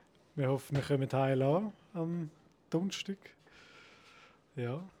 ciao! Wir hoffen, wir kommen heil an am Donnerstag.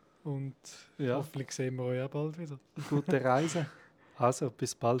 Ja, und Ja. hoffentlich sehen wir euch auch bald wieder. Gute Reise. Also,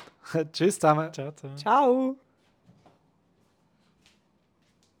 bis bald. Tschüss zusammen. Ciao zusammen. Ciao!